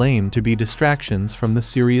or blame to be distractions from the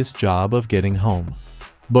serious job of getting home.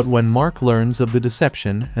 But when Mark learns of the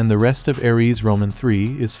deception and the rest of Ares Roman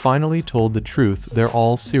 3 is finally told the truth, they're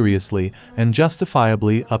all seriously and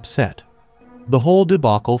justifiably upset. The whole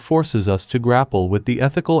debacle forces us to grapple with the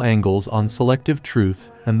ethical angles on selective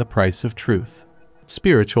truth and the price of truth.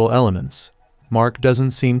 Spiritual elements. Mark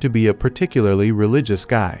doesn't seem to be a particularly religious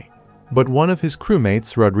guy. But one of his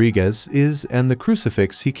crewmates, Rodriguez, is, and the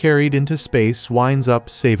crucifix he carried into space winds up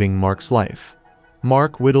saving Mark's life.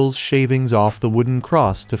 Mark whittles shavings off the wooden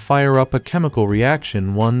cross to fire up a chemical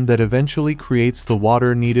reaction, one that eventually creates the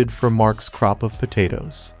water needed for Mark's crop of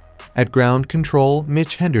potatoes. At ground control,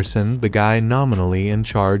 Mitch Henderson, the guy nominally in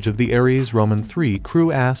charge of the Ares Roman 3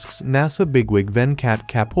 crew, asks NASA bigwig Venkat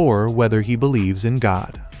Kapoor whether he believes in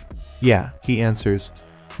God. "Yeah," he answers.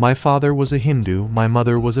 "My father was a Hindu, my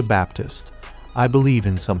mother was a Baptist. I believe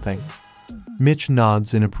in something." Mitch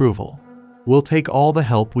nods in approval. "We'll take all the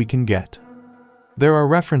help we can get." There are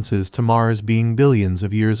references to Mars being billions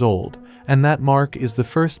of years old, and that Mark is the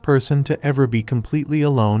first person to ever be completely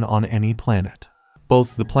alone on any planet.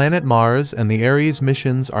 Both the planet Mars and the Ares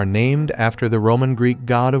missions are named after the Roman Greek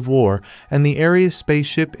god of war, and the Ares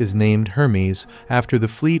spaceship is named Hermes after the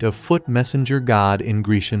fleet of foot messenger god in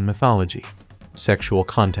Grecian mythology. Sexual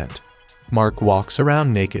content. Mark walks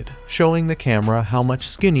around naked, showing the camera how much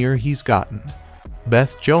skinnier he's gotten.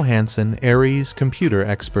 Beth Johansson, Ares computer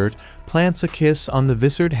expert, plants a kiss on the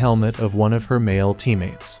visored helmet of one of her male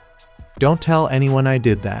teammates. "Don't tell anyone I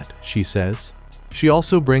did that," she says. She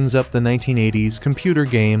also brings up the 1980s computer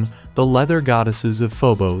game The Leather Goddesses of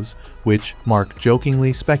Phobos, which, Mark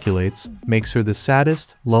jokingly speculates, makes her the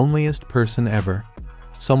saddest, loneliest person ever.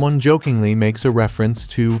 Someone jokingly makes a reference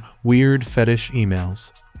to weird fetish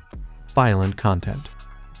emails. Violent content.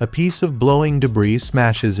 A piece of blowing debris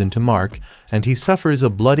smashes into Mark, and he suffers a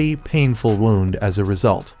bloody, painful wound as a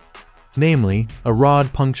result. Namely, a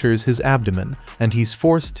rod punctures his abdomen, and he's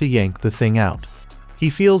forced to yank the thing out. He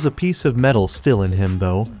feels a piece of metal still in him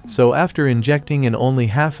though, so after injecting an only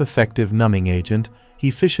half-effective numbing agent, he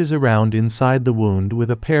fishes around inside the wound with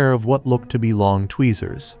a pair of what look to be long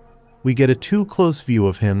tweezers. We get a too-close view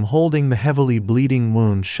of him holding the heavily bleeding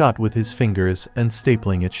wound shut with his fingers and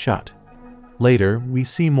stapling it shut. Later, we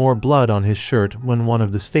see more blood on his shirt when one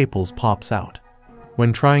of the staples pops out.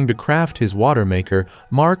 When trying to craft his water maker,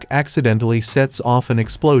 Mark accidentally sets off an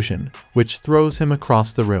explosion, which throws him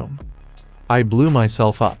across the room. "I blew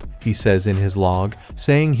myself up," he says in his log,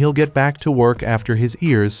 saying he'll get back to work after his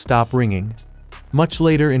ears stop ringing. Much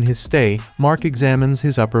later in his stay, Mark examines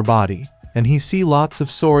his upper body, and he sees lots of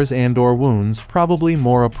sores and/or wounds, probably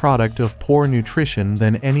more a product of poor nutrition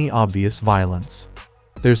than any obvious violence.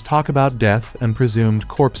 There's talk about death and presumed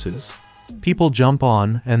corpses. People jump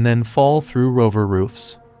on and then fall through rover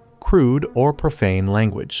roofs. Crude or profane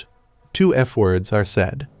language. 2 F-words are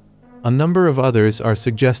said. A number of others are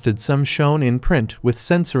suggested, some shown in print with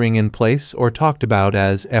censoring in place or talked about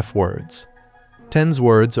as F-words. 10's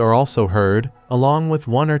words are also heard, along with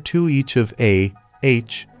 1 or 2 each of A,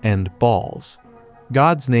 H, and balls.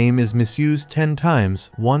 God's name is misused 10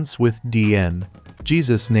 times, once with DN.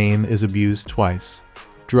 Jesus' name is abused twice.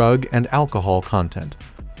 Drug and alcohol content.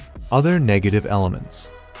 Other negative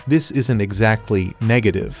elements. This isn't exactly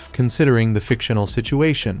negative, considering the fictional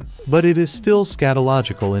situation, but it is still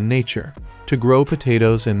scatological in nature. To grow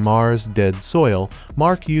potatoes in Mars' dead soil,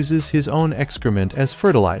 Mark uses his own excrement as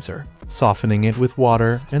fertilizer, softening it with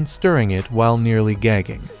water and stirring it while nearly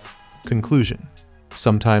gagging. Conclusion.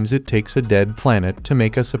 Sometimes it takes a dead planet to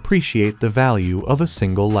make us appreciate the value of a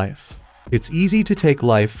single life. It's easy to take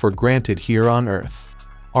life for granted here on Earth.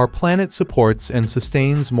 Our planet supports and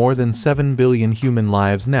sustains more than 7 billion human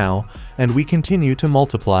lives now, and we continue to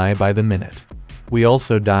multiply by the minute. We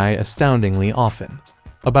also die astoundingly often.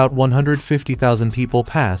 About 150,000 people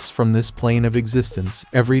pass from this plane of existence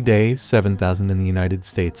every day, 7,000 in the United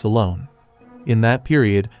States alone. In that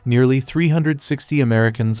period, nearly 360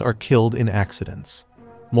 Americans are killed in accidents.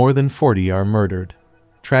 More than 40 are murdered.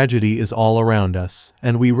 Tragedy is all around us,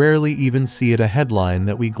 and we rarely even see it a headline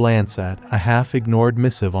that we glance at, a half-ignored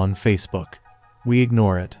missive on Facebook. We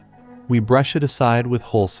ignore it. We brush it aside with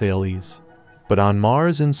wholesale ease. But on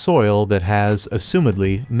Mars in soil that has,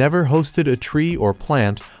 assumedly, never hosted a tree or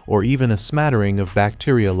plant or even a smattering of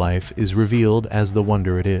bacteria life is revealed as the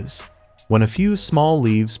wonder it is. When a few small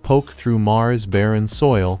leaves poke through Mars' barren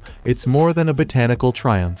soil, it's more than a botanical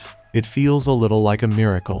triumph. It feels a little like a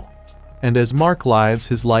miracle. And as Mark lives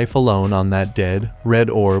his life alone on that dead, red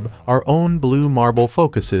orb, our own blue marble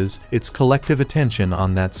focuses its collective attention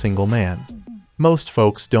on that single man. Most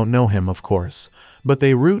folks don't know him, of course, but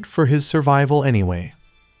they root for his survival anyway.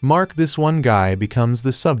 Mark, this one guy, becomes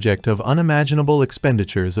the subject of unimaginable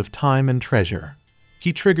expenditures of time and treasure.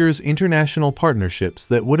 He triggers international partnerships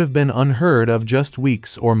that would have been unheard of just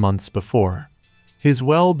weeks or months before. His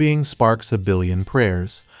well-being sparks a billion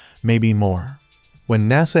prayers, maybe more. When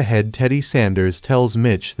NASA head Teddy Sanders tells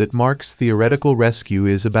Mitch that Mark's theoretical rescue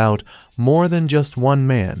is about more than just one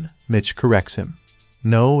man, Mitch corrects him.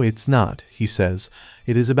 "No, it's not," he says.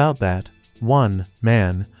 "It is about that one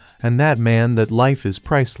man, and that man that life is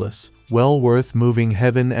priceless, well worth moving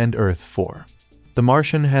heaven and earth for." The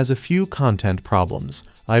Martian has a few content problems.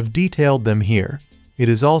 I've detailed them here. It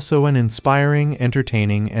is also an inspiring,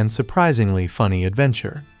 entertaining, and surprisingly funny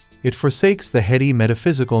adventure. It forsakes the heady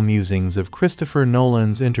metaphysical musings of Christopher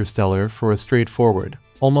Nolan's Interstellar for a straightforward,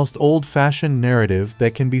 almost old-fashioned narrative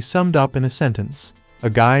that can be summed up in a sentence. A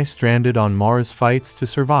guy stranded on Mars fights to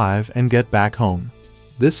survive and get back home.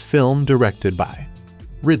 This film directed by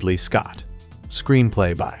Ridley Scott.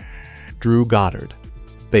 Screenplay by Drew Goddard.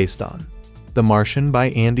 Based on The Martian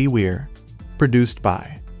by Andy Weir. Produced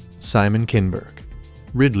by Simon Kinberg.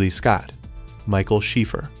 Ridley Scott. Michael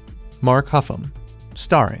Schaefer. Mark Huffam.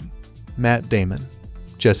 Starring Matt Damon,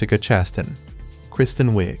 Jessica Chastain,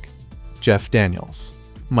 Kristen Wiig, Jeff Daniels,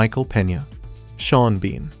 Michael Pena, Sean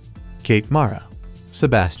Bean, Kate Mara,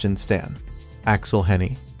 Sebastian Stan, Axel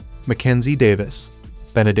Henny, Mackenzie Davis,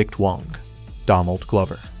 Benedict Wong, Donald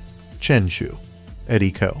Glover, Chen Shu,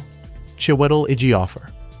 Eddie Ko, Chiwetel Ejiofor.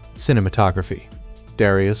 Cinematography,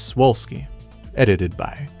 Darius Wolski. Edited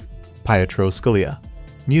by Pietro Scalia.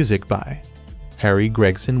 Music by Harry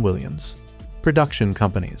Gregson Williams. Production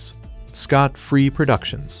companies: Scott Free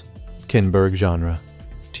Productions, Kinberg Genre,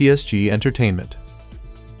 TSG Entertainment.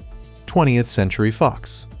 20th Century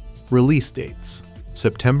Fox. Release dates: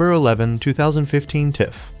 September 11, 2015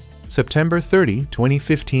 TIFF, September 30,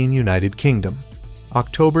 2015 United Kingdom,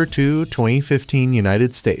 October 2, 2015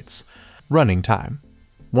 United States. Running time: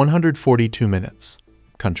 142 minutes.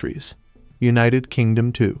 Countries: United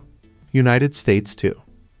Kingdom 2, United States 2.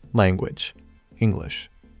 Language: English.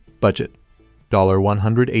 Budget: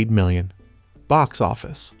 $108 million. Box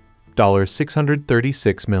office: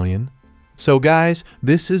 $636 million. So guys,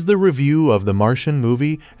 this is the review of the Martian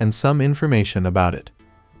movie and some information about it.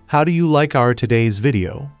 How do you like our today's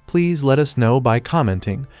video? Please let us know by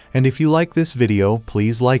commenting, and if you like this video,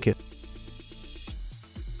 please like it.